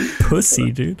fucking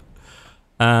pussy, dude.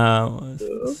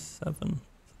 7.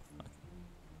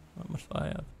 How much do I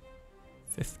have?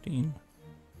 15.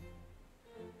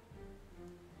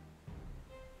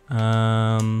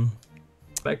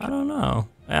 Make, I don't know.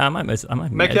 Yeah, I might miss. I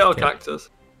might make it our cactus.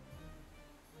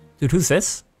 Dude, who's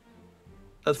this?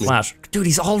 That's Flash. Dude,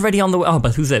 he's already on the way. Oh,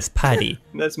 but who's this? Paddy.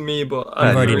 That's me, but You've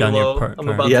I'm already very done your low. part- I'm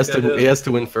part. about He has to get to. hit. He has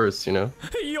to win first, you know.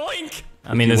 Yoink!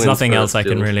 I mean, He there's wins nothing first, else I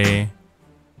can dude. really.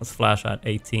 What's Flash at?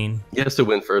 18. He has to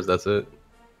win first. That's it.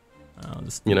 I'll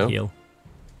just You know? heal.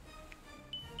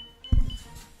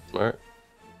 Smart.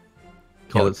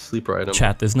 Call Yo, it sleeper item.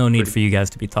 Chat, there's no need Pretty- for you guys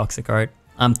to be toxic, alright?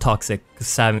 I'm toxic because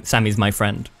Sammy's my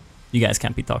friend. You guys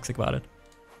can't be toxic about it.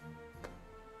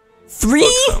 3?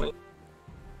 Fuck, Sammy.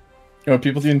 You know,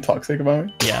 people being toxic about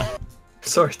me. Yeah.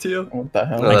 Sorry, Tio. What the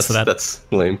hell? No, Thanks that's for that. that's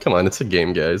lame. Come on, it's a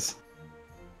game, guys.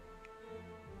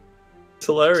 It's It's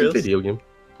a hilarious. video game.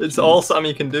 It's all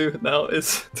Sammy can do now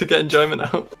is to get enjoyment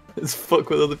out. Is fuck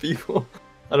with other people.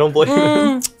 I don't blame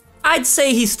him. I'd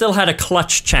say he still had a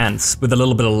clutch chance with a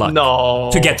little bit of luck. No.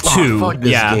 To get 2. fuck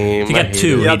this yeah. game. To I get hate 2,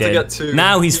 it. he You have to did. get 2.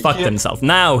 Now he's You fucked can't- himself.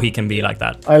 Now he can be like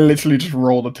that. I literally just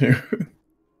rolled a 2.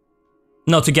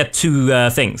 No, to get 2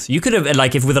 things. You could have,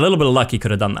 like, if with a little bit of luck, he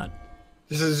could have done that.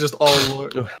 This is just all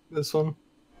luck. This one.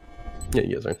 Yeah,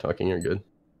 you guys aren't talking. You're good.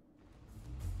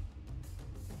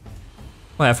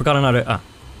 Wait, I forgot another.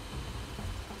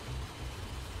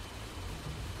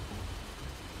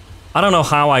 I don't know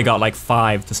how I got like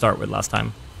 5 to start with last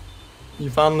time. You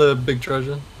found the big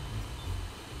treasure.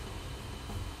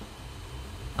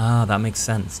 Ah, that makes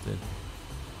sense, dude.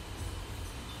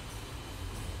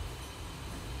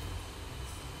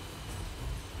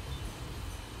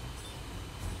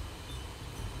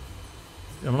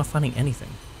 I'm not finding anything.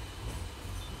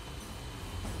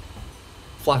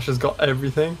 Flash has got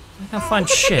everything. I can't find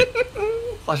shit.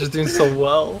 Flash is doing so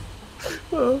well.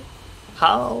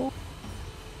 How?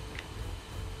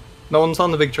 No one's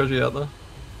on the big treasure yet, though.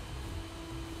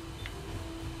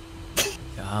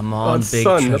 Come Oh, on, it's big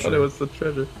sun. I treasure. thought it was the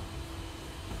treasure.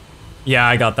 Yeah,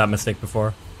 I got that mistake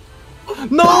before.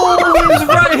 No, he's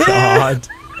right here. God.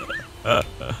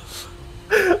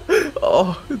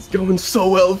 Oh, it's going so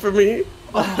well for me.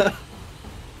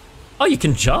 Oh, you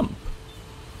can jump.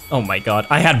 Oh my god.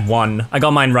 I had one. I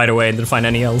got mine right away and didn't find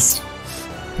any else.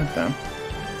 Good down.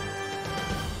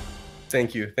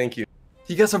 Thank you, thank you.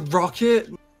 He gets a rocket.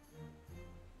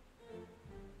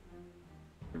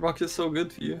 Rocket's so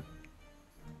good for you.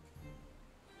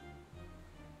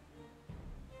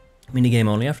 Minigame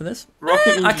only after this?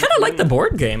 Rocket I kind of like the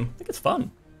board game. I think it's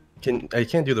fun. I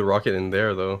can't do the rocket in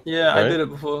there though. Yeah, right? I did it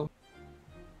before.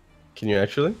 Can you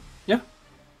actually? Yeah.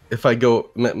 If I go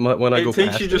when I go It takes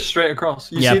past you just straight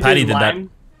across. You Yeah, see Patty the did that. line?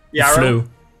 The It arrow? flew.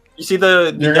 You see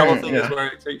the You're yellow gonna- thing yeah. is where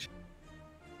it takes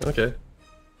you. Okay.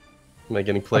 Am I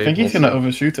getting played? I think he's gonna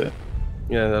overshoot it.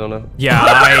 Yeah, I don't know. Yeah,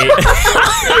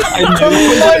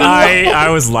 I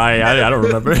was lying. I don't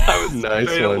remember. Nice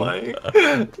Straight up one. lying.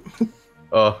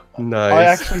 Oh, nice. I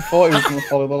actually thought he was gonna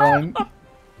follow the line.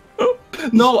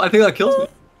 No, I think that kills me.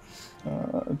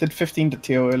 I did 15 to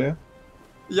Teo earlier.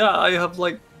 Yeah, I have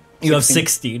like. You have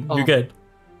 16. 16. Oh. You're good.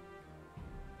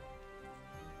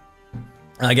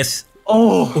 I guess.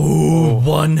 Oh! Ooh,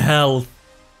 1 health.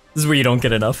 This is where you don't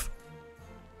get enough.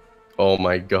 Oh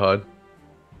my god.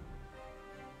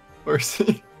 Where's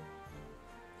he?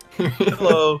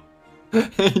 Hello.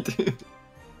 Hey, dude.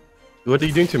 What are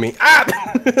you doing to me? Ah!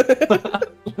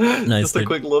 Nice, Just a dude.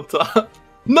 quick love tap.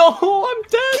 No, I'm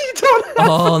dead!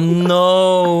 Oh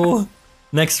no!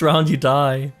 Next round you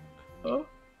die.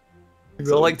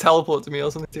 They'll like teleport to me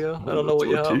or something, Tio. I don't know what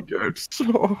you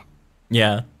have.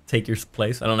 Yeah, take your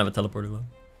place. I don't have a teleporter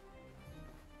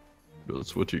though.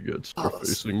 That's what you get for Oh,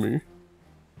 facing me.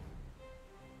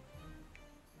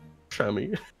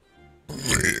 Shammy.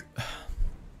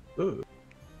 How do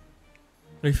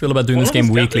you feel about doing this Well, game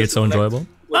let's get weekly? this It's so next- enjoyable.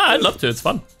 Ah, I'd love to. It's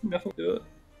fun. Definitely do it.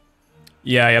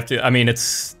 Yeah, you have to. I mean,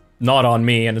 it's not on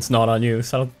me and it's not on you,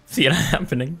 so I don't see it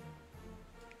happening.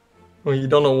 Well, you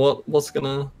don't know what's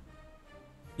gonna.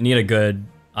 You need a good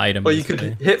item. Well, you could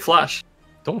basically. hit Flash.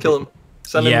 Don't Kill him.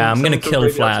 Send him Yeah, I'm send gonna him to a kill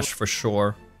graveyard Flash for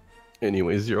sure.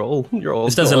 Anyways, you're all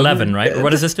This does gone. 11, right? Or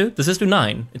what does this do? Does this do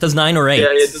 9? It does 9 or 8. Yeah,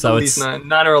 it does so at least it's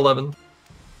 9 or 11.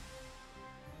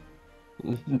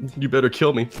 You better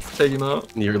kill me. Take him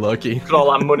out. You're lucky. Got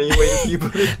all that money waiting for you,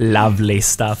 buddy. lovely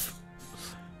stuff.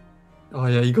 Oh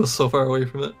yeah, you go so far away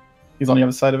from it. He's on the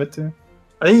other side of it too.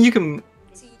 I think you can. You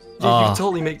Oh. can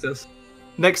totally make this.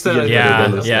 Next turn, Yeah,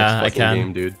 This yeah, next I fucking can.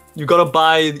 Game, dude. you gotta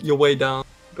buy your way down.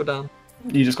 Go down.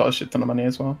 You just got a shit ton of money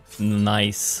as well.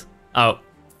 Nice. Oh,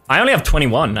 I only have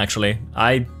 21 actually.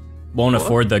 I won't What?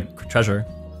 afford the treasure.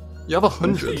 You have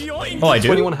 100. Oh, I do.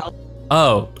 21 health.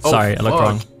 Oh, sorry, I looked fuck.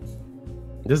 wrong.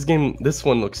 This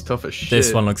one looks tough as shit.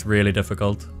 This one looks really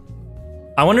difficult.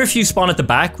 I wonder if you spawn at the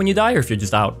back when you die, or if you're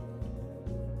just out.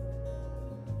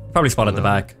 Probably spawn at the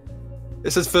back.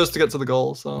 It says first to get to the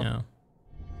goal, so. Yeah.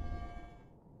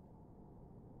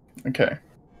 Okay.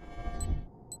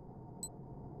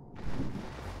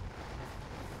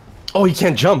 Oh, you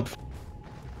can't jump.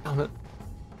 Damn it.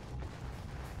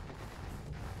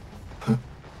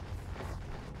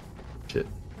 Shit.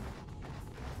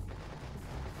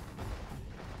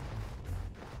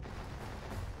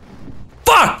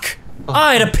 Fuck!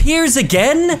 Ah, it appears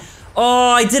again? Oh,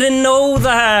 I didn't know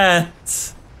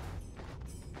that.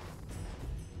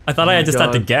 I thought I just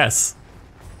had to God. guess.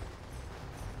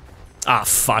 Ah,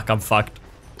 fuck, I'm fucked.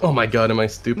 Oh my god, am I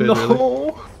stupid? Really?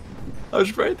 No. I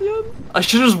was right at the end. I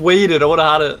should have just waited. I would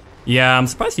have had it. Yeah, I'm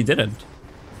surprised you didn't.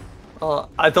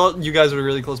 I thought you guys were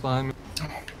really close behind me.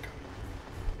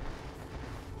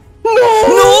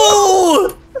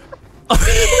 No!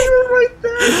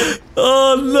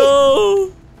 Oh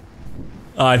no!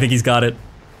 Oh, I think he's got it.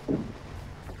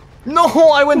 No,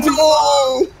 I went too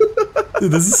low.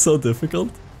 Dude, this is so difficult.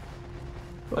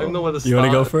 I don't know where to start. You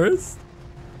wanna go first?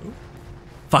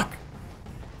 Fuck.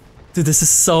 Dude, this is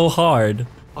so hard.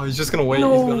 Oh, he's just gonna wait. He's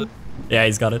got it. Yeah,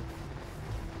 he's got it.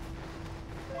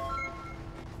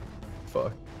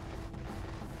 Fuck.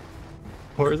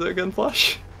 Where is it again,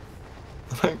 Flash?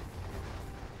 Like,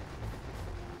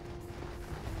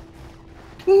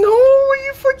 No, are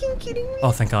you fucking kidding me?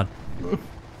 Oh, thank God.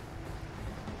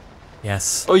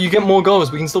 Yes. oh, you get more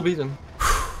goals. We can still beat him.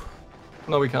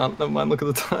 No, we can't. Never mind. Look at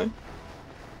the time.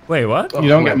 Wait, what? You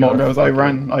don't my get more God, goes. I fuck.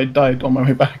 ran. I died on my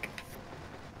way back.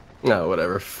 No,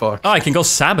 whatever. Fuck. Oh, I can go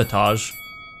sabotage.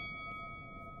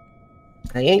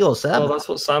 I ain't go Oh, that's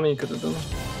what Sammy could have done.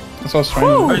 That's what I was trying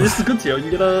to Alright, do. this is good, Tio.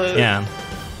 You get a. Yeah.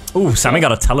 Ooh, Sammy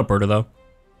got a teleporter though.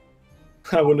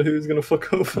 I wonder who's gonna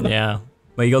fuck over. Yeah.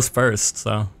 But he goes first,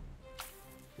 so.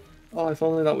 Oh, if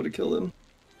only that would have killed him.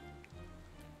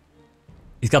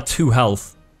 He's got 2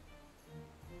 health.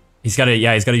 He's gotta,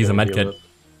 yeah, he's gotta use a medkit.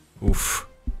 Oof.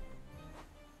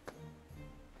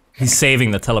 He's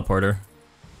saving the teleporter.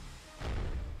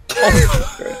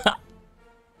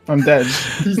 I'm dead.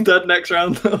 He's dead next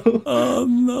round though. Oh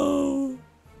no.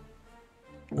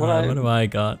 What What do I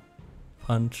got?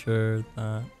 Puncher,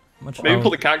 that. How much Maybe health?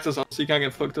 put the cactus on so you can't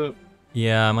get fucked up.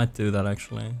 Yeah, I might do that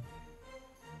actually.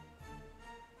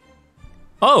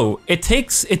 Oh, it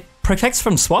protects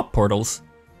from swap portals.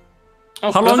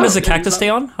 Oh, How long does the perfect. Yeah, cactus use stay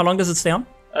on? How long does it stay on?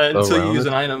 that. Until you around use it?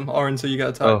 an item or until you get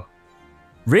attacked. Oh,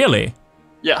 Really?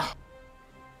 Yeah.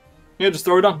 Yeah, just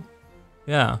throw it on.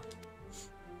 Yeah.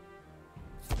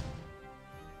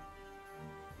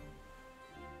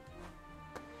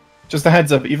 Just a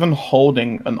heads up, even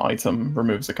holding an item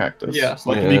removes a cactus. Yeah. So,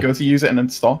 like if Yeah. you go to use it and then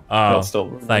stop, Oh, it'll still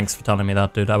remove. thanks for telling me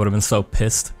that, dude. I would have been so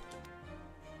pissed.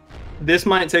 This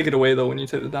might take it away though when you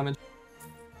take the damage.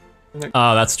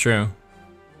 Oh, that's true.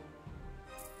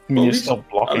 I mean, Well, you're still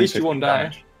blocking. at least you 50 won't die.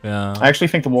 damage. Yeah. I actually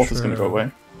think the water's gonna go True.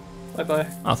 away. Bye bye.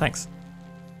 Oh, thanks.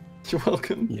 You're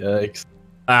welcome. yikes.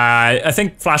 I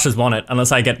think Flash has won it,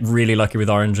 unless I get really lucky with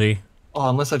RNG. Oh,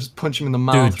 unless I just punch him in the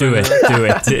mouth. Dude, do it.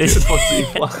 right Do it. there. Fuck you,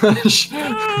 Flash.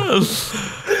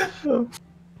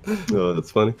 Oh,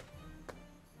 that's funny.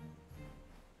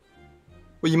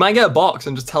 Well, you might get a box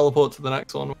and just teleport to the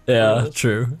next one. Yeah,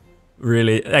 true.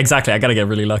 Really. Exactly. I gotta get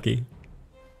really lucky.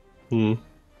 Hmm.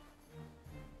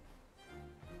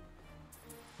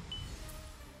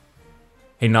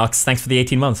 Hey, Nox, thanks for the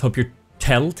 18 months. Hope you're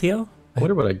Tio? I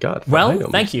wonder what I got. for Well,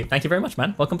 items. thank you. Thank you very much,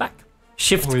 man. Welcome back.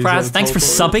 Shift Oh, he's Kraz, got a thanks for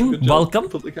teleport. subbing. Good job. Welcome.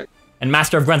 Put the cactus- And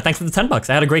Master of Gwent, thanks for the 10 bucks.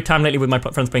 I had a great time lately with my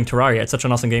friends playing Terraria. It's such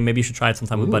an awesome game. Maybe you should try it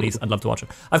sometime with buddies. I'd love to watch it.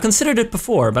 I've considered it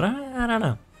before, but I don't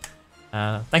know.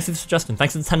 Thanks for the suggestion.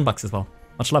 Thanks for the 10 bucks as well.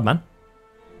 Much love, man.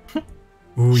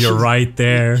 Ooh, you're right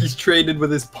there. He's traded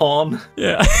with his pawn.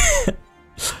 Yeah.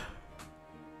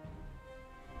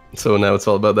 So now it's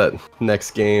all about that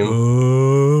next game.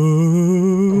 Ooh.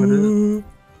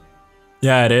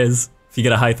 Yeah, it is. If you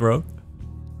get a high throw. I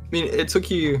mean, it took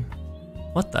you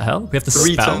What the hell? We have to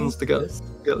 3 spell. turns to get this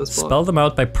spot. Spell them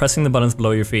out by pressing the buttons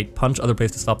below your feet. Punch other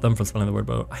players to stop them from spelling the word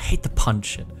below. I hate the punch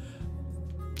shit.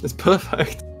 It's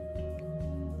perfect.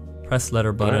 Press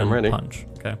letter button, I'm ready. punch.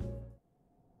 Okay.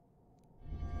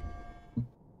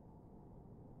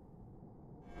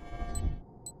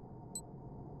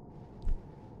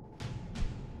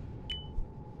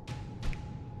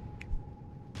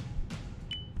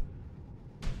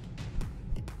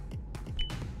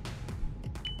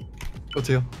 Go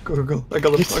Teal. Go, go, go. I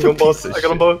got them. I got them both. I got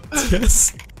them both.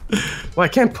 Yes. Well, I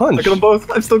can't punch. I got them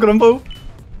both. I've still got them both.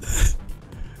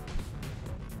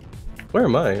 Where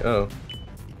am I? Oh.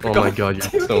 Oh Go. my god,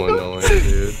 you're so annoying,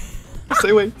 dude. Stay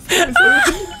away. Stay away. Stay away.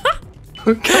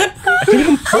 Okay.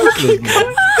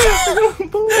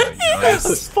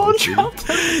 Spawn trap.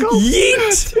 Go.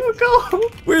 Yeet! Teal, go.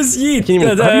 Where's Yeet? can't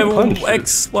even- how do you punch it?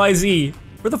 X, Y, Z.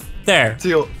 Where the there?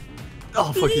 Teal.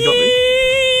 Oh fuck, you got me.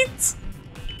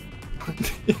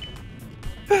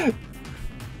 Yeet!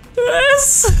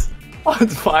 Yes! Oh,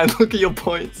 it's fine. Look at your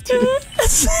points, Teal.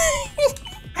 Yes!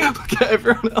 Look at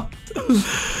everyone else.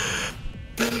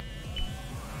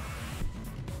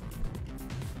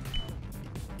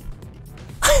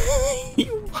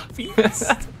 You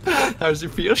beast. How's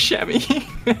it feel, Shammy?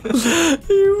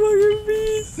 You fucking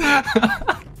beast.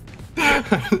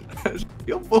 How's it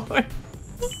feel, boy?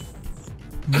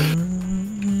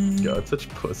 God, such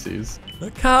pussies.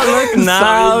 Look now,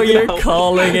 Sorry, you're no.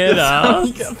 calling it out.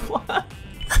 You get flat.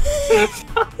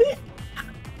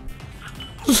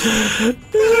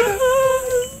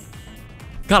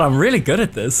 God, I'm really good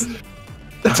at this.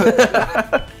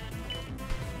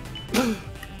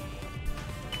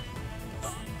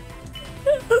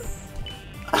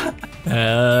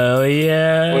 Hell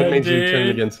yeah. What made you dude. turn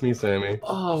against me, Sammy?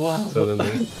 Oh wow.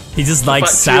 Suddenly. He just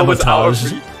likes But Teal was sabotage.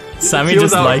 outraged. Sammy Teal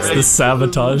just was likes the outraged.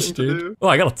 sabotage, What to dude. do? Oh,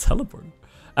 I got a teleport.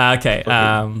 Okay,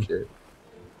 Shit.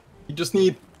 You just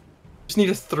need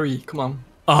a 3. Come on.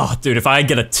 oh, dude, if I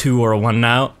get a 2 or a 1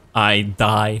 now, I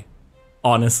die.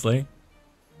 Honestly.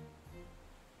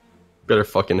 Better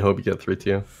fucking hope you get 3 to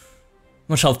you. How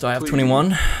much health do I have? Please.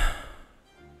 21?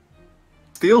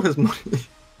 Steal his money.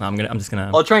 No, I'm just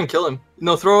gonna. I'll try and kill him.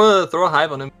 No, throw a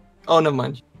hive on him. Oh, never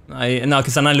mind. No,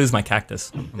 because then I lose my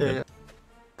cactus. I'm Yeah, good. yeah.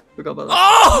 Forgot about that.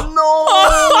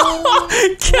 Oh!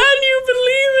 No! Can you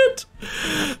believe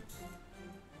it?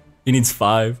 He needs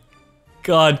 5.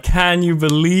 God, can you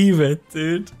believe it,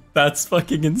 dude? That's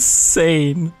fucking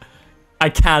insane. I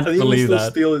can't I think believe you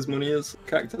that. steal his money as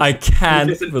cactus. I can't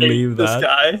He doesn't believe hate this that.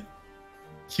 guy.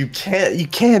 You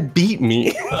can't beat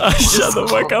me. Shut the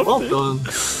fuck up. Well dude. done.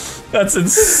 That's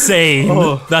insane.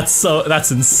 Oh.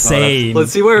 That's insane.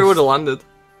 Let's see where it would have landed.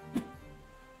 Uh,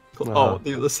 Oh,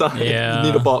 the other side. Yeah.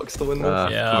 You need a box to win this.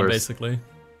 Of yeah, course. basically.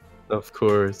 Of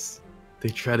course. They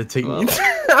try to take me. Well.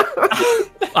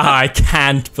 I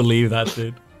can't believe that,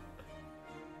 dude.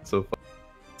 So fun.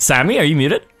 Sammy, are you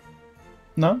muted?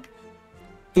 No?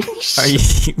 Are you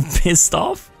pissed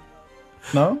off?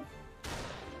 No?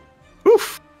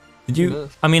 Did you?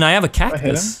 I mean, I have a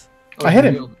cactus. I hit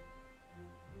him.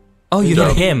 Oh, you No.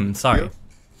 hit him. Sorry.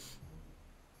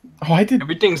 Oh, I did.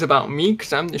 Everything's about me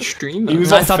because I'm the streamer. He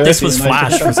was I on thought this 30 was and I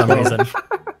Flash just- for some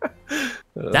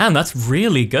reason. Damn, that's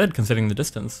really good considering the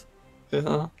distance.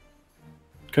 Yeah.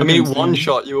 I Could've mean, been one seen.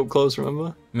 shot you up close,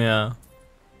 remember? Yeah.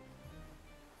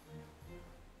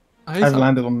 I've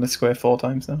landed on this square 4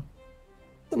 times now.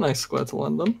 a nice square to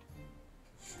land on.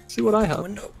 See what I have.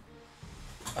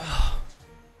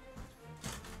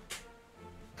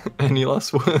 Any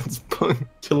last words, Punk?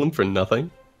 Kill him for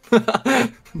nothing.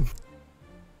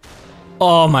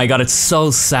 Oh my god, it's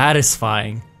so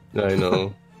satisfying. I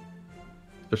know.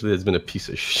 Especially that it's been a piece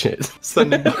of shit.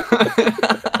 Send it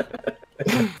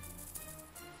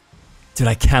Dude,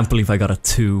 I can't believe I got a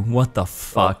 2. What the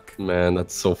fuck? Man,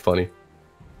 that's so funny.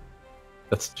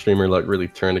 That streamer luck really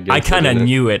turned against I kind of it, didn't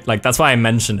it? knew it. Like, that's why I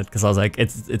mentioned it, because I was like,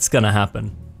 it's gonna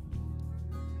happen.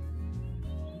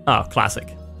 Oh,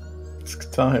 classic. It's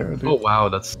Guitar Hero, dude. Oh wow,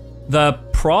 that's The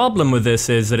problem with this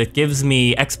is that it gives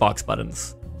me Xbox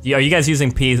buttons. Are you guys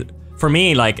using P? For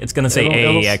me, like, it's gonna say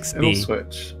A, X, It'll B.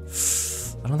 switch.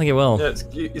 I don't think it will. Yeah,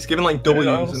 it's giving like W's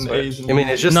and A's. And I mean,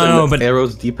 it's just No, the no, but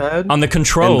arrows D-pad. On the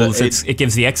controls, And it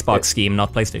gives the Xbox scheme,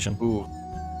 not PlayStation. Ooh,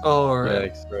 oh,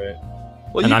 right. yikes, right.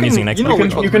 Well, And you I'm can, using you Xbox. know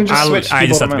which You one. can just switch I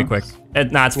just have to be keyboard quick.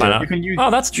 and Nah, it's fine. you can use-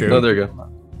 Oh, that's true. Oh, there you go.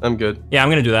 I'm good. Yeah, I'm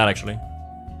gonna do that actually.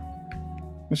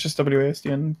 It's just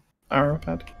WASD and arrow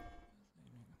pad.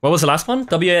 What was the last one?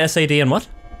 WSAD and what?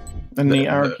 And the The-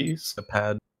 arrow the- keys. The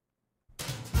pad.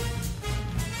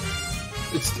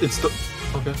 It's the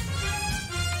okay.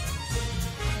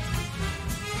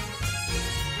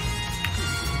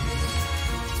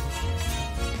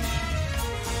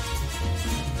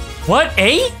 What?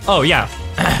 A? Oh, yeah.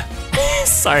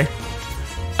 Sorry.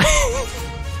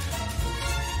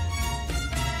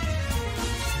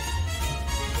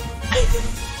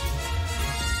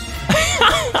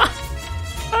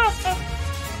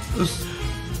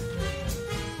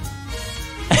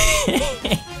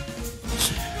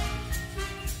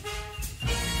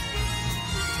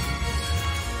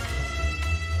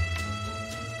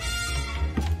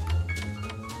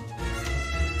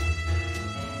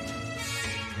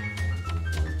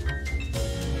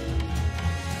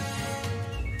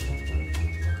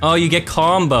 Oh, you get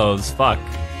combos. Fuck.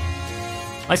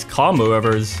 Nice combo,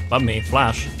 whoever's above me.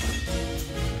 Flash.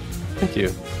 Thank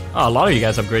you. Oh, a lot of you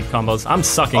guys have great combos. I'm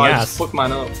sucking I ass. just fucked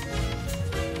mine up.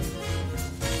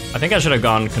 I think I should have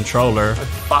gone controller. I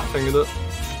fat fingered it.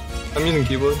 I'm using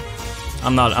keyboard.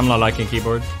 I'm not liking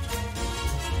keyboard.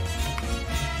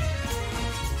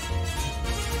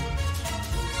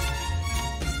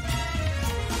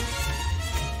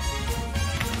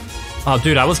 Oh,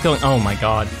 dude, I was going. Oh my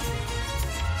god.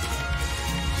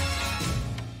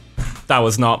 That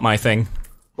was not my thing.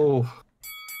 Oh,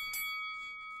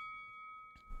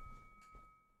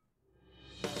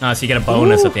 Ah, so you get a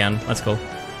bonus at the end. That's cool.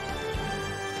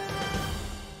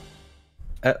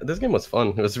 This game was fun.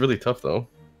 It was really tough though.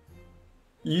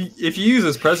 if you use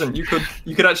this present, you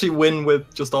could actually win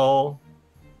with just all.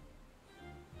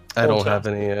 I All don't have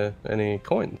any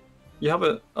coins. You have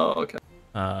it. Oh, okay.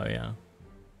 Oh, yeah.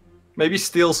 Maybe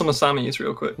steal some of Sammy's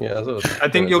real quick. Yeah, that's what I was I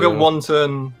think gonna you'll do. get one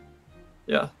turn.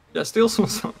 Yeah, yeah. Steal some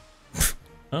of Sammy, I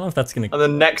don't know if that's gonna. and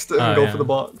then next turn Oh, go yeah. for the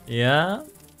bot. Yeah?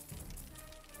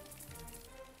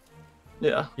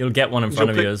 Yeah. You'll get one in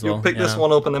front of you as well. You'll pick this yeah.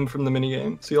 one up and then from the mini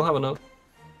game, so you'll have enough.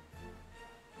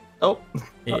 Oh,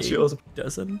 that's It yours.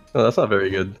 doesn't. Oh, that's not very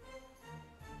good.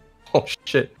 Oh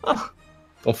shit!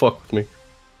 Don't fuck with me.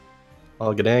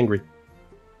 I'll get angry.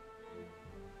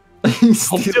 I'll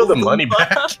steal the money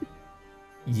back.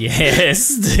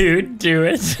 Yes, dude, do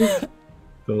it.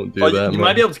 Don't do Oh, that. you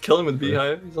might be able to kill him with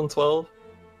Beehive. He's on 12.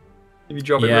 If you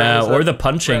drop it right Yeah, in his or head. the Right in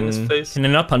punching. his face. Can you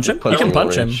not punch him? You can Punching punch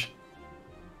won't him. reach.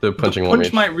 The punching the won't punch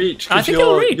reach. might reach. I 'cause think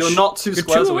it'll reach. You're not 2 You're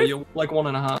squares two away. away. You're like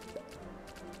 1.5.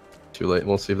 Too late.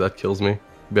 We'll see if that kills me.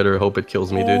 Better hope it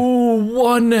kills me, dude. Ooh,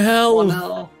 one health. 1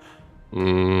 hell.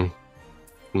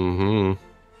 Mm-hmm.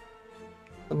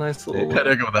 A nice You little.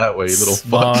 better go that way, you little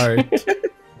fuck.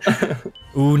 Smart.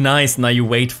 Ooh, nice. Now you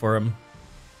wait for him.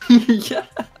 Yeah.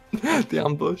 The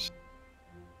ambush.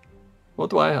 What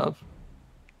do I have?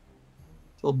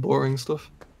 It's all boring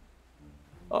stuff.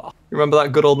 Oh, you remember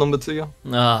that good old number 2?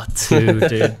 Ah, 2,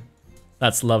 dude.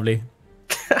 That's lovely.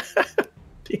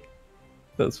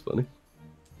 That's funny.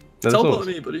 That's Teleport almost-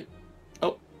 me, buddy.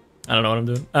 Oh, I don't know what I'm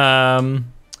doing.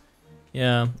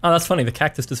 Yeah. Oh, that's funny. The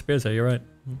cactus disappears there. You're right.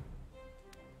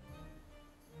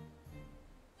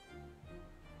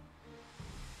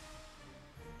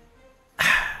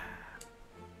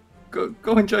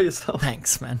 Go enjoy yourself.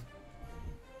 Thanks, man.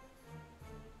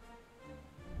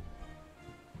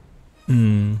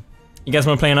 Hmm. You guys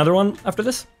want to play another one after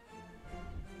this?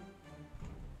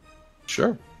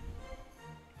 Sure.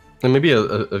 And maybe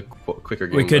a quicker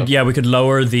game. We could, though. yeah, we could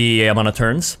lower the amount of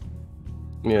turns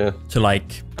Yeah. to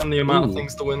like, And the amount Ooh. of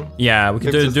things to win. yeah, we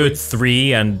could Mix do it it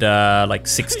 3 and like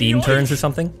 16 turns or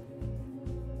something.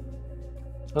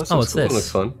 That Oh, what's cool. That this?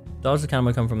 looks fun. Dodge the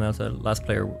camera come from the outside. Last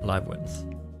player live wins.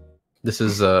 This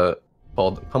is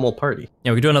called Pummel Party.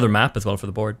 Yeah, we could do another map as well for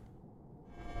the board.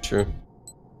 True.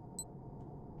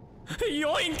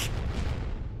 Yoink!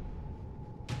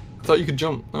 I thought you could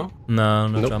jump, no? No,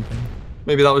 no Nope. jumping.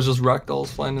 Maybe that was just ragdolls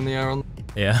flying in the air. On...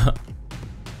 Yeah.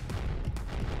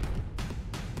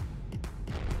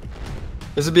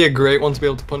 This would be a great one to be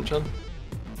able to punch on.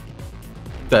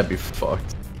 That'd be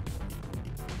fucked.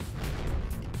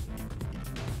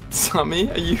 Sammy,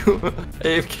 are you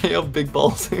AFK or big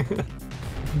balls?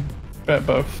 Bet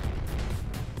both.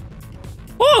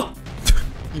 Oh!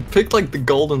 You picked like the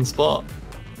golden spot.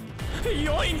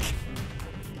 Yoink!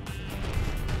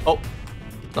 Oh,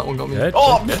 that one got me. Good.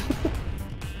 Oh,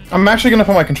 I'm actually gonna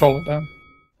put my controller down.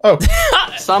 Oh,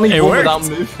 Sammy It won worked. without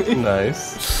moving.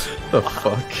 Nice. The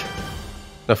fuck.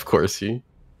 Of course he.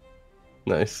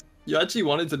 Nice. You actually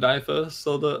wanted to die first,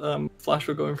 so that Flash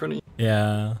would go in front of you.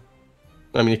 Yeah.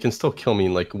 I mean, you can still kill me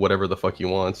like whatever the fuck you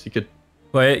want. You could.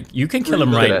 Wait, you can kill him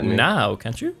Look right at me. now,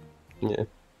 can't you? Yeah.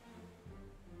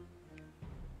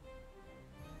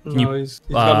 No, he's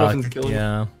got nothing to kill him.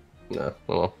 Yeah. No.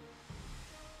 Well.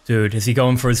 Dude, is he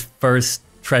going for his first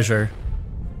treasure?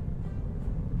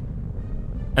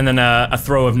 And then a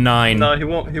throw of 9. No, he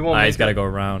won't. He won't. He's make got to it. go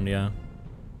around, yeah.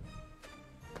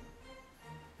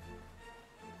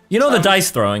 You know the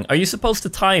dice throwing, are you supposed to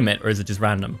time it or is it just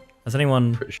random? Has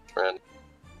anyone... Pretty sure. Random.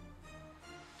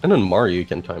 I know in Mario you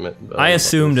can time it. But I don't know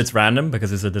assumed if it's random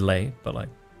because there's a delay, but like,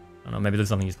 I don't know, maybe there's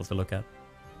something you're supposed to look at.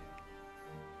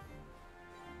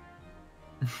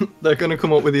 They're gonna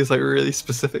come up with these like really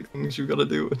specific things you've got to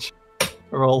do, which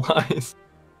are all lies.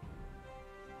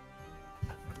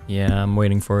 Yeah, I'm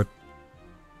waiting for it.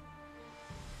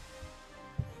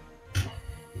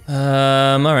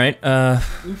 Alright,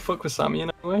 You fuck with Sammy in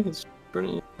any way? He's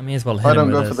pretty. I may as well if hit I him don't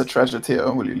with go this. for the treasure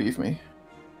tier, will you leave me?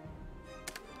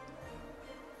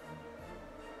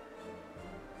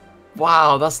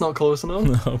 Wow, that's not close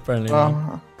enough. No, apparently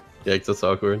not. Yikes, that's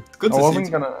awkward. It's good I to wasn't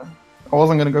see.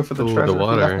 gonna go for the Ooh, the treasure if you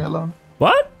left water. me alone.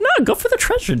 What? No, go for the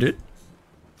treasure, dude.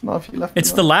 Not if you left me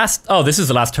It's the alone. last... Oh, this is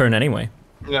the last turn anyway.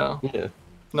 Yeah, Yeah.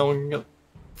 no one can get.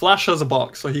 Flash has a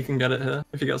box, so he can get it here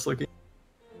if he gets lucky.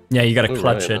 Yeah, you gotta Ooh,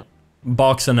 clutch right, it.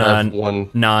 Box and I have a one.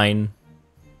 9.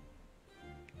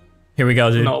 Here we go,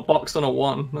 dude. No, a box on a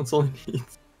 1. That's all he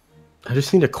needs. I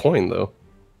just need a coin though.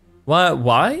 What?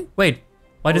 Why? Wait,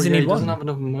 why does he yeah, need he doesn't one? have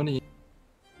enough money.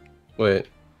 Wait.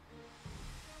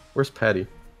 Where's Patty?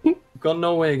 You've got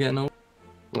no way of getting over.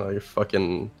 Oh, you're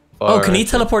fucking. Oh, far, can he aren't you?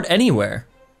 teleport anywhere?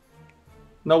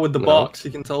 No, with the No. box, he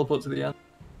can teleport to the end.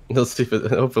 Let's see if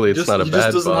it, hopefully it's not a He bad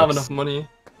just doesn't box. have enough money.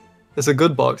 It's a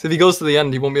good box. If he goes to the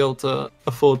end, he won't be able to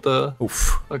afford the.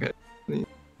 Oof. Okay. We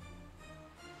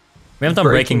haven't done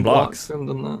breaking blocks. We haven't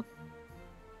done that.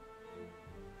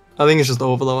 I think it's just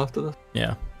over though after this.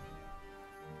 Yeah.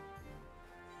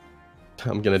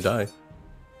 I'm gonna die.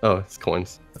 Oh, it's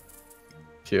coins.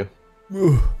 Phew.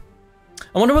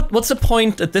 I wonder what's the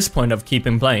point at this point of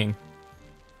keeping playing?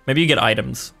 Maybe you get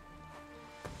items.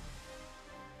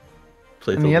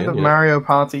 Play In the end of yeah. Mario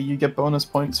Party, you get bonus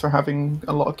points for having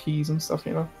a lot of keys and stuff,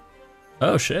 you know?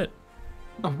 Oh shit.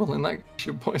 Oh, well, in that case,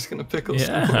 your boy's gonna pick up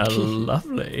Yeah, some more keys.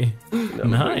 lovely. No, I'm doing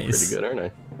Nice. Pretty good,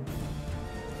 aren't I?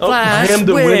 Flash I am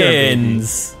the winner, baby.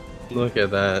 wins. Look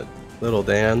at that little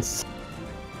dance.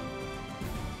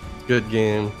 Good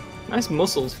game. Nice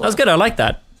muscles. That was good. I like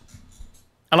that.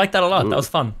 I like that a lot. Ooh. That was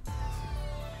fun.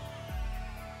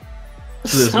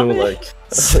 There's no Sammy? like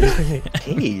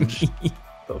cage.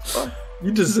 The fuck?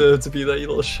 You deserve to be that, you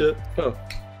little shit. Oh.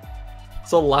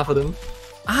 So I'll laugh at him.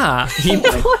 Ah, he.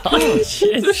 Oh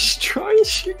shit.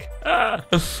 Destroys you. Ah.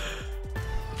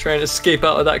 Trying to escape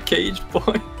out of that cage,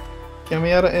 boy. Get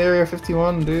me out of Area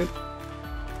 51, dude.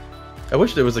 I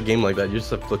wish there was a game like that. You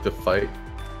just have to like to fight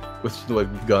with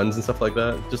like guns and stuff like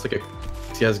that. Just like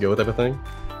a CS:GO type of thing.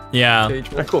 Yeah, Cage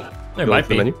Ah, cool. there Go might to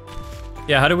the be. menu.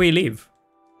 Yeah, how do we leave?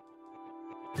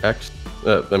 X.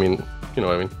 I mean, you know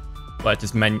what I mean. What?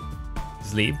 Just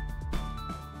leave?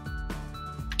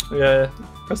 Yeah,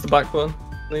 press the back button.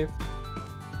 Leave.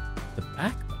 The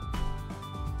back?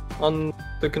 On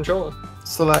the controller.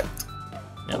 Select.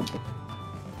 Yeah.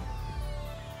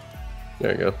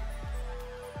 There you go.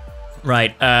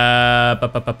 Right. Alright,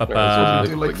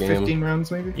 Do like quick 15 game.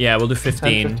 rounds maybe? Yeah, we'll do 10,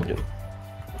 15. 15.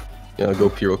 Yeah, I'll go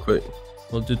pee real quick.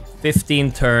 We'll do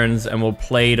 15 turns and we'll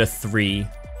play to 3.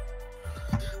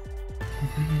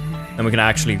 And we can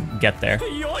actually get there.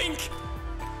 Yoink!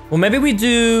 Well, maybe we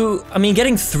do... I mean,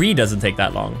 getting 3 doesn't take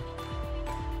that long.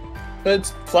 But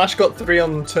Flash got 3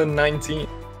 on turn 19.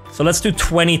 So let's do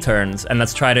 20 turns and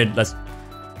let's try to... Let's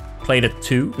play to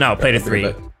 2? No, play to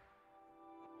 3.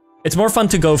 It's more fun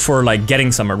to go for, like,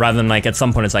 getting somewhere rather than, like, at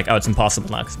some point it's like, oh, it's impossible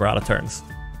now because we're out of turns.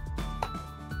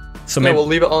 So Yeah, maybe... we'll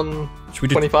leave it on Should we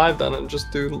do... 25 then and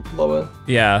just do lower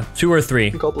Yeah, 2 or 3.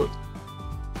 goblets.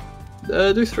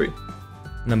 Do 3.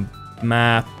 And then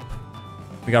map.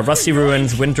 We got Rusty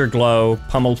Ruins, Winter Glow,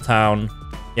 Pummel Town.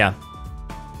 Yeah.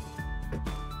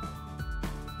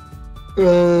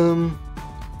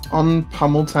 On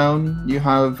Pummel Town, you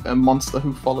have a monster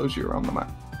who follows you around the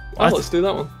map. Oh, let's do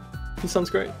that one. That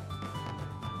sounds great.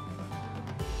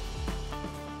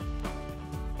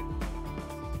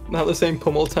 Now the same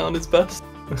Pummel Town is best.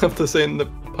 After saying the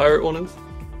pirate one is.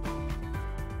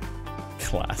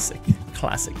 Classic.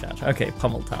 Classic dash. Okay,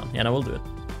 Pummel Town. Yeah, no, we'll do it.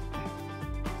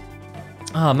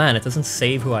 Oh man, it doesn't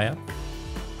save who I am.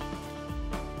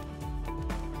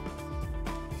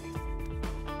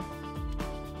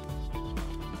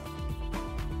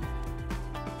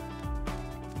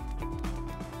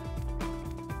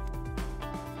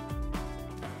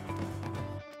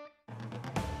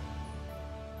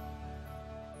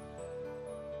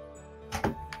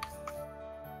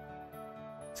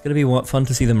 It's gonna be fun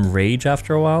to see them rage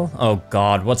after a while. Oh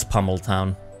god, what's Pummel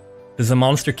Town? Does a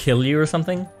monster kill you or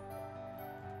something?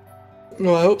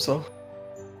 No, I hope so.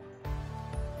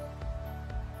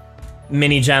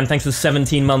 Mini Jam, thanks for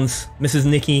 17 months. Mrs.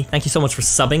 Nikki, thank you so much for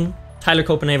subbing. Tyler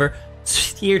Copenhaver,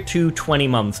 tier 2, 20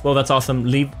 months. Well, that's awesome.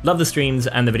 Love the streams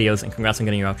and the videos, and congrats on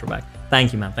getting your outro back.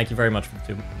 Thank you, man. Thank you very much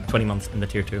for the 20 months in the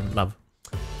tier 2. Love.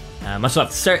 Much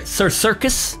love. Sir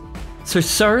Circus. Sir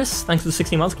Cirrus, thanks for the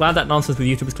 16 months. Glad that nonsense with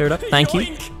YouTube is cleared up. Thank you.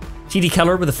 TD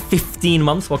Keller with the 15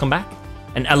 months. Welcome back.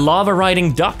 And a lava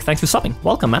riding duck, thanks for subbing.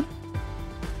 Welcome, man.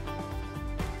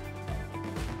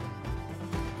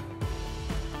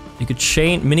 You could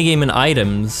change minigame and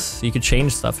items. You could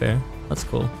change stuff here. That's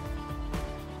cool.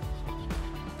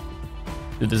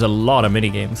 Dude, there's a lot of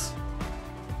minigames.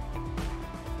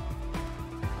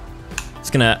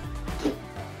 Just gonna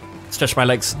stretch my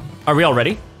legs. Are we all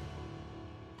ready?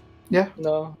 Yeah.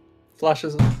 No. Flash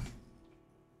isn't.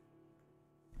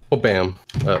 Oh, bam.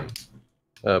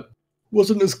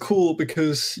 Wasn't as cool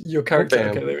because your character. bam.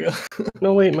 Okay, there we go.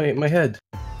 No, wait, my head.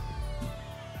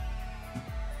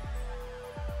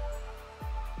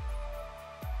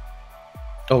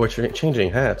 Oh, we're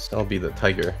changing hats. I'll be the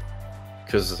tiger.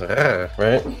 Because,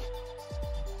 right?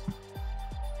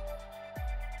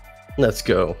 Let's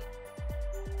go.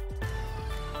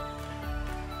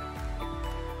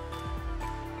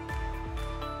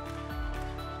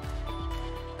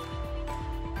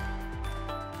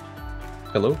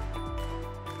 Hello?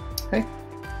 Hey.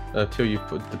 Till you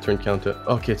put the turn count to...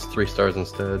 Okay, it's 3 stars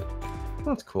instead.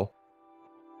 That's cool.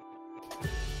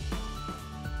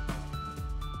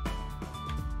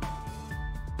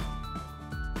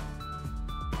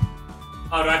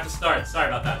 Oh, do I have to start? Sorry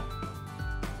about that.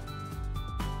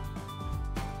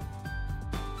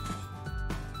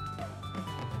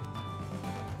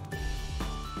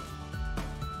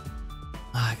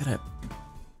 I gotta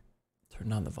turn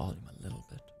down the volume a little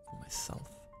bit for myself.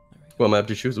 There we go. What map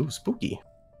do you choose? Ooh, spooky.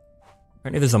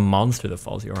 Apparently there's a monster that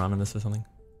follows you around in this or something.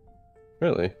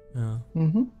 Really? Yeah.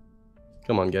 Mm-hmm.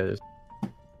 Come on, guys.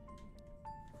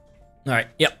 Alright,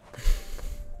 yep.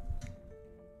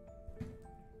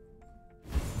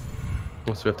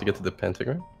 So we have to get to the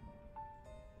pentagram?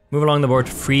 Move along the board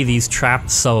to free these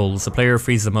trapped souls. The player who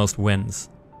frees the most wins.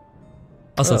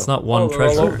 Also, it's not one we're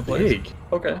all over treasure. the place. Big.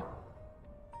 Okay.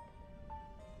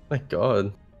 My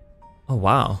god. Oh,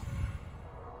 wow.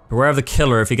 Beware of the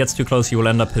killer. If he gets too close, you will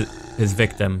end up his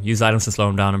victim. Use items to slow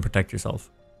him down and protect yourself.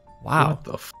 Wow. What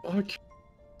the fuck?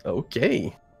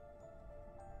 Okay.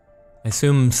 I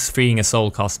assume freeing a soul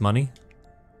costs money.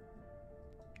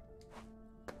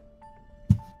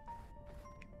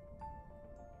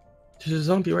 There's a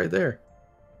zombie right there.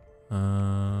 I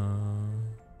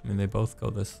mean, they both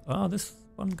go this. Oh, this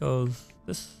one goes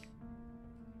this.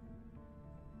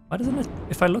 Why doesn't it?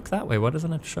 If I look that way, why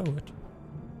doesn't it show it?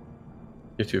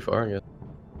 You're too far, I guess.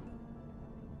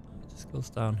 It just goes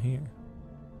down here.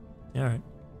 Yeah, alright.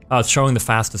 Oh, it's showing the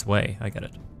fastest way. I get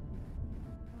it.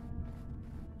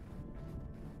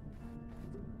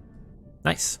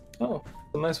 Nice. Oh,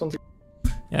 a nice one to...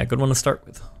 Yeah, good one to start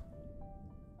with.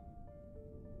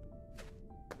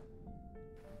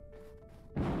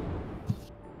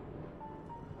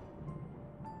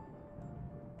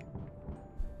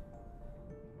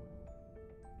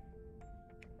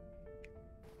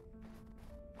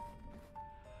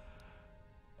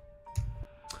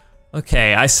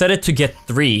 Okay, I set it to get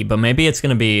 3, but maybe it's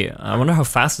gonna be... I wonder how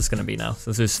fast it's gonna be now,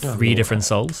 since there's 3 different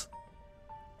souls.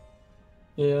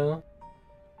 Yeah.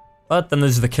 But then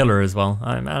there's the killer as well.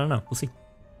 I don't know, we'll see.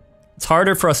 It's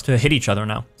harder for us to hit each other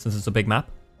now, since it's a big map.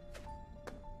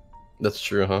 That's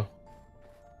true, huh?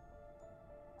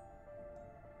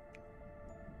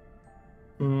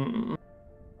 Hmm.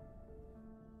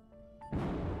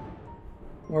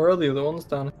 Where are the other ones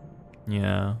down?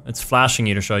 Yeah, it's flashing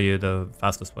you to show you the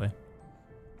fastest way.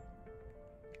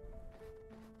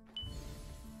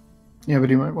 Yeah, but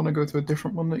you might want to go to a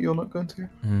different one that you're not going to.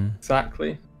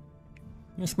 Exactly.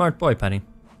 You're a smart boy, Penny.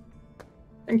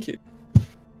 Thank you.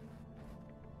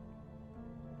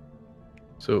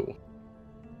 So,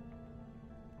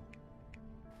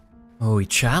 Oh, he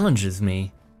challenges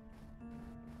me.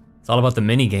 It's all about the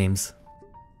mini games.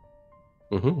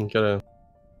 you got a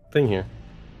thing here.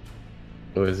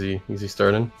 Oh, is he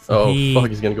starting? So oh, he fuck,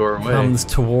 he's gonna go our way. Comes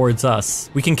towards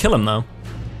us. We can kill him though.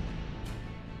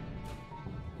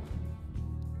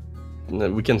 No,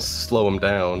 we can slow him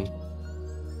down.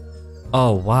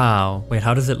 Oh wow. Wait,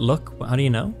 how does it look? How do you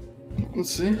know? Let's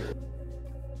see.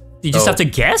 You just Oh. have to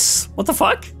guess? What the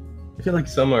fuck? I feel like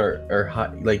some are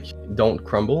high, like, don't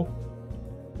crumble.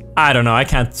 I don't know. I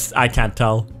can't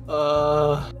tell.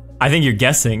 I think you're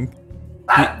guessing.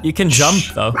 You can jump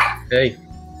though. Hey,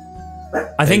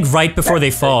 I think right before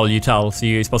they fall, you tell. So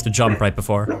you're supposed to jump right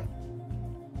before.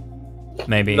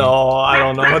 Maybe. No, I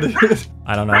don't know what it is.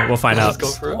 I don't know. We'll find out.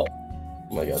 Let's go for it.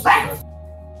 oh my god.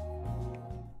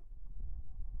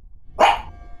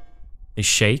 They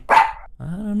shake? I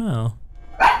don't know.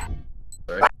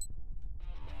 Sorry.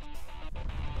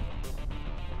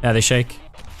 Yeah, they shake.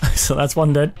 So that's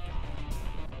one dead.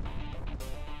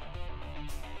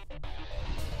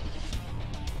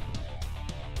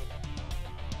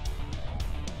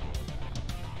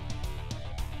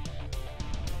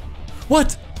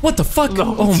 What? What the fuck?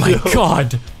 No, oh my no.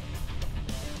 god.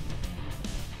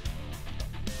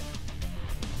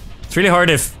 It's really hard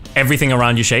if everything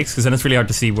around you shakes, because then it's really hard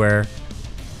to see where.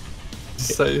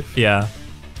 Safe. Yeah.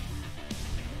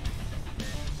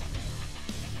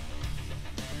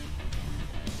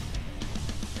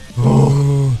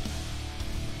 Oh.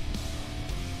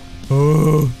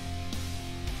 Oh.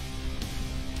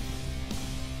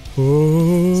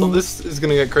 Oh. So this is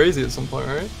gonna get crazy at some point,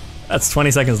 right? That's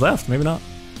 20 seconds left. Maybe not.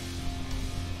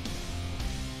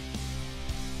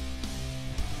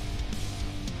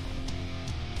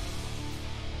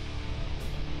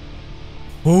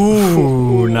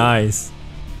 Ooh, nice.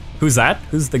 Who's that?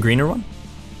 Who's the greener one?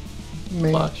 Me.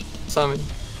 Flash. Sammy.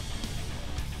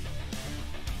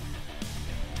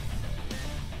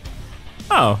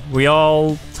 Oh, we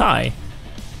all tie.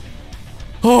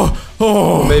 Oh,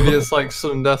 oh. Maybe it's like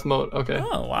sudden death mode. Okay.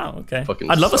 Oh, wow, okay.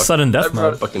 Fucking I'd love a suck. sudden death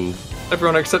Everyone- mode. Fucking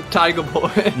Everyone except Tiger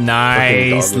Boy.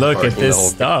 Nice. dog Look was at barking the this whole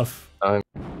stuff. time.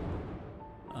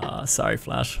 Sorry,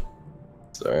 Flash.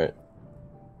 It's alright.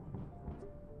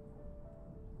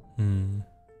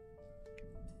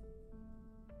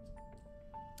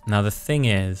 Now the thing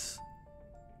is,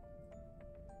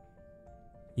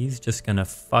 he's just gonna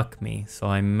fuck me, so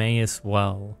I may as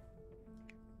well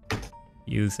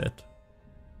use it.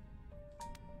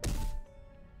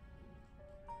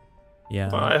 Yeah.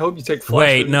 I hope you take Flash.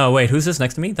 Wait, with you. no, wait. Who's this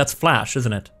next to me? That's Flash,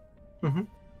 isn't it? Mhm.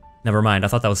 Never mind. I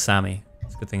thought that was Sammy.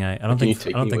 It's a good thing I don't Can you think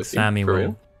take I don't me think with you, Sammy for will. real?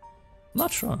 I'm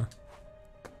not sure.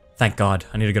 Thank God.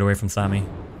 I need to get away from Sammy.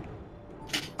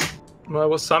 Well,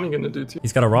 what's Sammy gonna do to you?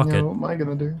 He's got a rocket. Yeah, what am I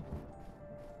gonna do?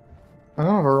 I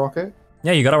don't have a rocket.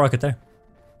 Yeah, you got a rocket there.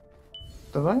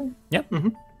 Did I? Yep.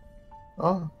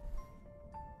 Oh.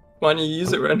 Why don't you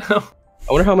use it right now?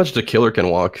 I wonder how much the killer can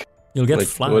walk. You'll get Like,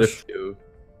 Flash. what if you...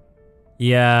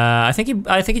 Yeah, I think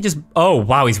he just. Oh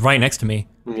wow, he's right next to me.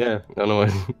 Yeah, I don't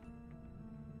know.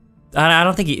 I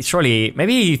don't think he. Surely,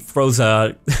 maybe he throws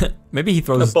a. Maybe he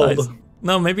throws A boulder. dice.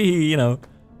 No, maybe he.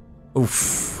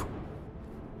 Oof.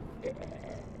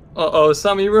 Uh-oh,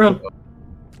 Sammy, run.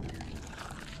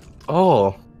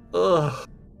 Oh, Ugh.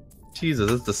 Jesus,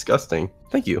 that's disgusting.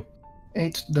 Thank you.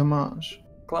 8 damage.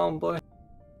 Clown boy.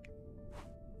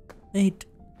 8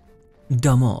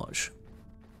 damage.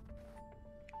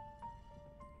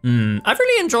 I've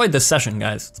really enjoyed this session,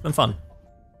 guys. It's been fun.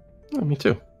 Oh, me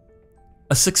too.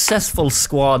 A successful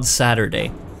squad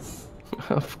Saturday.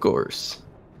 Of course.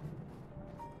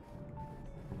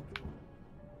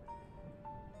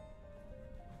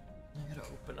 I gotta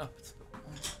open up.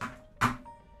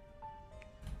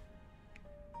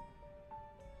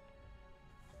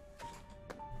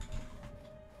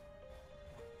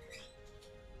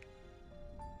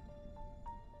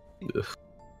 Ugh.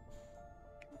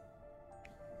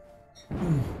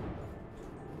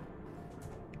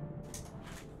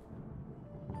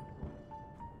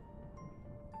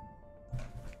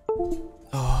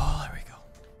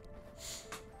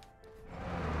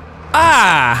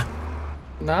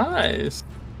 Nice.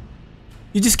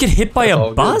 You just get hit by That's a all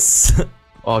good. bus?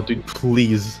 Oh, dude,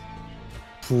 please.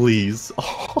 Please.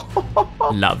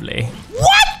 Lovely.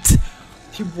 What?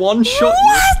 He one shot.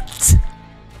 What?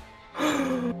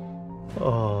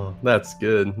 Oh, that's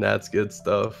good. That's good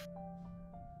stuff.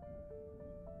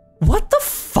 What the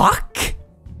fuck?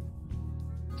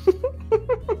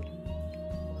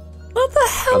 What the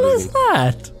hell is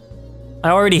that? I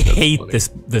already hate funny.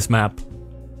 this map.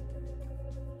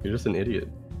 You're just an idiot.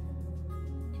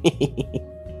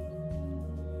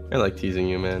 I like teasing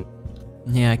you, man.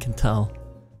 Yeah, I can tell.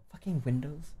 Fucking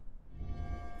Windows.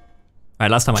 Alright,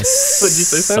 last time I you say,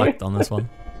 Sammy? sucked on this one.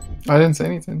 I didn't say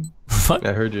anything. Fuck,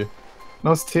 I heard you.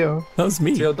 No, it's Tio. that was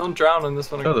me. Yo, don't drown in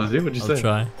this one. Oh, that was you? What'd you I'll say?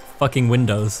 try. Fucking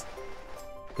Windows.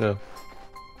 No.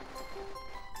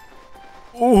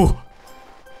 Ooh!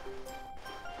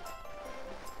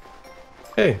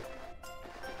 Hey.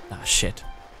 Ah, shit.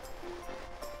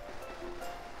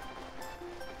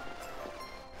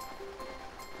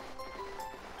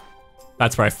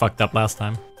 That's where I fucked up last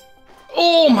time.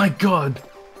 Oh my god.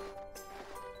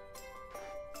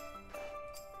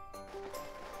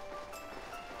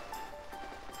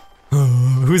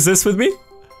 Who's this with me?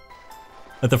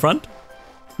 At the front?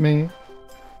 Me.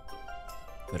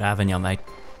 Good having you, mate.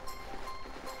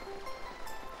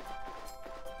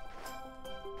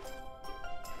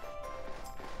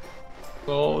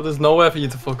 Oh, there's nowhere for you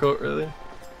to fuck up, really.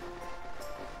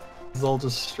 It's all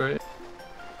just straight.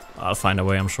 I'll find a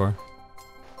way, I'm sure.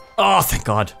 Oh, thank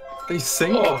God. They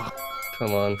sink.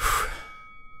 Come on.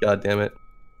 God damn it.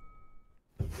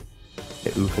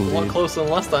 Hey, oof A lot indeed. closer than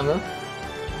last time, then.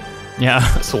 Yeah.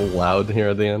 So loud here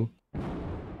at the end.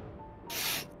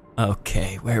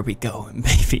 Okay, where are we going,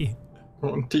 baby?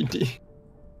 On TD.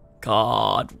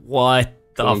 God, what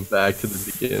the Going back to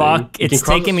the beginning. fuck? You can It's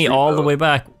cross taking me street, all the though. way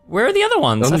back. Where are the other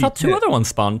ones? No, I you thought two can't. other ones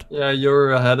spawned. Yeah,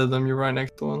 you're ahead of them. You're right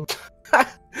next to one.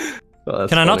 Oh, that's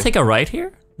Can I not funny. take a right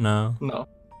here? No. No.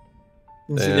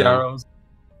 You can see the Damn. arrows.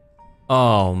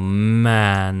 Oh,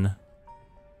 man.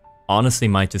 Honestly,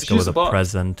 might just go Choose with a a box.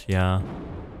 present, yeah.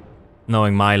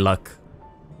 Knowing my luck,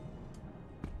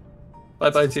 Bye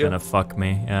bye, it's Tio. gonna fuck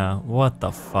me. Yeah, what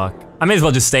the fuck? I may as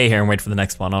well just stay here and wait for the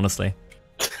next one, honestly.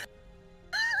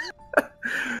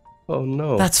 Oh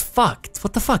no. That's fucked.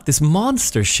 What the fuck? This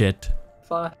monster shit.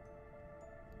 Bye.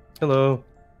 Hello.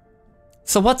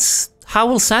 So what's... How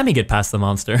will Sammy get past the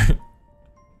monster?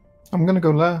 I'm gonna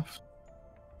go left.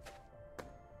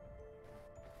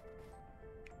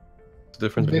 What's the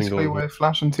difference between Basically going... where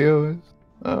Flash and Tio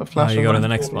is. Flash you and go to Link. the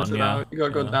next Pull one, it yeah. out. You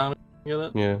gotta go Yeah. down. You get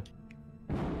it?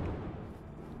 Yeah.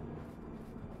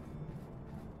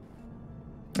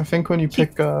 I think when you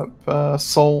pick up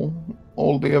Soul,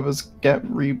 all the others get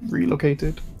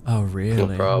relocated. Oh, Well,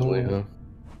 really? probably, huh?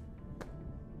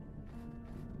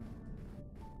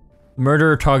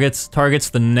 Murderer targets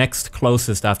the next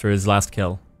closest after his last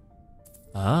kill.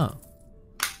 Oh.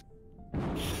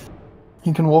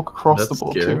 He can walk across That's the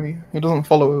board scary. too. He doesn't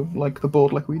follow like the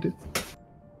board like we did.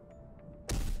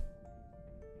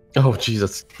 Oh, jeez,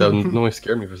 that noise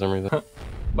scared me for some reason.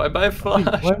 Bye bye,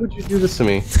 Flash. Why would you do this to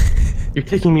me? You're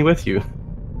taking me with you.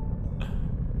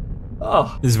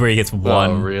 Oh, This is where he gets Oh,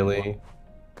 one. really?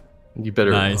 You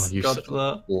better... Nice. Oh, you got such for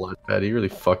that. a bloodbath. You really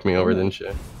fucked me over, didn't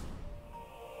you?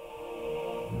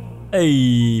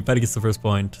 Hey, Patty gets the first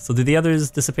point. So did the others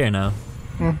disappear now?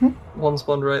 Mm-hmm. one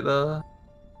spawned right there.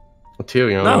 Well, Tio,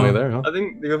 you're on No. the way there, huh? I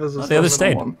think the others are Oh, the still others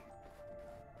stayed. One.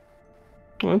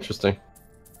 Oh, interesting.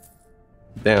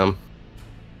 Damn.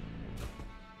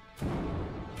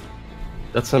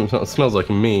 That smells like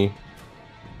me.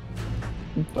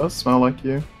 It does smell like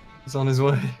you. He's on his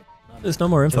way. There's no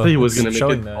more I info. thought he was It's gonna make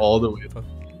showing it that. all the way.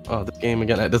 Oh, this game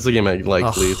again. That's the game I like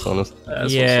Ugh. least, honest. Yeah,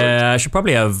 this Yeah, I should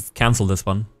probably have cancelled this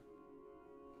one.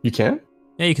 You can?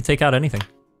 Yeah, you can take out anything.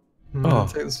 Oh.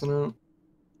 Take this one out.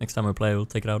 Next time we play, we'll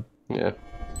take it out. Yeah.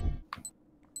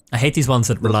 I hate these ones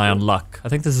that rely on luck. I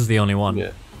think this is the only one.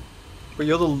 Yeah. But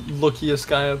you're the luckiest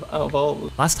guy out of all of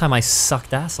us. Last time I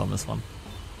sucked ass on this one.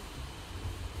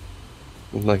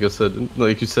 Like I said,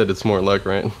 like you said, it's more luck,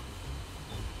 right?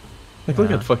 Like, look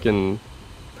Yeah. at fucking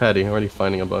Patty already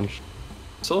finding a bunch.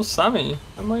 So Sammy,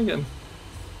 am I again?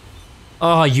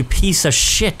 Oh, you piece of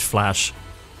shit, Flash.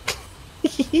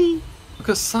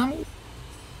 Because Sammy.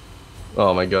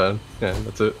 Oh my god. Yeah,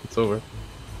 that's it. It's over.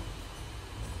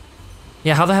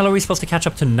 Yeah, how the hell are we supposed to catch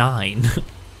up to 9?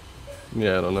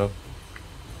 Yeah, I don't know.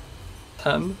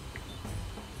 10.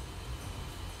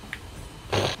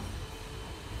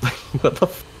 What the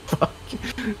fuck?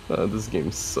 Oh, this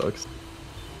game sucks.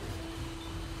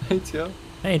 8, yeah.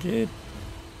 Hey, dude.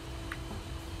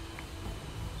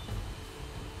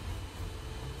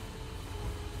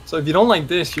 So if you don't like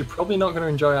this, you're probably not going to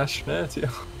enjoy Astronaut.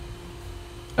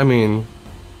 I mean,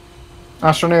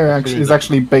 Astroneer is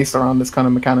actually based around this kind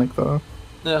of mechanic, though.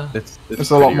 Yeah. It's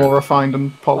a lot more refined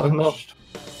and polished.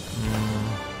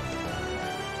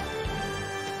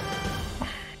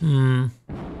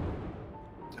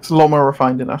 It's a lot more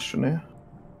refined in Astroneer.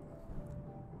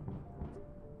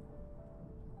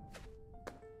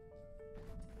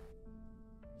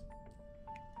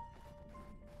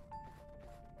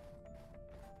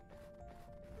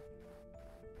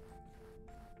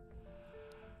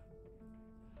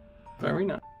 Very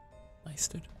nice. Nice,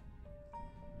 dude.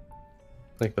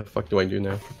 Like, the fuck do I do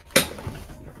now? Is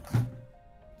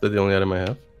that the only item I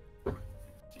have?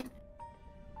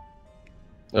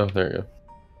 Oh, there you go.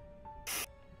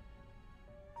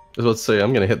 I was about to say,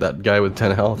 I'm gonna hit that guy with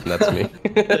 10 health, and that's me.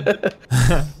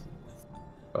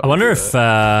 I wonder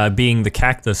if being the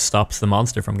cactus stops the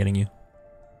monster from getting you.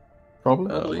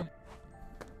 Probably.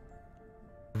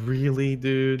 Really,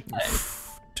 dude?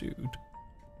 Dude.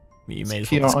 You may as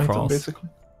Key well just item, cross. basically.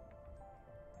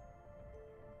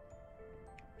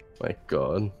 My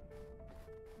god.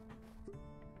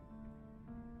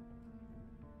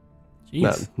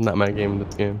 Jeez. Not my game,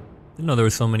 this game. Didn't know there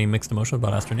was so many mixed emotions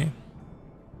about Astroneer.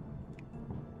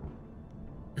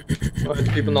 Why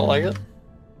do people not like it?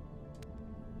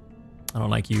 I don't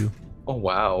like you. Oh,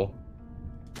 wow.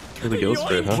 Really goes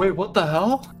for it, huh? Wait, what the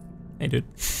hell? Hey, dude.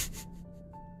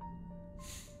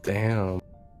 Damn.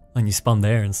 And you spun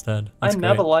there instead. That's I great.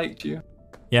 never liked you.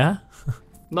 Yeah?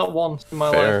 Not once in my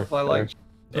Fair, life have I liked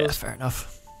you. Yeah, fair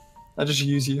enough. I just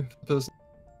use you.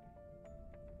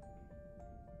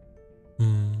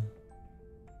 Hmm.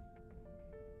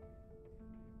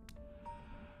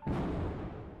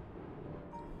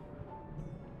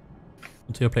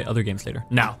 Until I play other games later.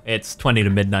 Now it's 20 to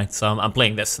midnight, so I'm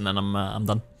playing this and then I'm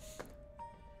done.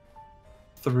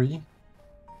 3.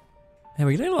 Hey,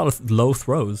 we're getting a lot of low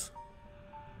throws.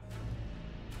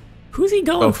 Who's he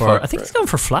going for? fuck, I think right. he's going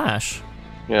for Flash.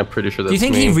 Yeah, I'm pretty sure that's Do you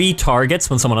think me. he retargets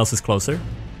when someone else is closer?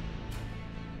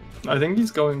 I think he's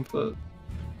going for...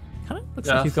 Kind of looks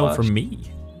Yeah, like he's going for Flash.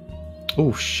 me.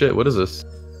 Oh shit, what is this?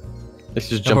 Let's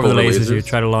just Jump jump over the over lasers, you lasers.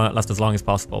 try to last as long as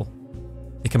possible.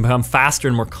 It can become faster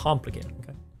and more complicated.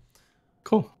 Okay.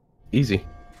 Cool. Easy.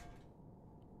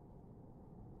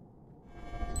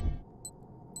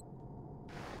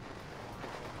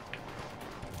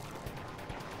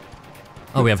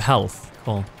 Oh, we have health.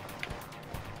 Cool.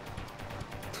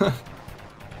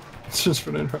 It's just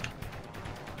running around.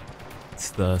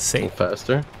 It's the Go safe.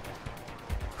 faster.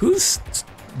 Who's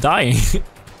dying?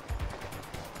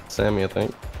 Sammy, I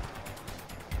think.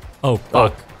 Oh,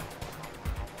 fuck.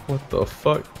 What the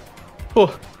fuck?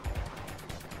 Oh.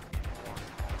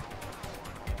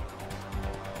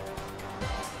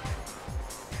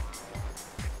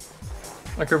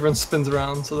 Like everyone spins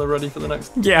around so they're ready for the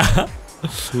next. Yeah.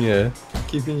 Yeah.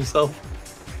 Keeping yourself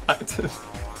active.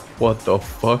 What the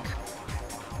fuck?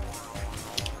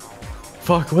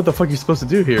 Fuck, what the fuck are you supposed to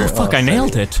do here? Oh, fuck, I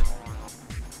nailed it.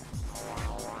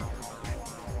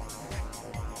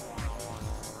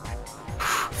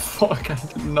 Fuck, I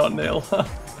did not nail that.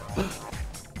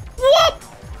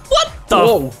 What the?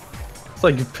 Whoa! It's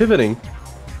like pivoting.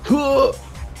 Oh,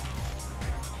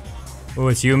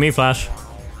 it's you and me, Flash.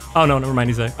 Oh, no, never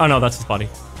mind, he's there. Oh, no, that's his body.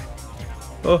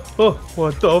 Oh,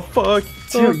 what the fuck?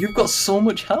 Dude, you've got so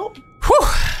much help. Whew.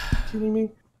 Kidding me?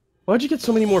 Why'd you get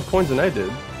so many more points than I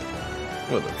did?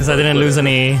 Because I didn't lose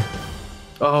any...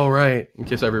 Oh, right. In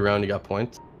case every round you got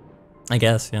points. I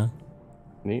guess, yeah.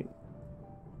 Neat.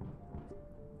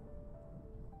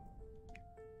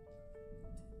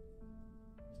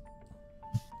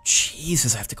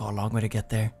 Jesus, I have to go a long way to get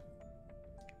there.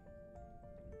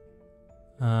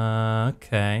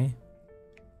 Okay.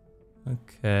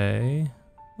 Okay.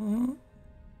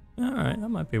 Alright, that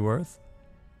might be worth.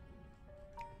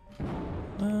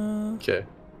 Okay.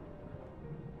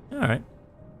 Alright.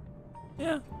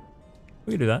 Yeah.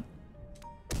 We can do that.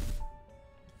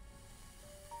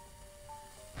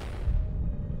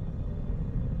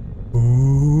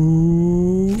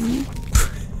 Ooh.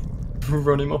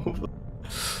 Run him over.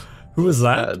 Who was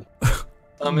that? Bad.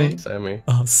 I mean, Sammy.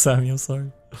 Oh, Sammy, I'm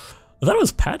sorry. I thought it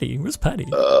was Patty. Where's Patty?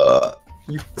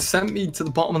 you sent me to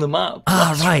the bottom of the map.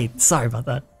 Right. Sorry about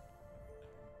that.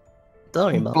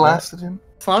 Sorry Blasted him.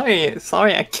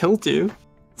 Sorry, I killed you.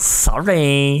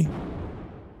 Sorry.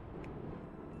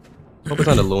 Hope it's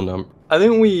not a low number. I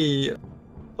think we,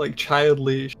 like,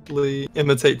 childishly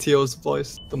imitate Tio's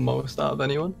voice the most out of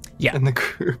anyone. Yeah. In the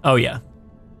group. Oh, yeah.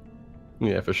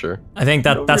 Yeah, for sure. I think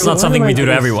No, that's really, not why something do we I do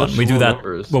to have everyone. such We do low that.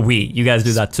 numbers? Well, you guys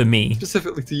do that to me.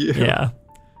 Specifically to you. Yeah.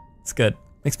 It's good.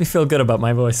 Makes me feel good about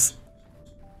my voice.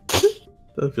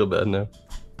 I feel bad now.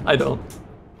 I don't.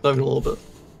 Not even a little bit.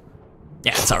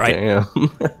 Yeah, it's alright. Damn.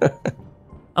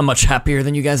 I'm much happier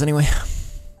than you guys anyway.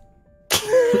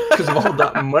 Because of all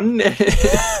that money.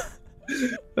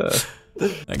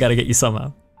 I gotta get you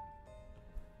somehow.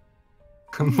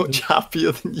 I'm much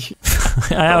happier than you.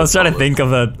 I was trying to think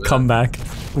of a comeback.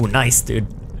 Ooh, nice, dude.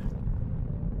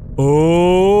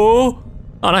 Oh,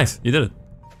 nice. You did it.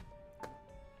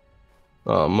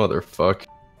 Oh, motherfuck.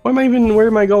 Why am I even, where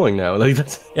am I going now? Like,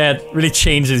 that's, Yeah, it really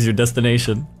changes your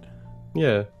destination.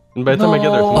 yeah. And by the time I get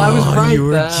there, No, I was right you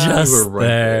were there. just you were right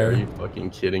there. Are there. you fucking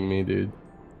kidding me, dude?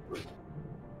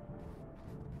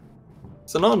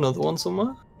 Is there not another one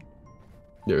somewhere?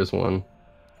 There's one.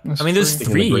 I mean, there's In the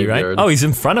three, right? graveyard. Oh, he's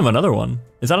in front of another one.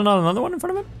 Is that not another one in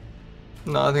front of him?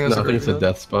 No, I think that's No, I think it's a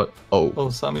death spot. Oh. Oh,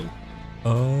 Sammy.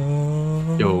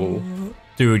 Oh. Yo.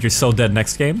 Dude, you're so dead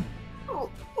next game.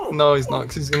 No, he's not,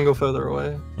 because he's gonna go further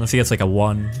away. Unless he gets like a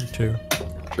 1 or 2.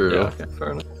 True. Yeah, okay,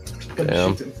 fair enough.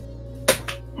 Damn.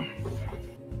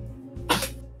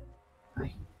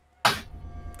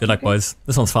 Good luck, boys.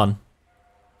 This one's fun.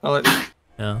 I like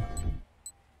Yeah.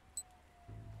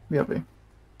 Yeah, B.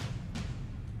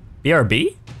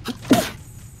 BRB?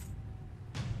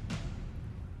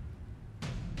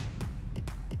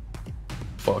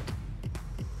 Fuck.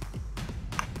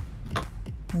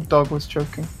 Dog was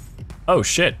choking. Oh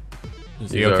shit.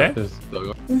 Is he He's okay? alright. His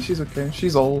dog- Yeah, she's okay.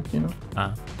 She's old, you know.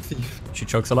 Ah, thief. she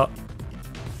chokes a lot.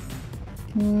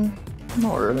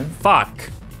 Not really. Fuck.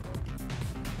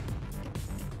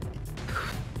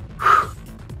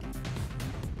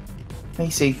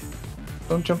 Macy,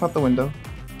 don't jump out the window.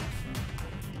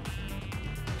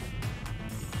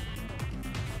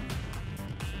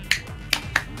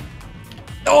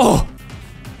 Oh!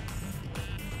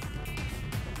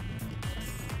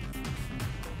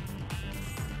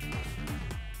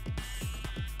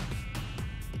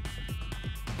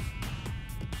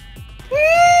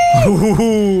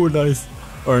 Ooh, nice.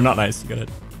 Or not nice, you got it.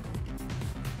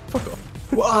 Fuck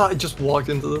off. Wow, I just walked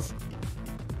into this.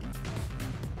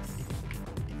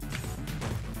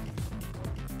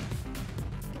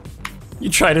 You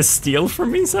try to steal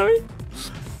from me, Sammy?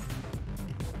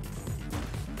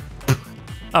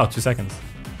 Oh, 2 seconds.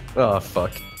 Oh,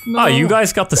 fuck. Oh, you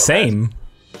guys got the same.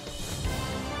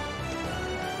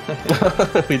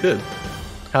 We did.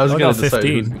 How's I it got gonna decide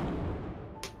 15. who's...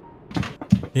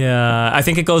 Yeah, I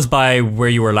think it goes by where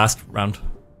you were last round.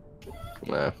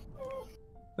 Nah. I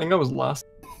think I was last.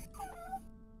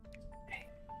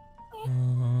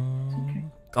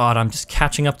 God, I'm just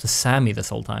catching up to Sammy this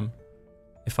whole time.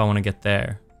 If I want to get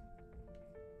there.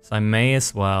 So I may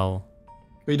as well.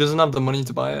 But he doesn't have the money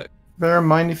to buy it. Bear in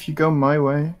mind, if you go my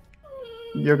way,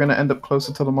 you're gonna end up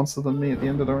closer to the monster than me at the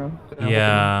end of the round.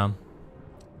 Yeah,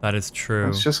 that is true.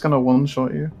 It's just gonna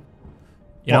one-shot you.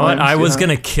 You know What what? I items do you was have?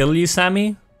 gonna kill you,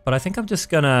 Sammy, but I think I'm just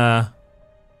gonna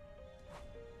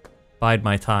bide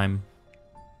my time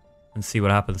and see what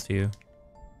happens to you.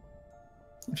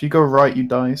 If you go right, you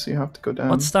die, so you have to go down.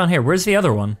 What's down here? Where's the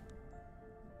other one?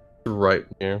 Right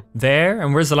here. There,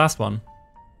 and where's the last one?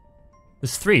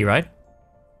 There's 3, right?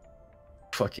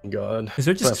 Fucking god. Is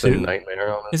there just That's a 2?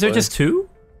 nightmare, honestly. Is there just 2?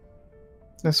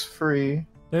 There's 3. There's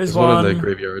There's one one in the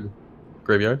graveyard.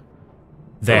 Graveyard?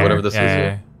 there. whatever this is,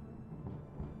 yeah.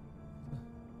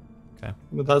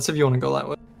 But that's if you want to go that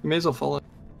way. You may as well follow.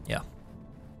 You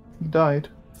died.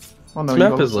 Oh no, This you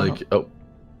map got is like... Oh.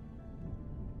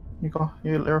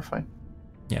 You're fine.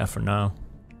 Yeah, for now.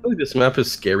 I feel like this map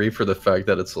is scary for the fact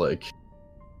that it's like...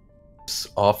 It's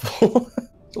awful.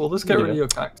 Well, let's get rid of your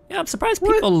cactus. Yeah, I'm surprised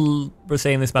people were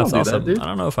saying this map's Don't do that, awesome. dude. I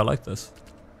don't know if I like this.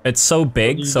 It's so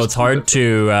big, You so just it's hard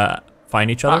to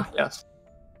find each other. Ah, yes.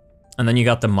 And then you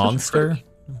got the monster.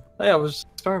 Hey, I was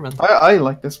experimenting. I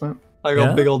like this map. I got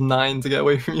Yeah? a big old 9 to get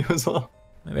away from you as well.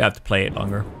 Maybe I have to play it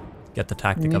longer. Get the You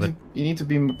tactic need, of it. you need to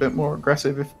be a bit more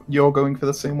aggressive if you're going for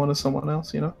the same one as someone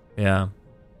else, you know? Yeah.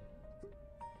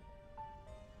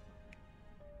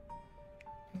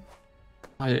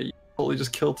 Oh, yeah, you totally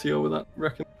just killed Tio with that,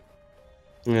 reckon.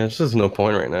 Yeah, there's just no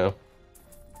point right now.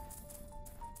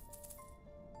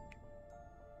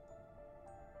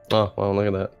 Oh, well, look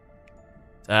at that.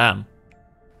 Damn.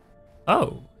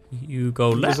 Oh, you go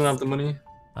He left. doesn't have the money.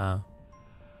 Oh.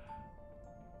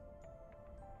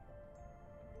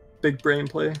 Big brain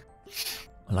play.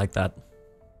 I like that.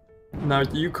 Now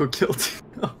you could kill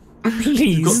Tio.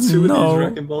 Please, You've got 2 of these no.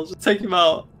 wrecking balls. Just take him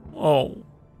out. Oh.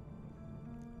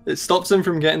 It stops him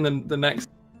from getting the next.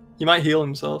 He might heal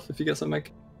himself if he gets a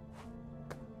mech.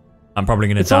 I'm probably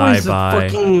gonna It's die always by... a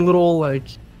fucking little, like...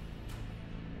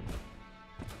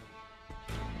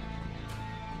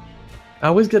 I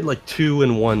always get like 2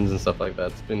 and 1s and stuff like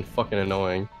that. It's been fucking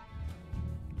annoying.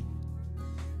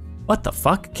 What the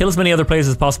fuck? Kill as many other players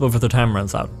as possible before the time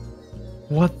runs out.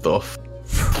 What the f?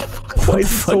 What the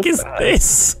fuck is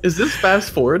this? Is this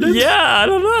fast forwarded? Yeah, I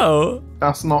don't know.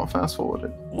 That's not fast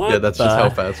forwarded. What Yeah, that's just the how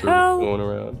fast we're hell? going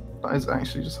around. That is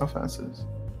actually just how fast it is.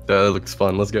 That looks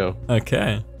fun. Let's go.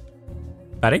 Okay.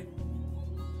 Patty?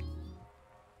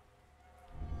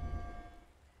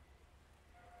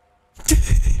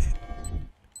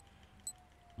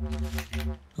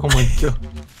 Oh my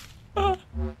god.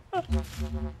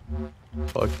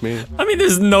 Fuck me. I mean,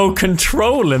 there's no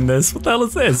control in this. What the hell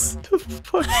is this?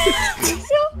 Fuck.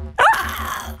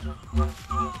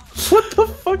 What the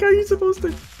fuck are you supposed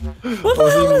to? What the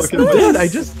hell is Dude,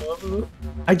 this?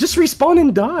 I just respawn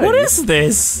and die. What is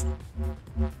this?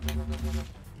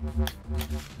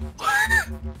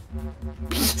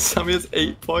 Sammy has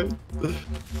 8 points.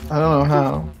 I don't know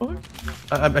how.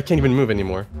 I can't even move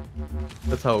anymore.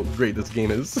 That's how great this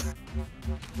game is.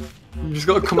 You just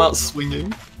gotta come out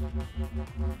swinging.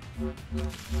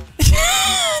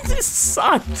 This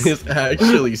sucks. This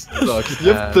actually sucks.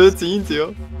 You have 13,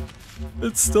 Tio.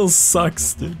 It still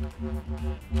sucks, dude.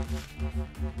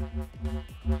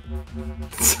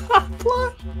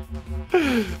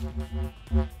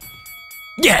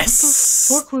 Yes!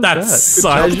 Fuck was that that?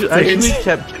 sucked. I actually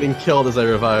kept getting killed as I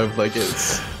revived. Like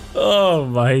it's Oh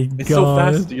my god. so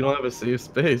fast. You don't have a safe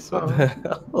space. What the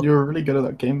hell? You were really good at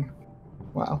that game.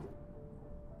 Wow.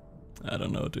 I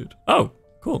don't know, dude. Oh,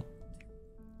 cool.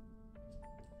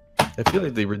 I feel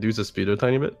like they reduce the speed a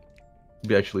tiny bit. To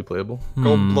be actually playable.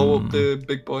 Go blow Hmm. up the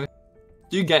big boy.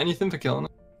 Do you get anything for killing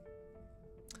it?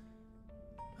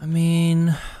 I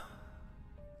mean,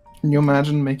 Can you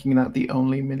imagine making that the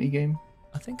only mini game?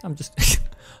 I think I'm just I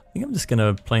think I'm just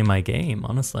gonna play my game,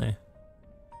 honestly.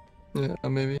 Yeah,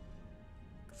 maybe.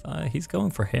 He's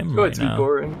going for him Oh, right it's too now.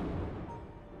 boring.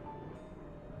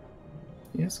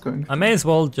 Yes, going. I may as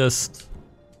well just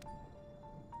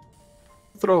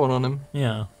Throw one on him.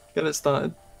 yeah. Get it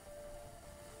started.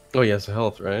 Oh yes,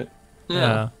 health, right?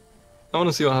 Yeah. I want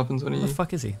to see what happens when Where he. the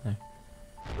fuck is he? There.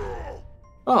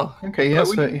 Oh, Okay, he has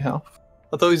we- 30 health.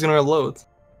 I thought he was gonna reload.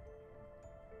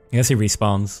 I guess he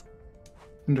respawns.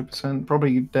 100%.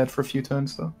 Probably dead for a few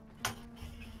turns though.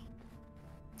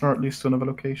 Or at least to another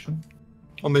location.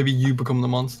 Or maybe you become the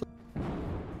monster.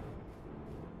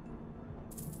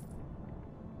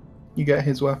 You get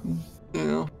his weapon.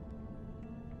 Yeah.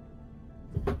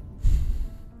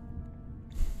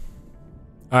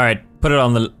 All right, put it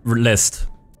on the list.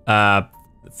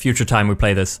 Future time we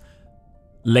play this.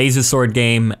 Laser sword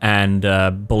game and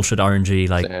bullshit RNG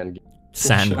like sand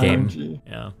Sand. game. RNG.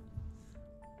 Yeah.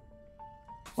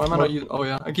 Why am I not using? Oh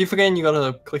yeah, I keep forgetting you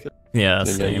gotta click it. Yeah, Yeah,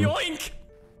 same. Yoink!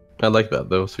 I like that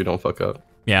though, so you don't fuck up.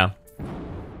 Yeah.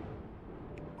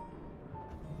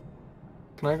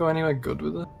 Can I go anywhere good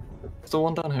with it? Still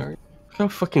one down here. Look how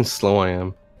fucking slow I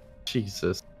am.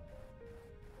 Jesus.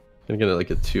 Gonna get it like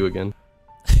a 2 again.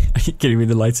 Are you kidding me?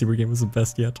 The lightsaber game was the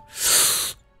best yet.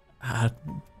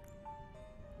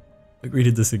 Agree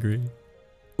to disagree.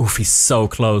 Oof, he's so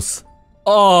close.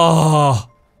 Oh!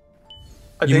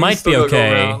 I You think might he's still be gotta go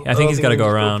okay. around. I think he's gotta he go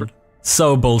can just around. for-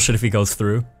 So bullshit if he goes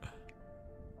through.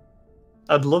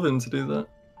 I'd love him to do that.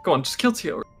 Go on, just kill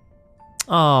Tio.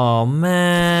 Oh,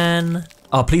 man.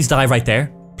 Oh, please die right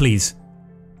there. Please.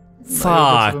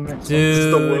 Fuck, to the next one. It's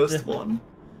dude. the worst one.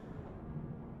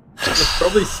 It's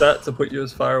probably set to put you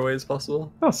as far away as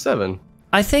possible. Oh, 7.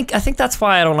 I think that's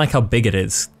why I don't like how big it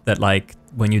is. That like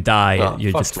when you die, Oh,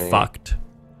 you're fuck just me. fucked.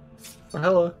 Oh,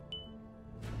 hello.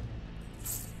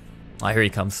 Oh, here he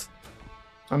comes.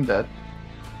 I'm dead.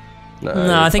 Nah, No,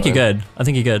 you're I think fine. you're good. I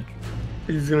think you're good.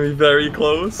 He's gonna be very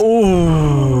close.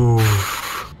 Ooh.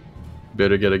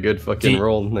 Better get a good fucking Do-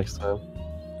 roll next time.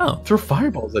 Oh. Throw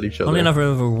fireballs at each other. Only enough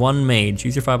room for one mage.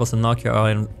 Use your fireballs to knock your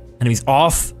enemies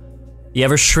off the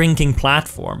ever shrinking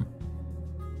platform.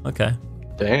 Okay.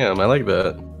 Damn, I like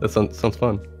that. That sounds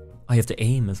fun. Oh, you have to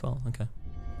aim as well. Okay.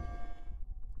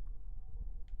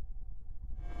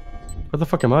 Where the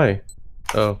fuck am I?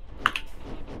 Oh.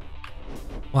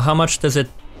 Well, how much does it?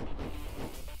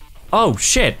 Oh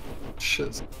shit!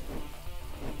 Shit.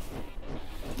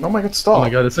 Oh my god, stop. Oh my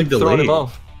god, it's like Throwing delayed. him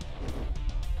off.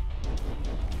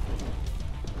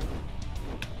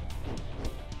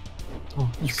 Oh,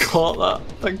 you caught that.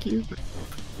 Thank you.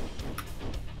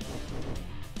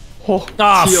 Oh,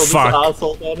 Ah, Tio, this fuck!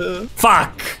 asshole down here.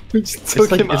 Fuck! We just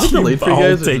took like, him is out. it delayed for you Oh,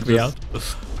 guys? or take is it me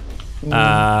just-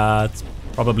 out. It's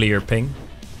probably your ping.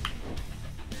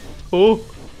 Oh.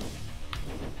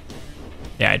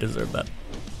 Yeah, I deserve that.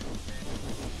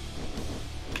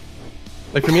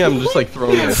 Like for me, I'm just like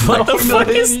throwing it. What the no, fuck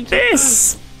no, is no.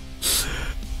 this?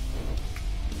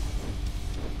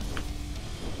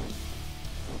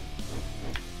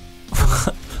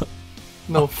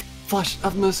 No, Flash,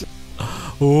 have mercy.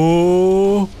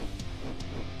 Oh.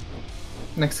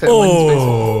 Next hit wins,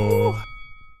 Oh.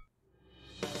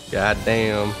 God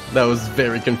damn. That was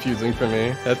very confusing for me.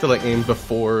 I had to like aim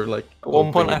before like. At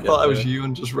one point, I hoping to thought get I was there. you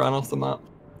and just ran off the map.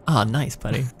 Ah, nice,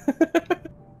 buddy.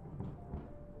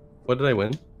 What did I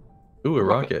win? Ooh, a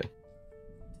rocket.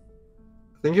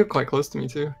 I think you're quite close to me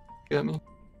too. Get me?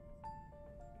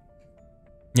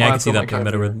 Yeah, Oh, I can I've see got that my being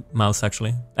better keyboard. with mouse,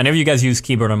 actually. Any of you guys use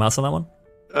keyboard or mouse on that one?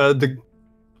 The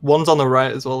ones on the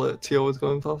right as well that Tio was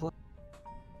going for. basically.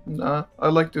 Nah, I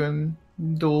like doing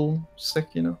dual stick,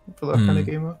 you know, for that kind of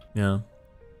game mode. Yeah.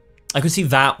 I could see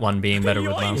that one being better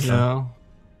with mouse. though. Yeah.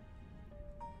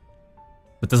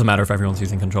 It doesn't matter if everyone's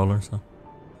using controller, so.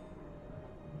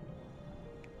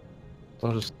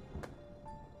 I'll just.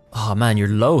 Oh man, your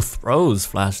low throws,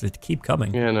 Flash. They keep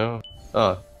coming. Yeah, no.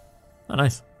 Oh, Oh,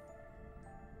 nice.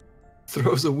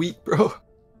 Throws are weak, bro.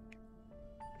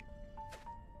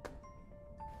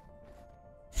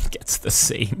 Gets the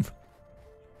same.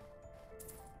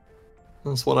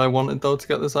 That's what I wanted though to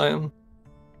get this item.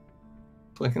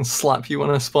 So I can slap you when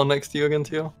I spawn next to you again,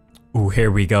 Tio. Ooh,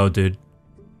 here we go, dude.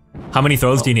 How many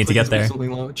throws do you need to Please get do there?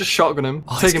 something low. Just shotgun him.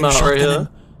 Oh, Take he's him gonna out right shotgun here. him.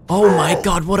 Oh my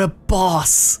god, what a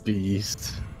boss!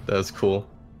 beast. That was cool.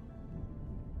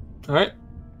 Alright.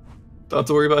 Don't have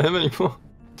to worry about him anymore.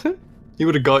 He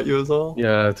would have got you as well.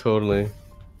 Yeah, totally.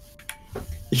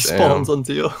 He spawns on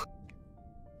Tio.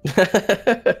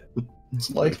 It's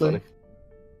likely.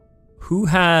 Who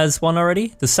has one already?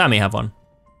 Does Sammy have one?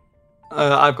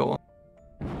 I've got one.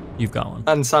 You've got one.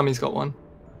 And Sammy's got one.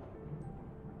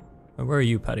 Where are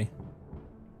you, Patty?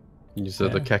 You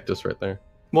said the Yeah. cactus right there.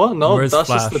 What? No, Where's that's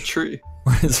just the Flash? tree.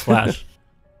 Where's Flash?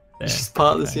 There. It's just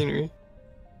part of the Okay. scenery.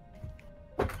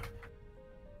 What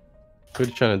are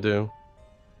you trying to do?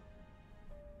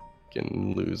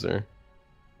 Fucking loser.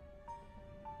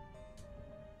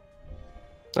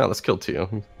 Oh, let's kill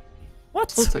Tio.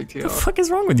 What? We'll take Tio The out. fuck is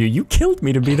wrong with you? You killed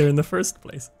me to be there in the first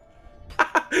place.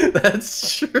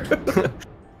 That's true.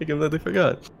 I completely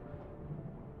forgot.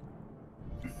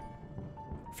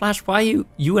 Flash, why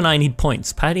you and I need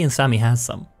points? Patty and Sammy has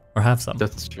some. Or have some.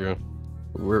 That's true.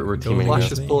 We're Go teaming Flash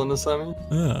Flash up. is pulling a Sammy.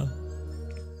 Yeah.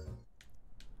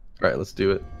 Alright, let's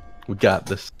do it. We got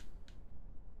this.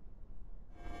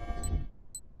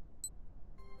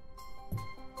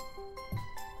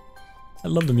 I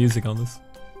love the music on this.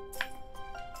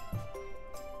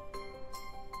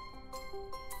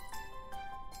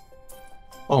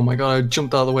 Oh my god, I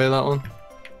jumped out of the way of that one.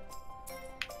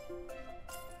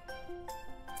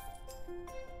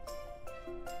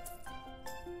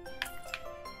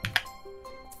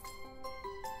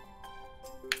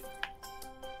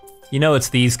 You know it's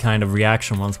these kind of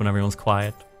reaction ones when everyone's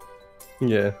quiet.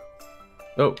 Yeah.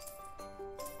 Oh.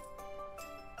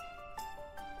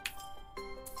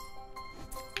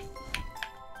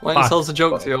 Why don't you Fuck. tell us a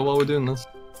joke, Tio, while we're doing this?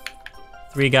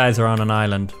 3 guys are on an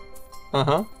island.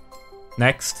 Uh-huh.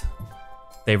 Next,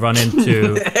 they run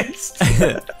into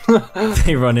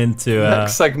they run into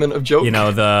Next segment of joke. you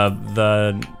know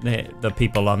the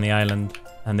people on the island,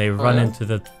 and they run yeah? into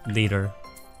the leader.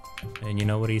 And you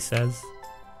know what he says?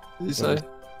 What did you say?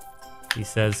 He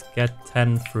says, "Get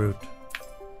 10 fruit."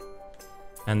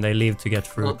 And they leave to get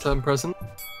fruit. Not 10 present.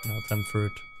 Not 10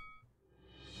 fruit.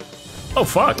 Oh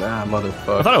fuck! Ah, I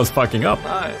motherfucker. thought I was fucking up.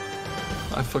 Alright.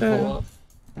 I fucked a lot.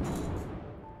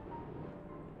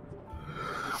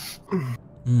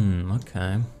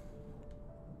 Okay.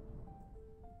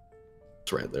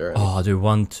 It's right there. Oh, dude,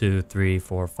 1, 2, 3,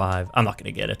 4, 5. I'm not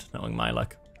gonna get it, knowing my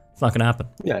luck. It's not gonna happen.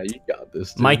 Yeah, you got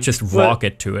this. Dude. Might just What?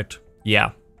 rocket to it.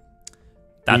 Yeah.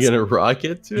 That's You gonna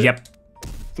rocket to it? yep.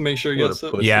 To make sure you What get a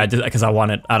it. pussy. Yeah, because I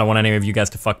want it. I don't want any of you guys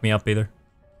to fuck me up either.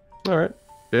 Alright.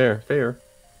 Fair, fair.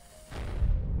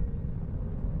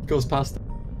 Goes past it.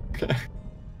 Okay.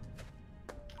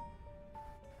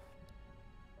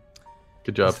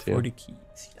 Good job, That's Tio. 40 keys.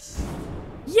 Yes.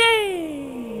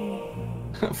 Yay!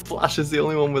 Flash is the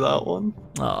only one without one.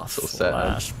 Oh, So sad.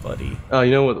 Flash, buddy. Oh,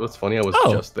 you know what's funny? I was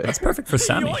Oh, just there. that's perfect for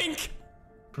Sammy.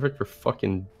 Perfect for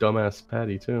fucking dumbass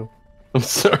Patty, too. I'm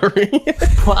sorry.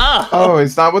 Wow. Oh,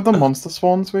 is that with the monster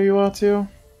spawns where you are too?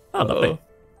 Oh, lovely.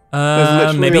 There's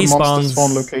literally Maybe a he monster spawns.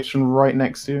 spawn location right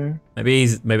next to you.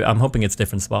 Maybe I'm hoping it's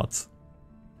different spots.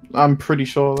 I'm pretty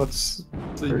sure that's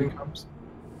So where you he can comes.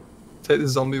 take the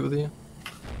zombie with you.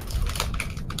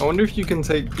 I wonder if you can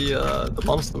take the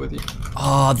monster with you.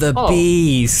 Oh, the Oh.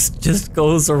 beast just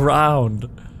goes around.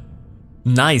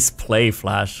 Nice play,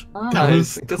 Flash. That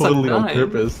was That's a totally on 9.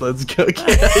 purpose. Let's go,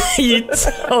 guys. You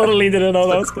totally didn't know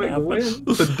that was Quick gonna happen.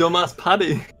 win. The dumbass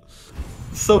Paddy.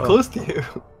 So close to you.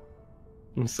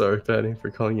 I'm sorry, Patty, for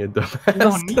calling you a No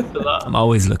dumbass. need for that. I'm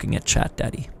always looking at chat,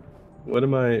 daddy. What is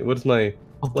my What play?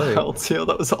 the hell, Tio?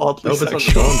 That was oddly Oh, it's on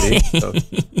sexual.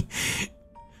 zombie.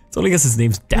 It's only because his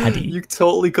name's Daddy. You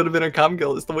totally could have been a cam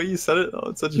girl. It's the way you said it though.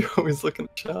 It said you're always looking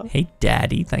at chat. Hey,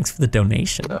 Daddy, thanks for the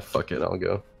donation. Ah, fuck it, I'll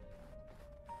go.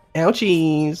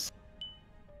 Ouchies!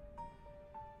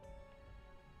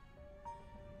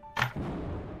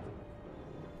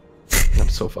 I'm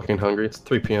so fucking hungry. It's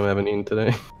 3 p.m. I haven't eaten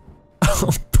today. Oh,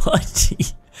 buddy.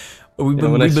 We've Yeah,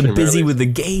 been, when I we've been stream busy early. with the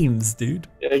games, dude.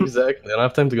 Yeah, exactly. I don't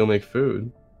have time to go make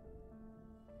food.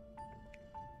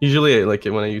 Usually, like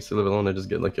when I used to live alone, I just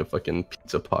get like a fucking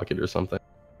pizza pocket or something.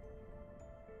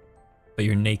 But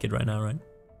you're naked right now, right?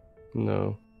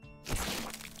 No.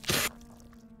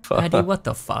 Daddy, what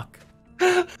the fuck?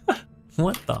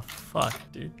 What the fuck,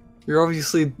 dude? You're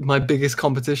obviously my biggest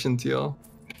competition, Tio.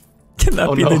 Can that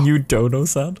Oh, be no. the new dono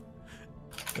sound?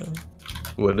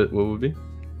 What would be?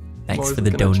 Thanks always for the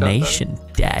looking at chat, donation,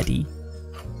 Daddy.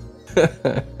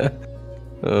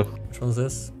 Oh. Which one's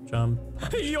this? Jump.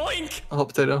 Yoink! A hot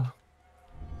potato.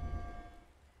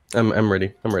 I'm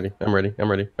ready. I'm ready. I'm ready.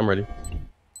 I'm ready. I'm ready.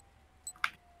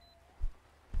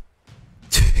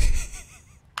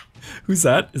 Who's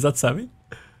that? Is that Sammy?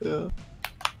 Yeah.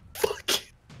 Fuck.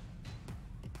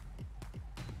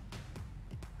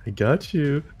 I got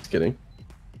you. Just kidding.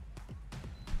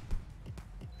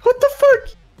 What the fuck?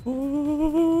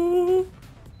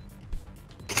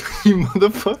 You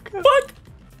motherfucker. Fuck!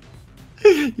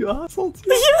 You asshole,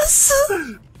 Tio. Yes!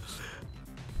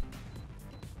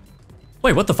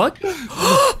 Wait, what the fuck? You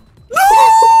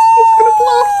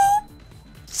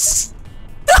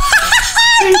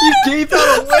gave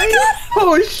that away?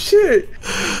 Oh shit!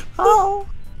 How?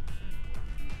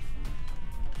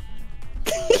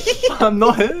 I'm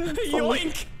not here.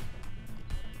 Yoink!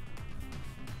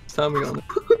 It's time we got it.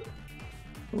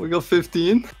 We got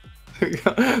 15. We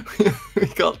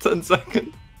got 10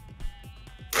 seconds.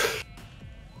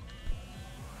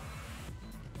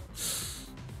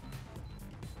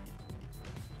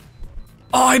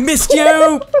 Oh, I missed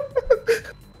you!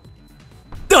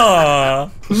 Duh!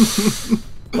 Hey,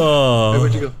 Oh.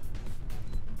 where'd you go?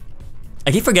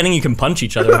 I keep forgetting you can punch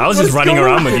each other. I was just running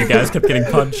around with you guys, kept getting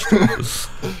punched.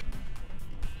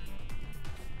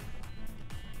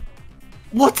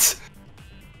 What?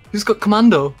 Who's got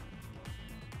commando?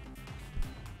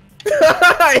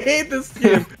 I hate this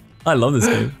game. I love this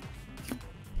game.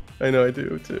 I know I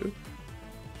do too.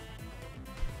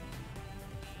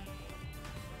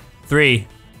 3,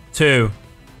 2,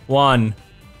 1.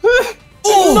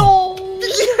 No!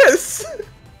 Yes!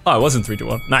 Oh, it wasn't 3 to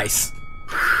 1. Nice.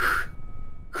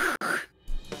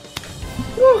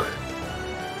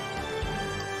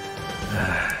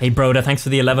 Hey, Broda, thanks for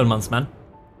the 11 months, man.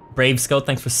 Brave Scout,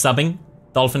 thanks for subbing.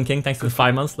 Dolphin King, thanks for the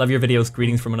 5 months. Love your videos.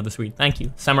 Greetings from another suite. Thank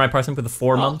you. Samurai Parson with the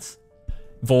 4 months.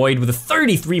 Void with the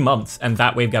 33 months. And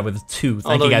That Wave Guy with the 2.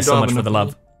 Thank Although you guys you so don't much have for the enough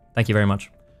love. Thank you very much.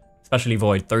 Especially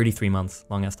Void, 33 months.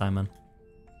 Long ass time, man.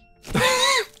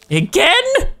 Again?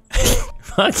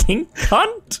 Fucking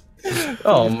cunt.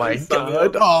 Oh my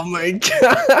god. Oh my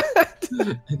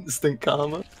god. Instant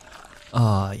karma.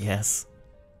 Oh, yes.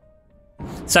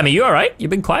 Sammy, you alright?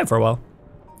 You've been quiet for a while.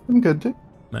 I'm good, dude.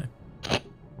 No.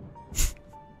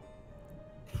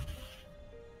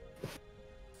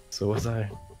 So was I.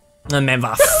 Men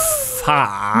vad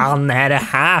fan är det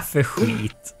här för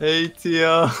skit? Hey,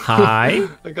 Tia. Hi?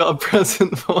 I got a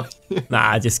present for you.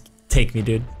 Nah, just take me,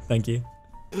 dude. Thank you.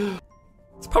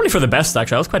 It's probably for the best,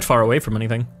 actually. I was quite far away from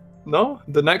anything. No,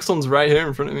 the next one's right here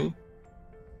in front of me.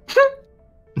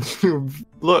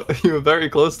 Look, you were very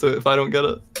close to it if I don't get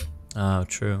it. Oh,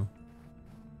 true.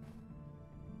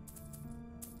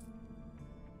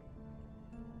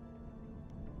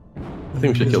 I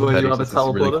think we should This is kill where Patty you have a since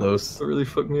it's really teleporter. close. That really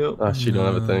fucked me up. Ah, she don't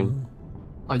have a thing.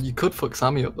 Oh, you could fuck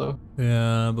Sammy up though.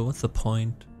 Yeah, but what's the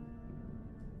point?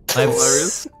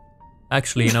 Hilarious.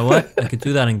 Actually, you know what? I could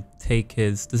do that and take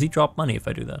his... Does he drop money if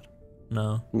I do that?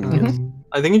 No.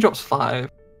 I think he drops 5.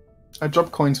 I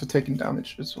drop coins for taking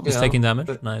damage as well. He's Yeah, taking damage?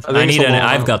 but Nice. I think I it's need a an... long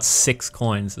I've amount. got 6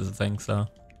 coins is the thing, so...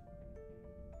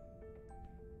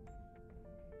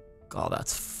 God,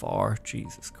 that's far.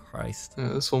 Jesus Christ.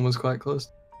 Yeah, this one was quite close.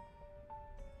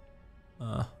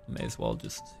 May as well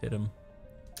just hit him.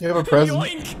 You have a present.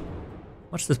 Yoink! How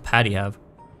much does Patty have?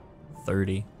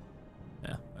 30.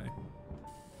 Yeah, alright.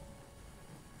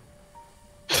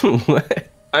 What?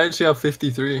 I actually have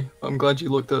 53. I'm glad you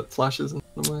looked at flashes and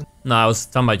mine. No, I was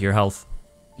talking about your health.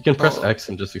 You can press Oh. X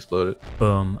and just explode it.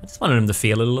 Boom. I just wanted him to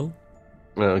feel it a little.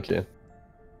 Oh, okay.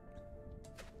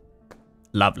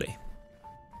 Lovely.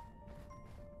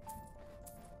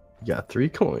 You got 3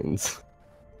 coins.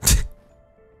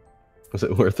 Was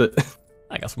it worth it?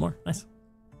 I got some more. Nice.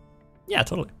 Yeah,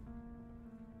 totally.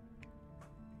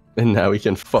 And now we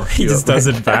can fuck He you just up does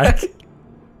right it back.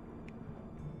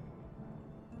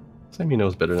 Sammy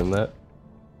knows better than that.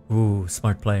 Ooh,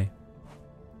 smart play.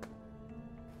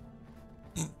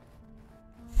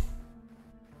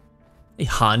 Hey,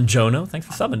 Han Jono, thanks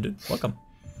for subbing, dude. Welcome.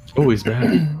 Oh, he's back.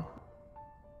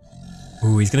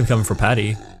 Ooh, he's gonna be coming for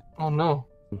Patty. Oh no.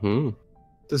 Mm-hmm.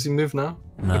 Does he move now?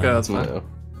 No. Okay, that's fine. No.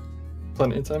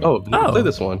 Plenty of time. Oh, Oh. play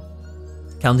this one.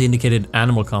 Count the indicated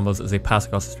animal combos as they pass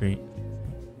across the street.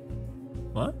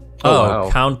 What? Oh, Oh, wow.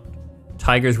 count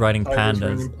tigers riding Tigers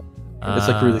pandas. riding- It's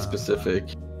like really Ah. specific.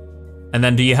 And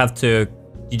then do you have to?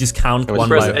 You just count I was one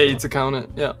Press by. A to count it.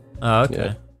 Yeah. Oh, okay.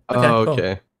 Yeah. Okay, Oh, cool.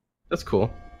 okay. That's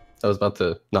cool. I was about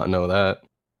to not know that.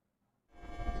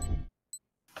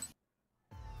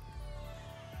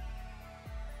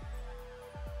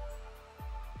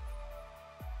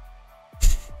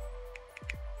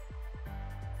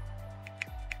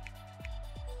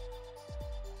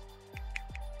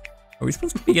 Are we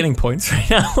supposed to be getting points right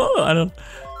now? I don't.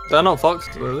 They're not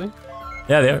foxed, are they?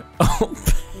 Yeah, they are. Oh,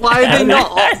 Why are they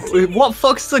not? Bad. What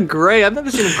foxes are grey? I've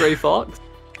never seen a grey fox.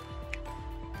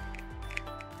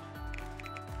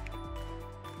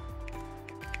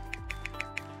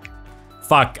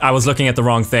 Fuck! I was looking at the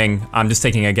wrong thing. I'm just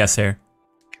taking a guess here.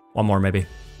 One more, maybe.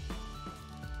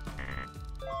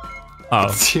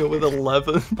 Oh. Deal with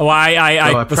 11. Oh, I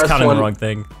I was pressed counting one. the wrong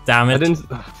thing. Damn I it. didn't.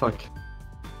 Fuck.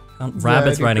 Count Yeah,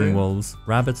 rabbits I do riding agree. wolves.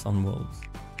 Rabbits on wolves.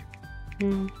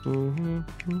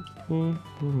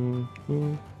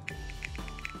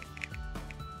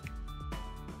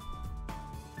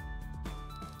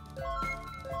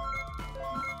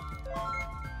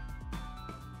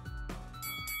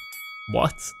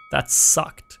 What? That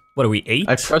sucked. What are we, 8?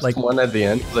 I pressed like, one at the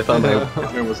end because I thought my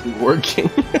timer wasn't working.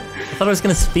 I thought I was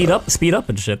gonna speed up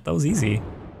and shit. That was easy.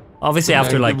 Obviously, Yeah,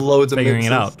 after give like loads of figuring it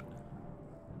mixes. out.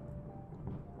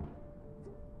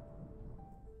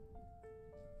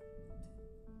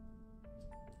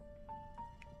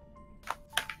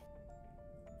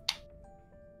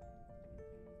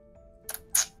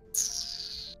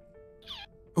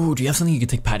 Ooh, do you have something you could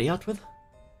take Patty out with?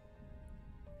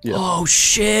 Yeah. Oh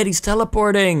shit, he's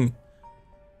teleporting.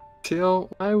 Teal,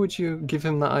 why would you give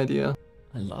him that idea?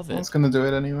 I love I it. was gonna do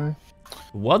it anyway.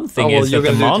 One thing Oh, well, is you're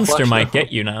that the gonna do it monster flash might now.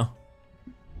 get you now.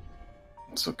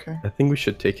 It's okay. I think we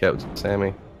should take out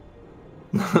Sammy.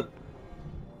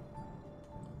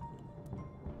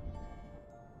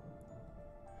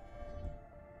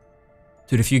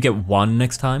 Dude, if you get 1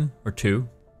 next time, or 2,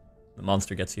 the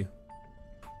monster gets you.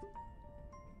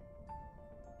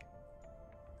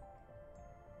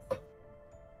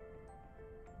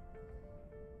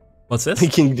 What's this? We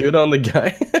can do it on the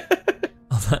guy.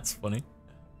 Oh, that's funny.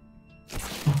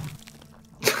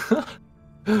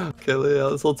 Okay, yeah,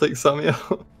 let's all take Sammy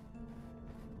out.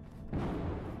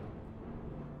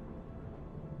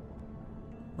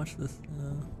 Watch this.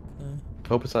 Okay.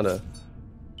 Hope it's not a.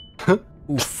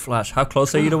 Ooh, flash. How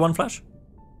close are you to 1 flash?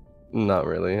 Not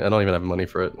really. I don't even have money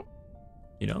for it.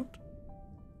 You don't?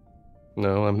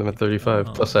 No, I'm at 35.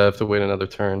 Oh. Plus, I have to wait another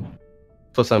turn.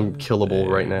 Plus, I'm killable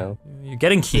right now. You're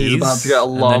getting keys. He's about to get a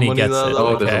and lot then of he money gets there, it. though.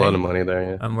 Oh, there's a Okay. lot of money there.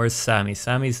 Yeah. And where's Sammy?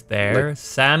 Sammy's there.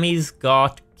 Sammy's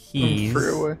got keys. 3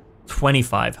 away.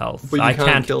 25 health. But you I can't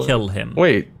can't kill kill him. him.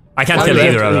 Wait. I can't why kill do you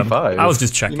have either of them. 25? I was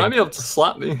just checking. You might be able to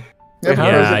slap me. Yeah, how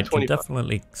is Yeah, it I can 25?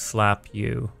 definitely slap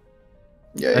you.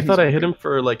 Yeah, I he's thought I okay. hit him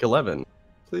for like 11.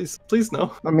 Please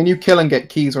no. I mean, you kill and get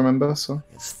keys, remember? So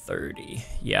It's 30.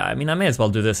 Yeah, I mean, I may as well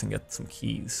do this and get some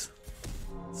keys.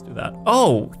 Let's do that.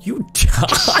 Oh, you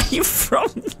die from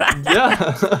that? Yeah.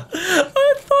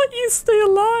 I thought you stay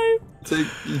alive.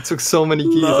 You took so many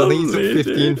keys. I think you Lovely, took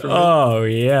 15 dude. from me. Oh,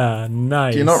 yeah,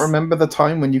 nice. do you not remember the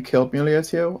time when you killed me earlier,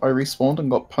 Tio? I respawned and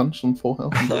got punched on 4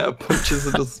 health. Yeah, punches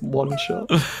are just one shot.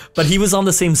 But he was on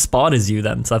the same spot as you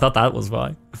then, so I thought that was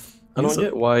why. I don't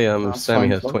get why That's Sammy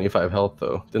fine, has though. 25 health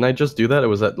though. Didn't I just do that, or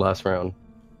was that last round?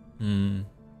 Hmm.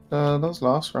 That was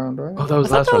last round, right? Oh, that was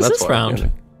I thought last that round. was That's this why.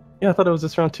 round. Yeah, I thought it was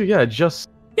this round too. Yeah, I just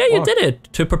Yeah, you Fuck. did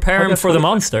it to prepare I him got for the 25.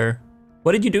 monster.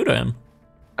 What did you do to him?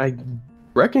 I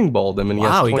wrecking balled him, and he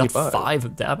Wow, has he 25. got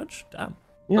 5 damage. Damn.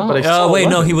 Yeah, but I Oh saw wait, no,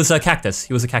 11. he was a cactus.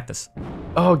 He was a cactus.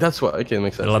 Oh, that's what. Okay, that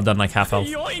makes sense. It'll have done like half health.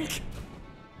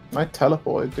 I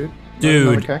teleported, dude. Dude.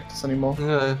 I'm not a cactus anymore.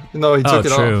 Yeah, no, he Oh, took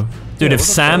it true. off. Dude, Yeah, if what the fuck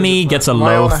Sammy is gets a that? Am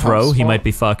I low on a throw, house he spot? might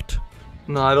be fucked.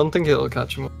 No, I don't think it'll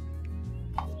catch him.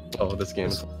 Oh, this game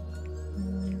is.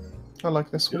 I like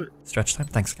this one. Stretch time.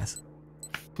 Thanks, guys.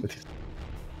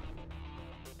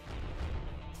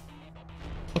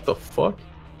 What the fuck?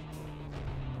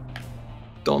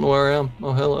 Don't know where I am.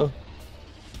 Oh, hello.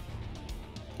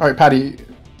 Alright, Paddy.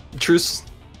 Truce.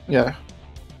 Yeah.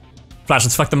 Flash,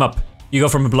 let's fuck them up. You go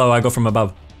from below, I go from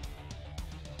above.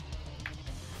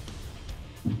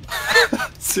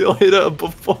 See you later,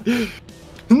 above.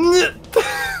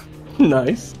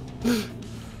 Nice.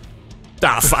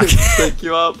 Ah, fuck. Take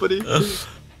you out, buddy.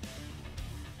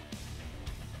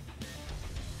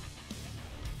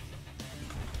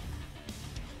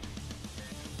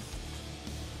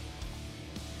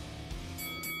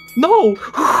 No!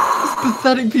 This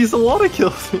pathetic piece of water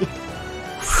kills me. You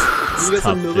get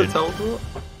Tough, another dude. teleport?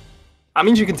 That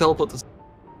means you can teleport to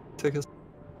tickets.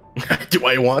 Do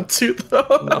I want to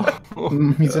though?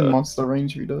 No. He's in monster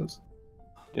range, he does.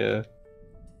 Yeah.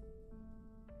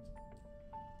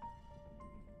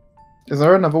 Is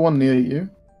there another one near you?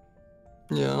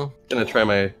 Yeah. Gonna try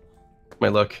my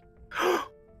luck.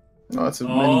 No, it's a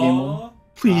minigame one.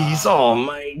 Please, oh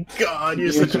my god, you're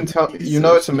You such can a tell. You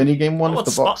know it's a minigame one Oh, if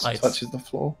the box spotlights. touches the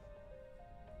floor.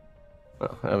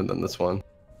 Oh, I haven't done this one.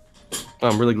 Oh,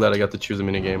 I'm really glad I got to choose a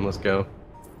minigame. Let's go.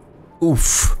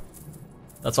 Oof.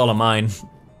 That's all of mine.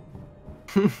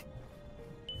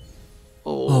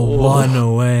 Oh, one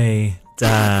away.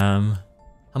 Damn.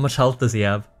 How much health does he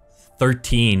have?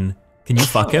 13. Can you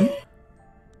fuck him?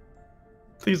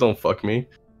 Please don't fuck me.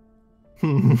 I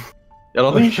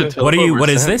don't think you should tell What are you? What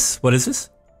is this? What is this?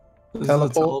 This is a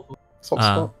Teleport. Swap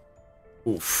Ah. spot.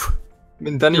 Oof. I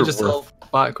mean, then you You're just worth-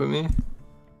 teleported back with me.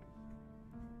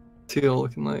 Teal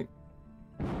looking like.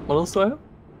 What else do I have?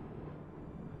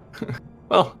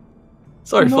 Well,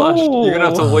 sorry, Flash. You're gonna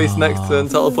have to waste next turn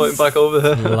teleporting back over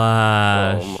there.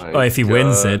 Flash. Oh my Oh, if he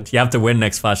wins God. it, you have to win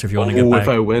next Flash if you want to get Oh, back. if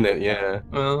I win it, yeah.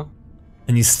 Well,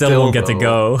 And you still, Still, won't get to though.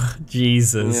 go.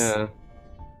 Jesus. Yeah.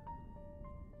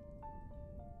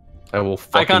 I will I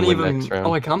fucking can't win even. next round.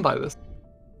 Oh, I can buy this.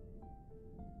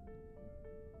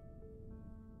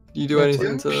 Do you do Yeah,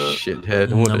 anything to?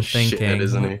 Shithead. What a I'm shithead, thinking.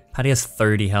 isn't he? Paddy has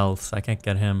 30 health, so I can't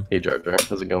get him. Hey, Jar Jar,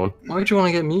 how's it going? Why would you want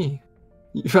to get me?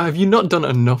 Have you not done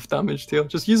enough damage, Teal?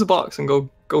 Just use a box and go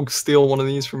steal one of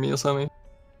these from me or something.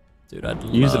 Dude, I'd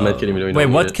Use the love... medkit even though you Wait,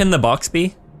 don't what need it. can the box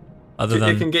be? Other It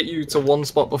than can get you to one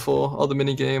spot before other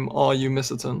mini game, or you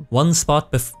miss a turn. one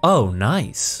spot before. Oh,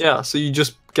 nice. Yeah, so you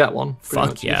just get one. pretty Fuck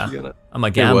much, if yeah. you get it. I'm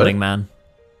a gambling man.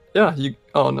 Yeah, you.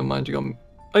 Oh, never mind. You got.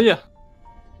 Oh yeah.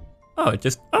 Oh, it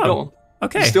just. You got Oh, one.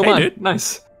 okay. You steal Hey, mine. dude.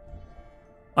 Nice.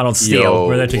 I don't steal. Yo.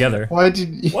 We're there together. Why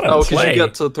did you? What a Oh, because play. you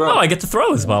get to throw. Oh, I get to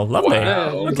throw as well. Lovely.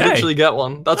 Yeah, you Okay. literally get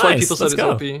one. That's why Nice, people said let's it's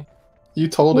go. OP. You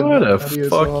told him. What a Paddy,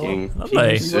 as well. fucking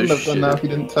Lovely. piece You wouldn't of have done that if shit.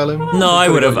 you didn't tell him. No, I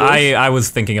could've would have. got yours. I was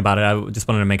thinking about it. I just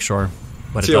wanted to make sure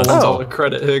what it Teal does. wants Oh. all the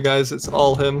credit here, guys. It's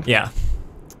all him. Yeah.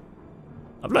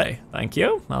 Lovely. Thank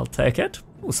you. I'll take it.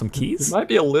 Oh, some It keys. might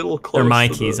be a little close. They're my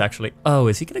to keys, the... actually. Oh,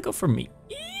 is he gonna go for me?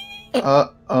 I'd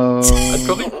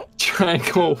probably try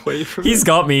and go away from He's it.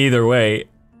 got me either way.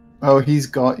 Oh, he's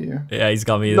got you. Yeah, he's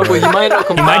got me No, either but way. you might not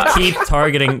come He back. might keep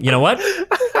targeting. You know what?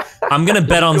 I'm gonna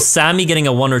bet on Sammy getting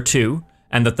a 1 or 2,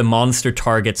 and that the monster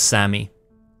targets Sammy.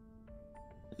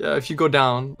 Yeah, if you go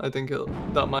down, I think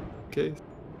that might be the case.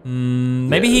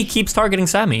 Maybe he keeps targeting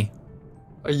Sammy.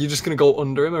 Are you just gonna go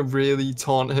under him and really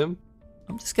taunt him?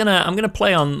 I'm gonna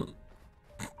play on.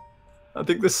 I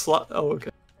think this slot. Oh, okay.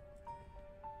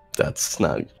 That's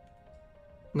not.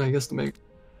 No, I guess to make.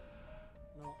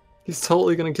 He's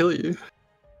totally gonna kill you.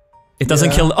 It doesn't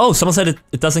Yeah. kill. Oh, someone said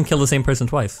it doesn't kill the same person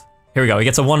twice. Here we go. He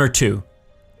gets a 1 or 2.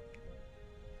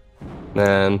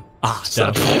 Man. Ah,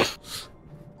 damn.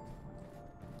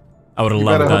 I would have You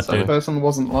loved better hope that, that dude. person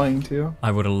wasn't lying to you.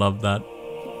 I would have loved that.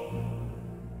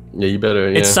 Yeah, you better.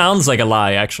 Yeah. It sounds like a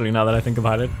lie, actually, now that I think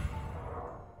about it.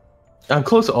 I'm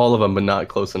close to all of them, but not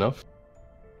close enough.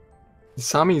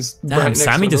 Sammy's. Damn, right next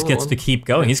Sammy to just another gets one. to keep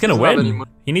going. He's gonna Doesn't have any win.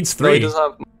 money. He needs No, he 3. does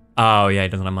have. Oh, yeah, he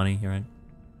doesn't have money. You're right.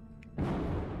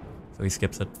 So he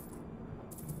skips it.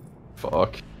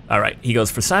 Fuck. Alright, he goes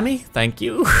for Sammy. Thank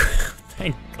you.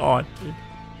 Thank God. Dude.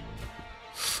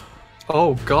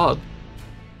 Oh God.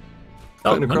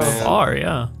 Oh, Putting not across. far,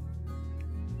 yeah.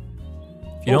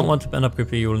 If you don't want to end up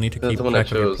creepy, you will need to That's keep the one I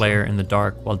track of your chose. player in the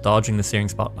dark while dodging the searing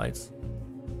spotlights.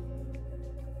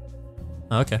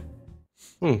 Oh, okay.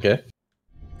 Okay.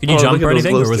 Could you Oh, jump look at or those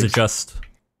anything, glow or was it sticks. just...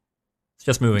 It's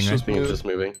just moving, It's right? just being just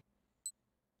moving.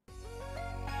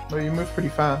 No, you move pretty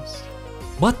fast.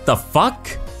 What the fuck?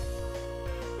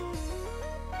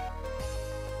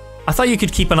 I thought you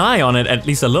could keep an eye on it at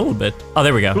least a little bit. Oh,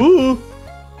 there we go. Ooh.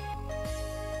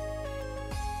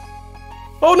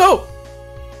 Oh no!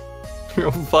 You're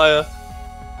on fire.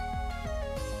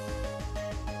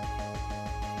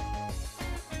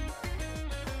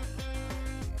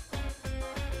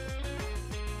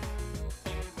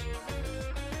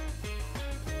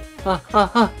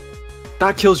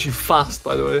 That kills you fast,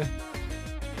 by the way.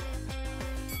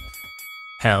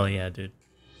 Hell yeah, dude.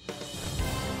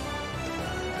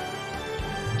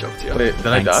 Joke to you. Wait, did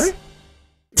I die?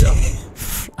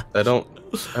 Yeah.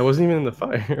 I wasn't even in the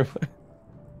fire.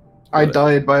 I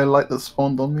died by a light that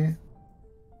spawned on me.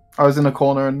 I was in a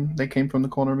corner and they came from the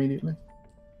corner immediately.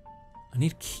 I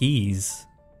need keys.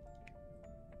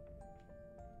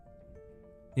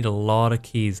 Need a lot of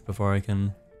keys before I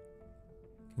can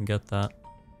get that.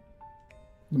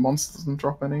 The monster doesn't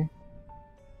drop any.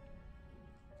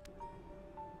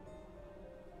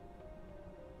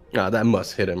 Ah, that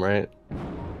must hit him, right?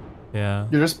 Yeah.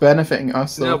 You're just benefiting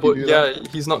us. Though, Yeah, if you but do yeah, that.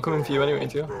 he's not coming for you anyway,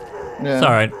 too. Yeah. It's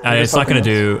alright. You're It's just not gonna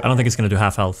helping us. do. I don't think it's gonna do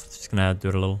half health. It's just gonna do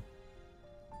it a little.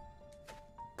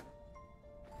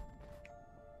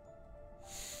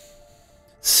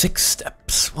 Six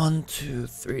steps. 1, 2,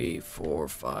 3, 4,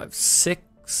 5,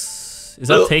 6. Is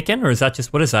that taken or is that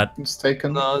just what is that? It's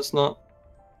taken. No, it's not.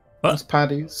 It's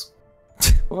Paddy's.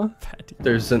 What?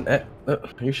 There's an. Are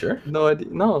you sure? No idea.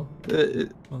 No,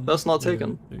 that's not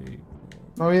taken.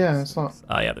 Oh yeah, it's not.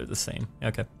 Oh yeah, they're the same.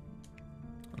 Okay.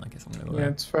 I guess I'm gonna go Yeah, there.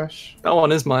 it's fresh. That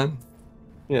one is mine.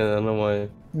 Yeah, I don't know why.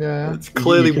 Yeah. It's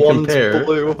clearly can one's compare.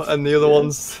 blue and the other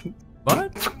one's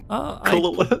What? I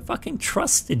colourless. fucking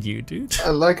trusted you, dude. I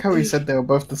like how he said they were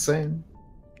both the same.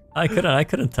 I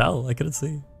couldn't tell. I couldn't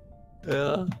see.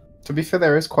 Yeah. To be fair,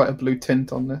 there is quite a blue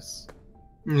tint on this.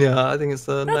 Yeah, I think it's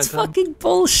the That's nighttime. fucking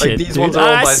bullshit. Like, these dude. ones are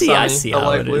owned I by see. I Sammy, see they're how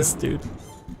light it blue. is, dude.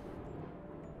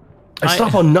 I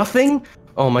stop on nothing?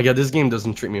 Oh my god, this game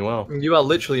doesn't treat me well. You are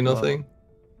literally nothing.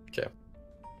 Okay.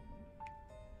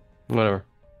 Whatever.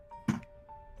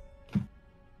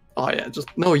 Oh yeah, just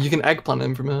no. You can eggplant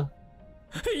him from here.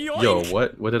 Yo,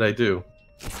 what? What did I do?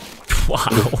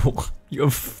 Wow. You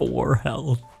have 4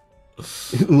 health.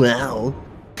 Wow.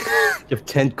 You have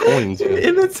 10 coins. man.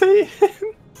 Imitate him.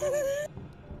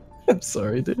 I'm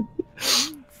sorry, dude.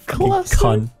 Fucking Classic.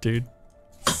 cunt, dude.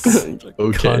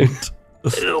 Okay.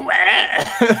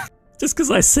 Cunt. Just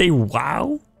because I say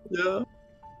wow? Yeah.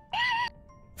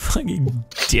 Fucking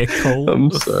dickhole.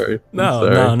 I'm sorry. I'm No,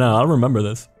 sorry. no, I'll remember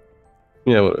this.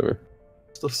 Yeah, whatever.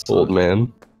 Stuff's Old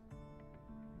man.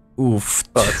 Oof.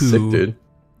 Oh, that's sick, dude.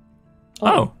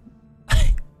 Oh.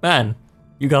 Man,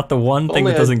 you got the one thing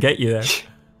Only that doesn't get you there.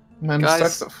 Man, it Guys,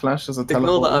 sucks that Flash is a Ignore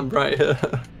teleport. that I'm right here.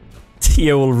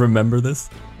 Tia will remember this.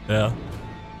 Yeah.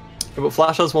 Yeah, but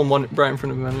Flash has one right in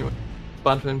front of him anyway. It's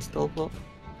bad for him to teleport.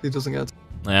 He doesn't get.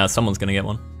 Yeah, someone's gonna get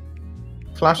one.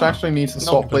 Flash actually needs to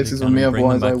swap places with me, Bring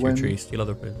them otherwise back I to your win. tree, steal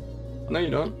other places. No, you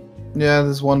don't. Yeah,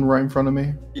 there's one right in front of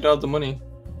me. You don't have the money.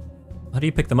 How do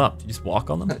you pick them up? Do you just walk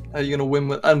on them? How are you gonna win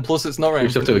with? And plus, it's not right. You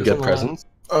in just have front to of you, get it's unlike- presents.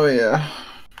 Oh yeah.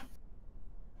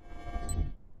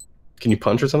 Can you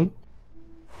punch or something?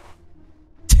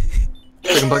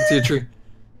 Take him back to your tree.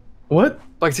 What?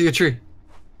 Back to your tree.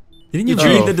 Didn't you Oh,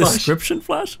 read the Flash. description,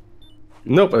 Flash?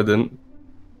 Nope, I didn't.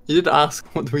 You did ask,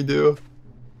 what do we do?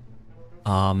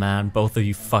 Aw, man, both of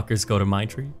you fuckers go to my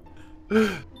tree.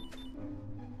 The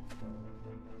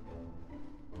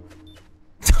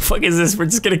fuck is this? We're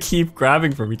just gonna keep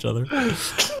grabbing from each other.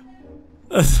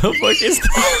 The fuck is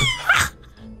that?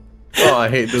 Oh, I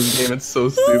hate this game. It's so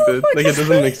stupid. Like, it doesn't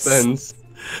make sense.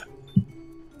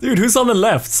 Dude, who's on the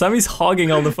left? Sammy's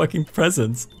hogging all the fucking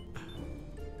presents.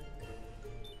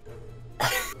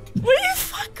 What you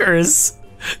fuckers?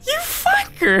 You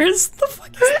fuckers! The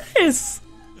fuck is this?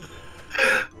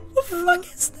 The fuck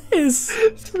is this?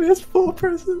 So he has 4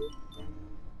 presents.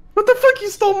 What the fuck? You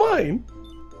stole mine.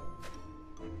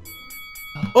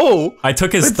 Oh, I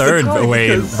took his It's the third tie, away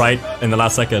because- right in the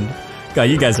last second. God,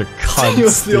 you guys are He cunts,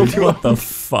 was the dude. only What the one.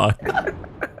 fuck?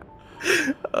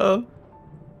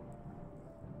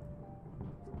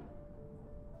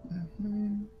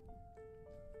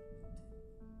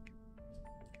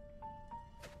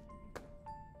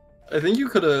 I think you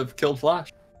could have killed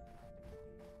Flash.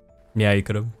 Yeah, you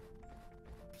could have.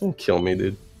 don't kill me,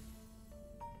 dude.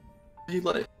 He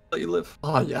let you live.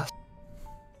 Ah, yes.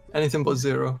 Anything but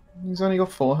 0. He's only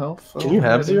got 4 health. Can you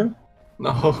have 0?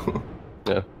 No.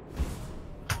 Yeah.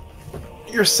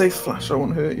 You're safe, Flash. I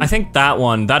won't hurt you. I think that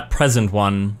one, that present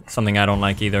one, something I don't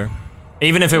like either.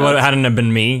 Even if it Yeah. hadn't have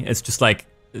been me, it's just like,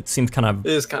 it seems kind of,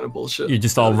 It is kind of bullshit. you're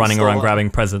just all It's running still around like- grabbing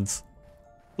presents.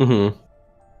 Mm-hmm.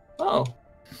 Oh.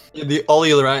 Yeah, all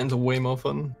the other items are way more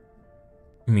fun.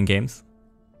 You mean games?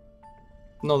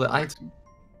 No, the item.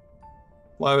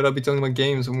 Why would I be talking about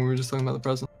games when we were just talking about the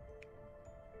present?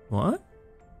 What?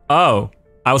 Oh,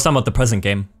 I was talking about the present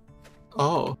game.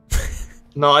 Oh.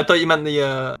 No, I thought you meant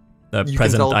the The you can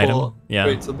present item. teleport Yeah.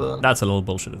 straight to the... That's a little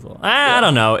bullshit as well. I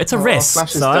don't know. It's a Oh, risk.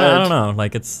 Flash is So I dead. don't know.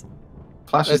 Like, it's...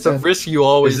 Flash is It's a dead. risk you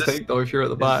always Is this- take though if you're at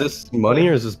the back. Is this money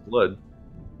or is this blood?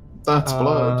 That's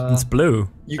blood. It's blue.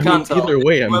 You I can't mean, tell. either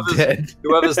way, I'm Whoever's- dead.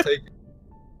 Whoever's taking.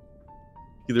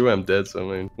 Either way, I'm dead. So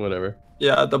I mean, whatever.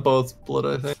 Yeah, they're both blood,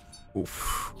 I think.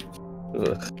 Oof.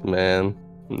 Ugh, man,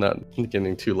 I'm not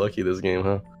getting too lucky this game,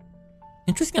 huh?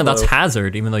 Interesting how that's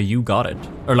hazard, even though you got it.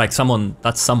 Or like someone,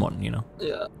 that's someone, you know.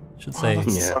 Yeah. Should say. That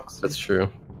Yeah, sucks. that's true.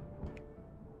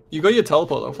 You got your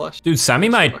teleport though, Flash. Dude, Sammy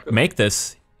might make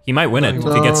this. He might win it if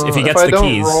he gets if the I don't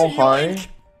keys. roll high.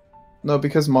 No,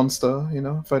 because monster, you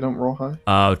know, if I don't roll high.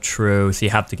 Oh, true. So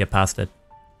you have to get past it.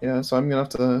 Yeah, so I'm gonna have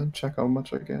to check how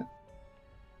much I get.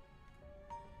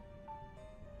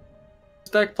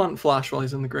 Stack plant Flash while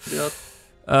he's in the graveyard.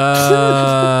 Fuck,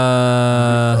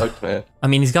 man. I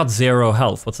mean, he's got 0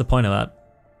 health. What's the point of that?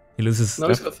 He loses. No,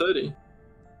 he's got 30.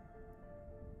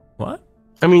 What?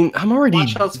 I mean, I'm already.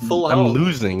 Flash has full I'm health.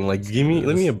 losing. Like,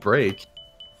 let me a break.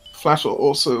 Flash will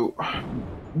also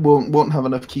won't have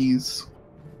enough keys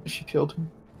if you killed him.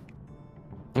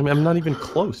 I mean, I'm not even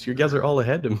close. You guys are all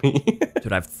ahead of me.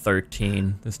 Dude, I have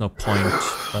 13. There's no point,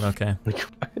 but okay. Like,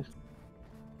 what?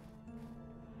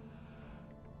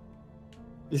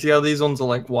 You see how these ones are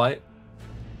like white?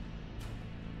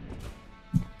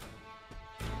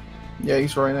 Yeah,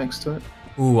 he's right next to it.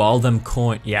 Ooh, all them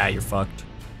coin. Yeah, you're fucked.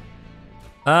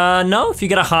 No, if you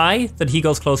get a high, that he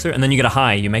goes closer, and then you get a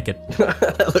high, you make it.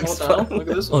 That looks What the hell? fun. Look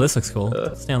at this Oh, one. this looks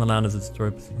cool. Stay on the land as it's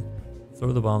destroyed.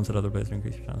 Throw the bombs at other players to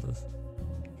increase your chances.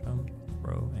 Jump,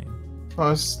 throw, aim.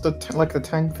 Oh, it's the like the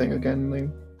tank thing again. They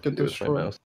get It was my destroyed.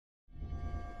 mouse.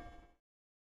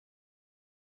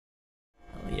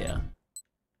 Hell yeah.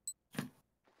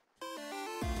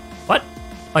 What?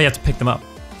 Oh, you have to pick them up.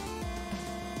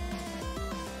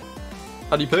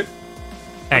 How do you pick?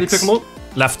 How do you X. pick them up?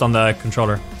 Left on the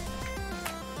controller.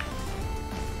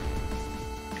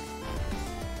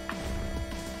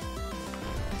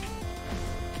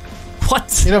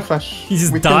 What? You know, Flash. He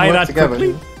just we can died work that together.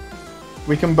 quickly?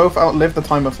 We can both outlive the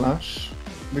timer, Flash.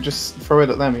 We just throw it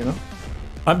at them, you know.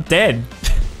 I'm dead.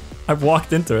 I've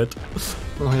walked into it.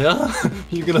 Oh yeah?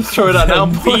 You're gonna throw it out now,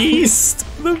 The boy? beast!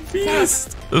 The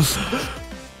beast!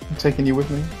 I'm taking you with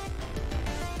me.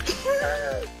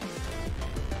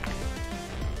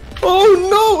 Oh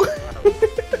no!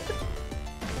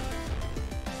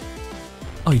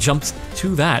 Oh, he jumps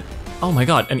to that. Oh my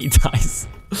god, and he dies.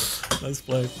 Nice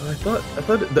play. I thought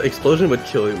the explosion would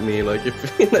kill me. Like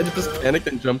if I just panicked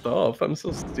and jumped off. I'm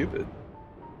so stupid.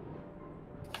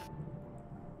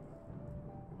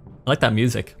 I like that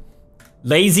music.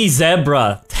 Lazy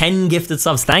Zebra, 10 gifted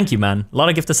subs. Thank you, man. A lot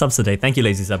of gifted subs today. Thank you,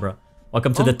 Lazy Zebra.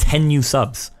 Welcome to the 10 new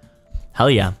subs. Hell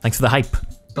yeah. Thanks for the hype.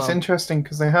 It's interesting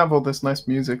because they have all this nice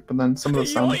music, but then some of the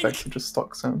sound effects are just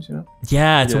stock sounds, you know.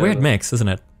 Yeah, it's a Yeah. weird mix, isn't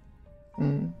it?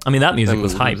 Mm. I mean, that music I mean,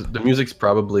 was hype. The music's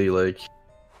probably like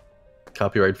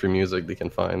copyright-free music they can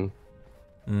find.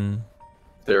 Mm.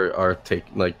 There are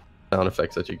like sound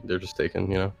effects that they're just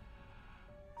taking, you know.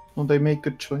 Well, they make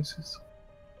good choices.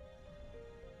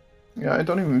 Yeah, I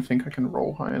don't even think I can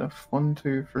roll high enough. 1,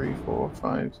 2, 3, 4,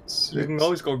 5, 6, You can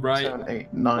always go right. 7,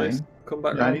 8, 9. Come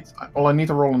back Yeah, right. I need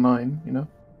to roll a 9, you know.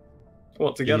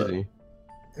 What, to get it? Easy.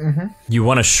 Mm-hmm. You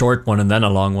want a short one and then a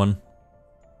long one.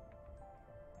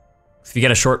 If you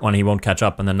get a short one, he won't catch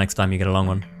up, and then next time you get a long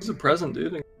one. It's a present,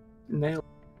 dude. Nail it.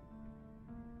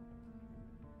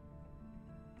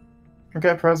 I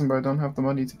get a present, but I don't have the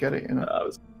money to get it, you know.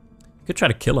 was... You could try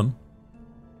to kill him.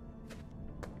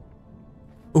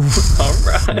 Oof.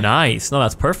 Alright. Nice. No,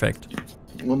 that's perfect.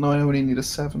 Well, no, I only need a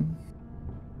 7.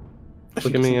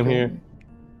 Look at me, I'm here.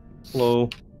 Hello.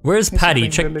 Where's Here's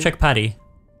Paddy? something really- Check Paddy.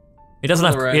 He doesn't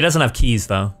have. Alright. He doesn't have keys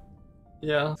though.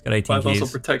 Yeah. He's got 18 But I've keys.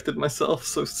 also protected myself,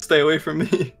 so stay away from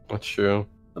me. That's true.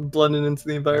 I'm blending into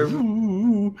the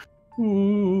environment. Ooh,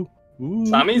 ooh, ooh,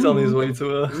 Sammy's on his way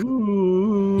to a...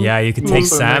 Ooh. Yeah, you can Ooh. take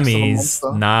Also next to the Sammy's.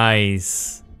 monster.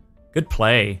 Nice. Good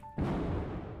play.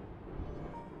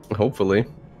 Hopefully.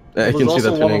 I There's can see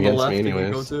also that one turning on the against left me you can go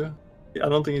anyways. to. Yeah, I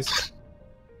don't think he's...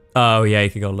 Oh yeah, you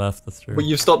could go left. That's true. But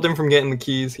you stopped him from getting the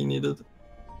keys he needed.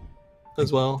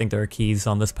 As well. I think there are keys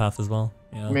on this path as well.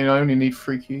 Yeah. I mean, I only need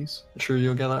 3 keys. Sure,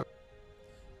 you'll get that.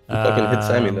 Fucking hit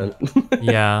Sammy then.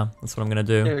 Yeah, that's what I'm gonna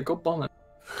do. Yeah, go bomb it.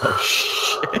 Oh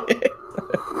shit.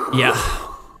 Yeah.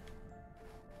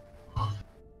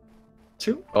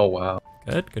 2? Oh wow.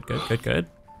 Good.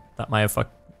 That may have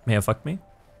fucked me.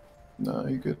 No,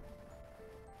 you're good.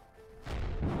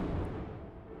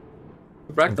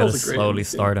 The I'm gonna Ragdolls are great. slowly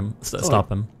start him. Stop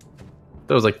him.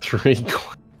 That was like 3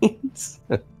 coins.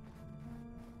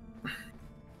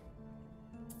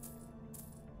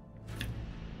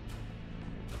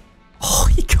 Oh,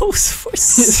 he goes for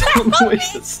Sammy. He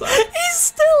He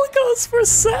still goes for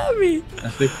Sammy. I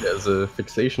think he has a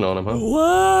fixation on him, huh?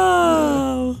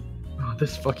 Wow. Oh,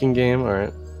 this fucking game. All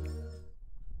right.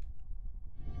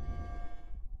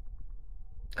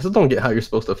 I still don't get how you're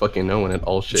supposed to fucking know when it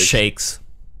all shakes. Shakes.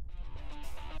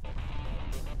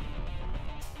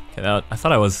 Okay, I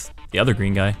thought I was the other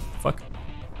green guy. Fuck.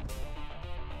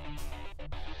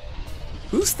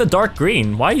 Who's the dark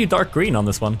green? Why are you dark green on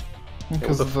this one?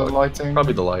 Because of the lighting.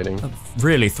 Probably the lighting. That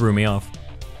really threw me off.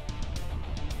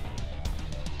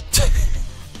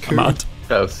 I'm out.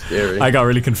 That was scary. I got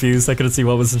really confused. I couldn't see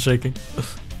what was shaking.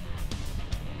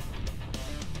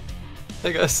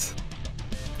 Hey guys.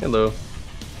 Hello.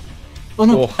 Oh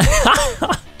no.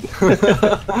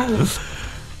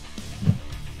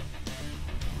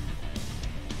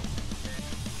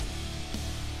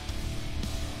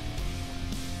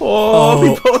 Oh, we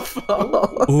both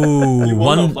fell. Ooh,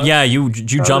 one. Flash? Yeah, you How did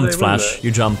jumped, they win Flash. that?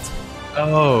 You jumped.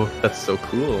 Oh, that's so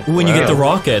cool. Ooh, and you get the Wow.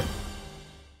 rocket.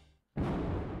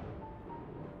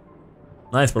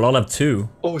 Nice, we'll all have 2.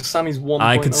 Oh, Sammy's 1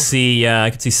 I point could off. see, I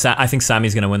could see. I think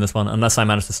Sammy's gonna win this one, unless I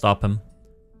manage to stop him.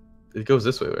 It goes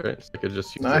this way, right? So I could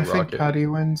just use I the think rocket. Paddy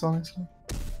wins, honestly.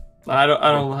 I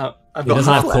don't have. I've He got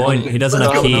doesn't have half coin. money. He doesn't I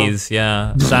have don't know. keys.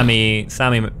 Yeah, Sammy.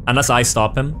 Unless I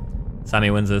stop him, Sammy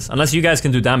wins this. Unless you guys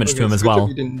can do damage to Okay, him so as good job well.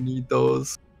 You didn't need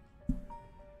those.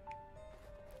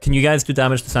 Can you guys do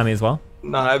damage to Sammy as well?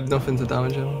 Nah, I have nothing to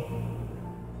damage him.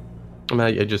 I mean,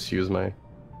 I just use my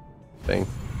thing.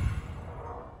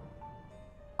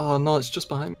 Oh no, it's just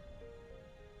behind me.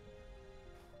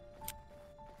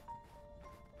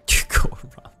 You go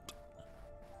around.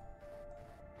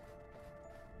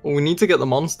 Well, we need to get the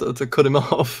monster to cut him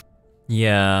off.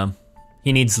 Yeah,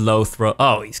 he needs low throw.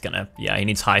 Oh, he's gonna. Yeah, he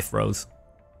needs high throws.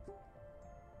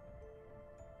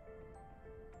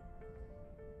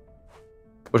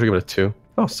 What should I give it a 2?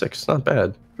 Oh, 6. Not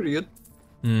bad. Pretty good.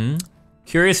 Hmm.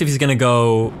 Curious if he's gonna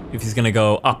go. If he's gonna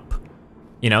go up.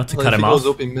 You know, to Like, cut if him he off.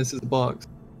 goes up, he misses the box.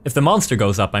 If the monster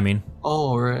goes up, I mean,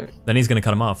 Oh right. then he's gonna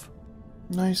cut him off.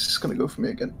 No, he's just gonna go for me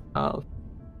again.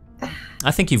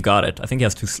 I think you've got it. I think he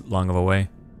has too long of a way.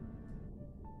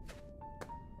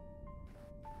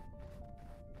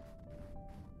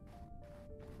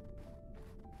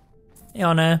 Hey,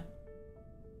 Anna.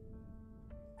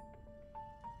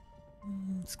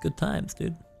 It's good times,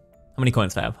 dude. How many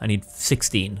coins do I have? I need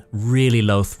 16. Really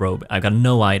low throw. I've got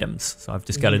no items, so I've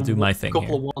just got to do my thing Couple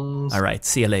here. of ones. All right,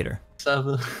 see you later.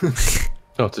 7.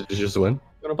 Oh, did you just win?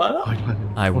 Wanna buy that?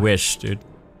 I wish, dude. I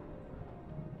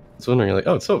was wondering, you're like,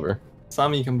 oh, it's over.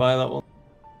 Sammy, you can buy that one.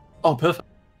 Oh, perfect.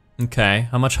 Okay,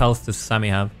 how much health does Sammy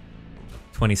have?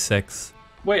 26.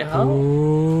 Wait, how? Did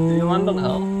you land on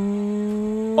health?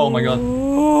 Oh my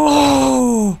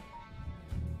god.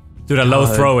 Dude, a low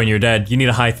God. throw and you're dead. You need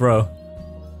a high throw.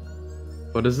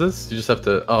 What is this? You just have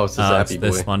to. Oh, it's the It's Zappy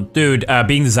this boy. one. Dude,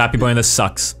 being the Zappy boy in this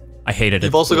sucks. I hated it.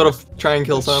 You've also got to try and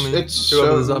kill Sammy. It's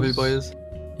Whoever so- the Zappy boy is.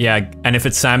 Yeah, and if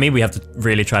it's Sammy, we have to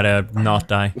really try to not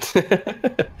die.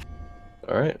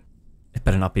 All right. It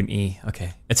better not be me.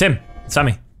 Okay. It's him. It's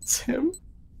Sammy. It's him.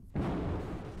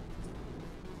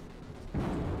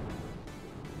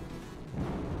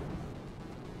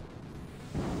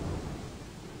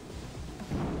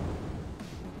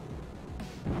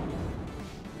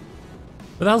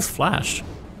 Where the hell's Flash?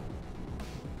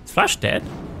 Is Flash dead?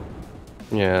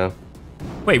 Yeah,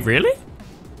 Wait, really?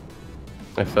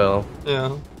 I fell.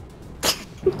 Yeah.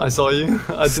 I saw you.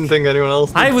 I didn't think anyone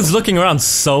else did. I was looking around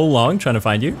so long trying to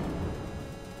find you.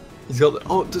 He's got the,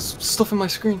 oh, there's stuff in my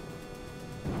screen.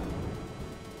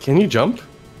 Can you jump?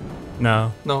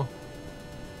 No. No.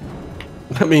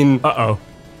 I mean, Uh-oh.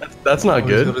 that's not Oh,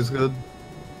 good. It's good.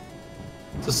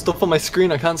 There's stuff on my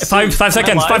screen I can't see. Five Am I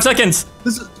seconds. alive? 5 seconds.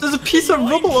 There's a piece of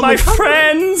rubble on My the camera.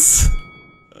 friends.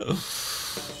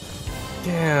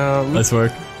 Damn. Nice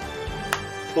work.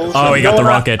 Bullshit. Oh, he got You the know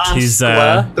rocket. that He's, square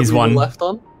that he's we were won. left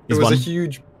on? He's There was won. a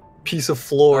huge piece of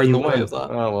floor in the way won. of that.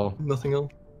 Oh well. Nothing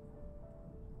else.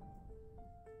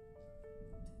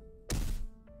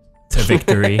 To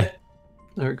victory.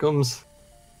 There it comes.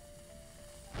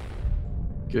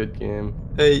 Good game.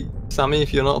 Hey, Sammy,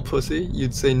 if you're not a pussy,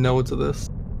 you'd say no to this.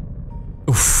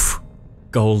 Oof.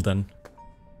 Golden.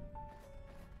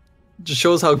 Just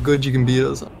shows how good you can be at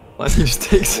us. Like, he just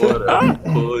takes it. What a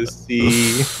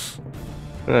pussy.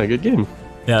 Ah, good game.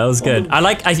 Yeah, that was good.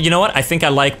 You know what? I think I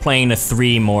like playing a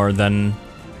 3 more than...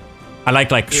 I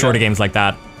like shorter games like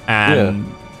that. And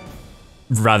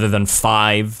rather than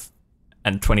 5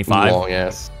 and 25. Long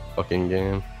ass fucking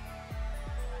game.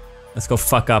 Let's go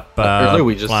fuck up Earlier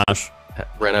we just Flash.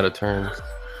 ran out of turns.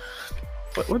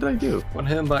 What did I do? One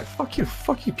hit him back. Fuck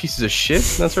you pieces of shit.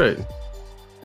 That's right.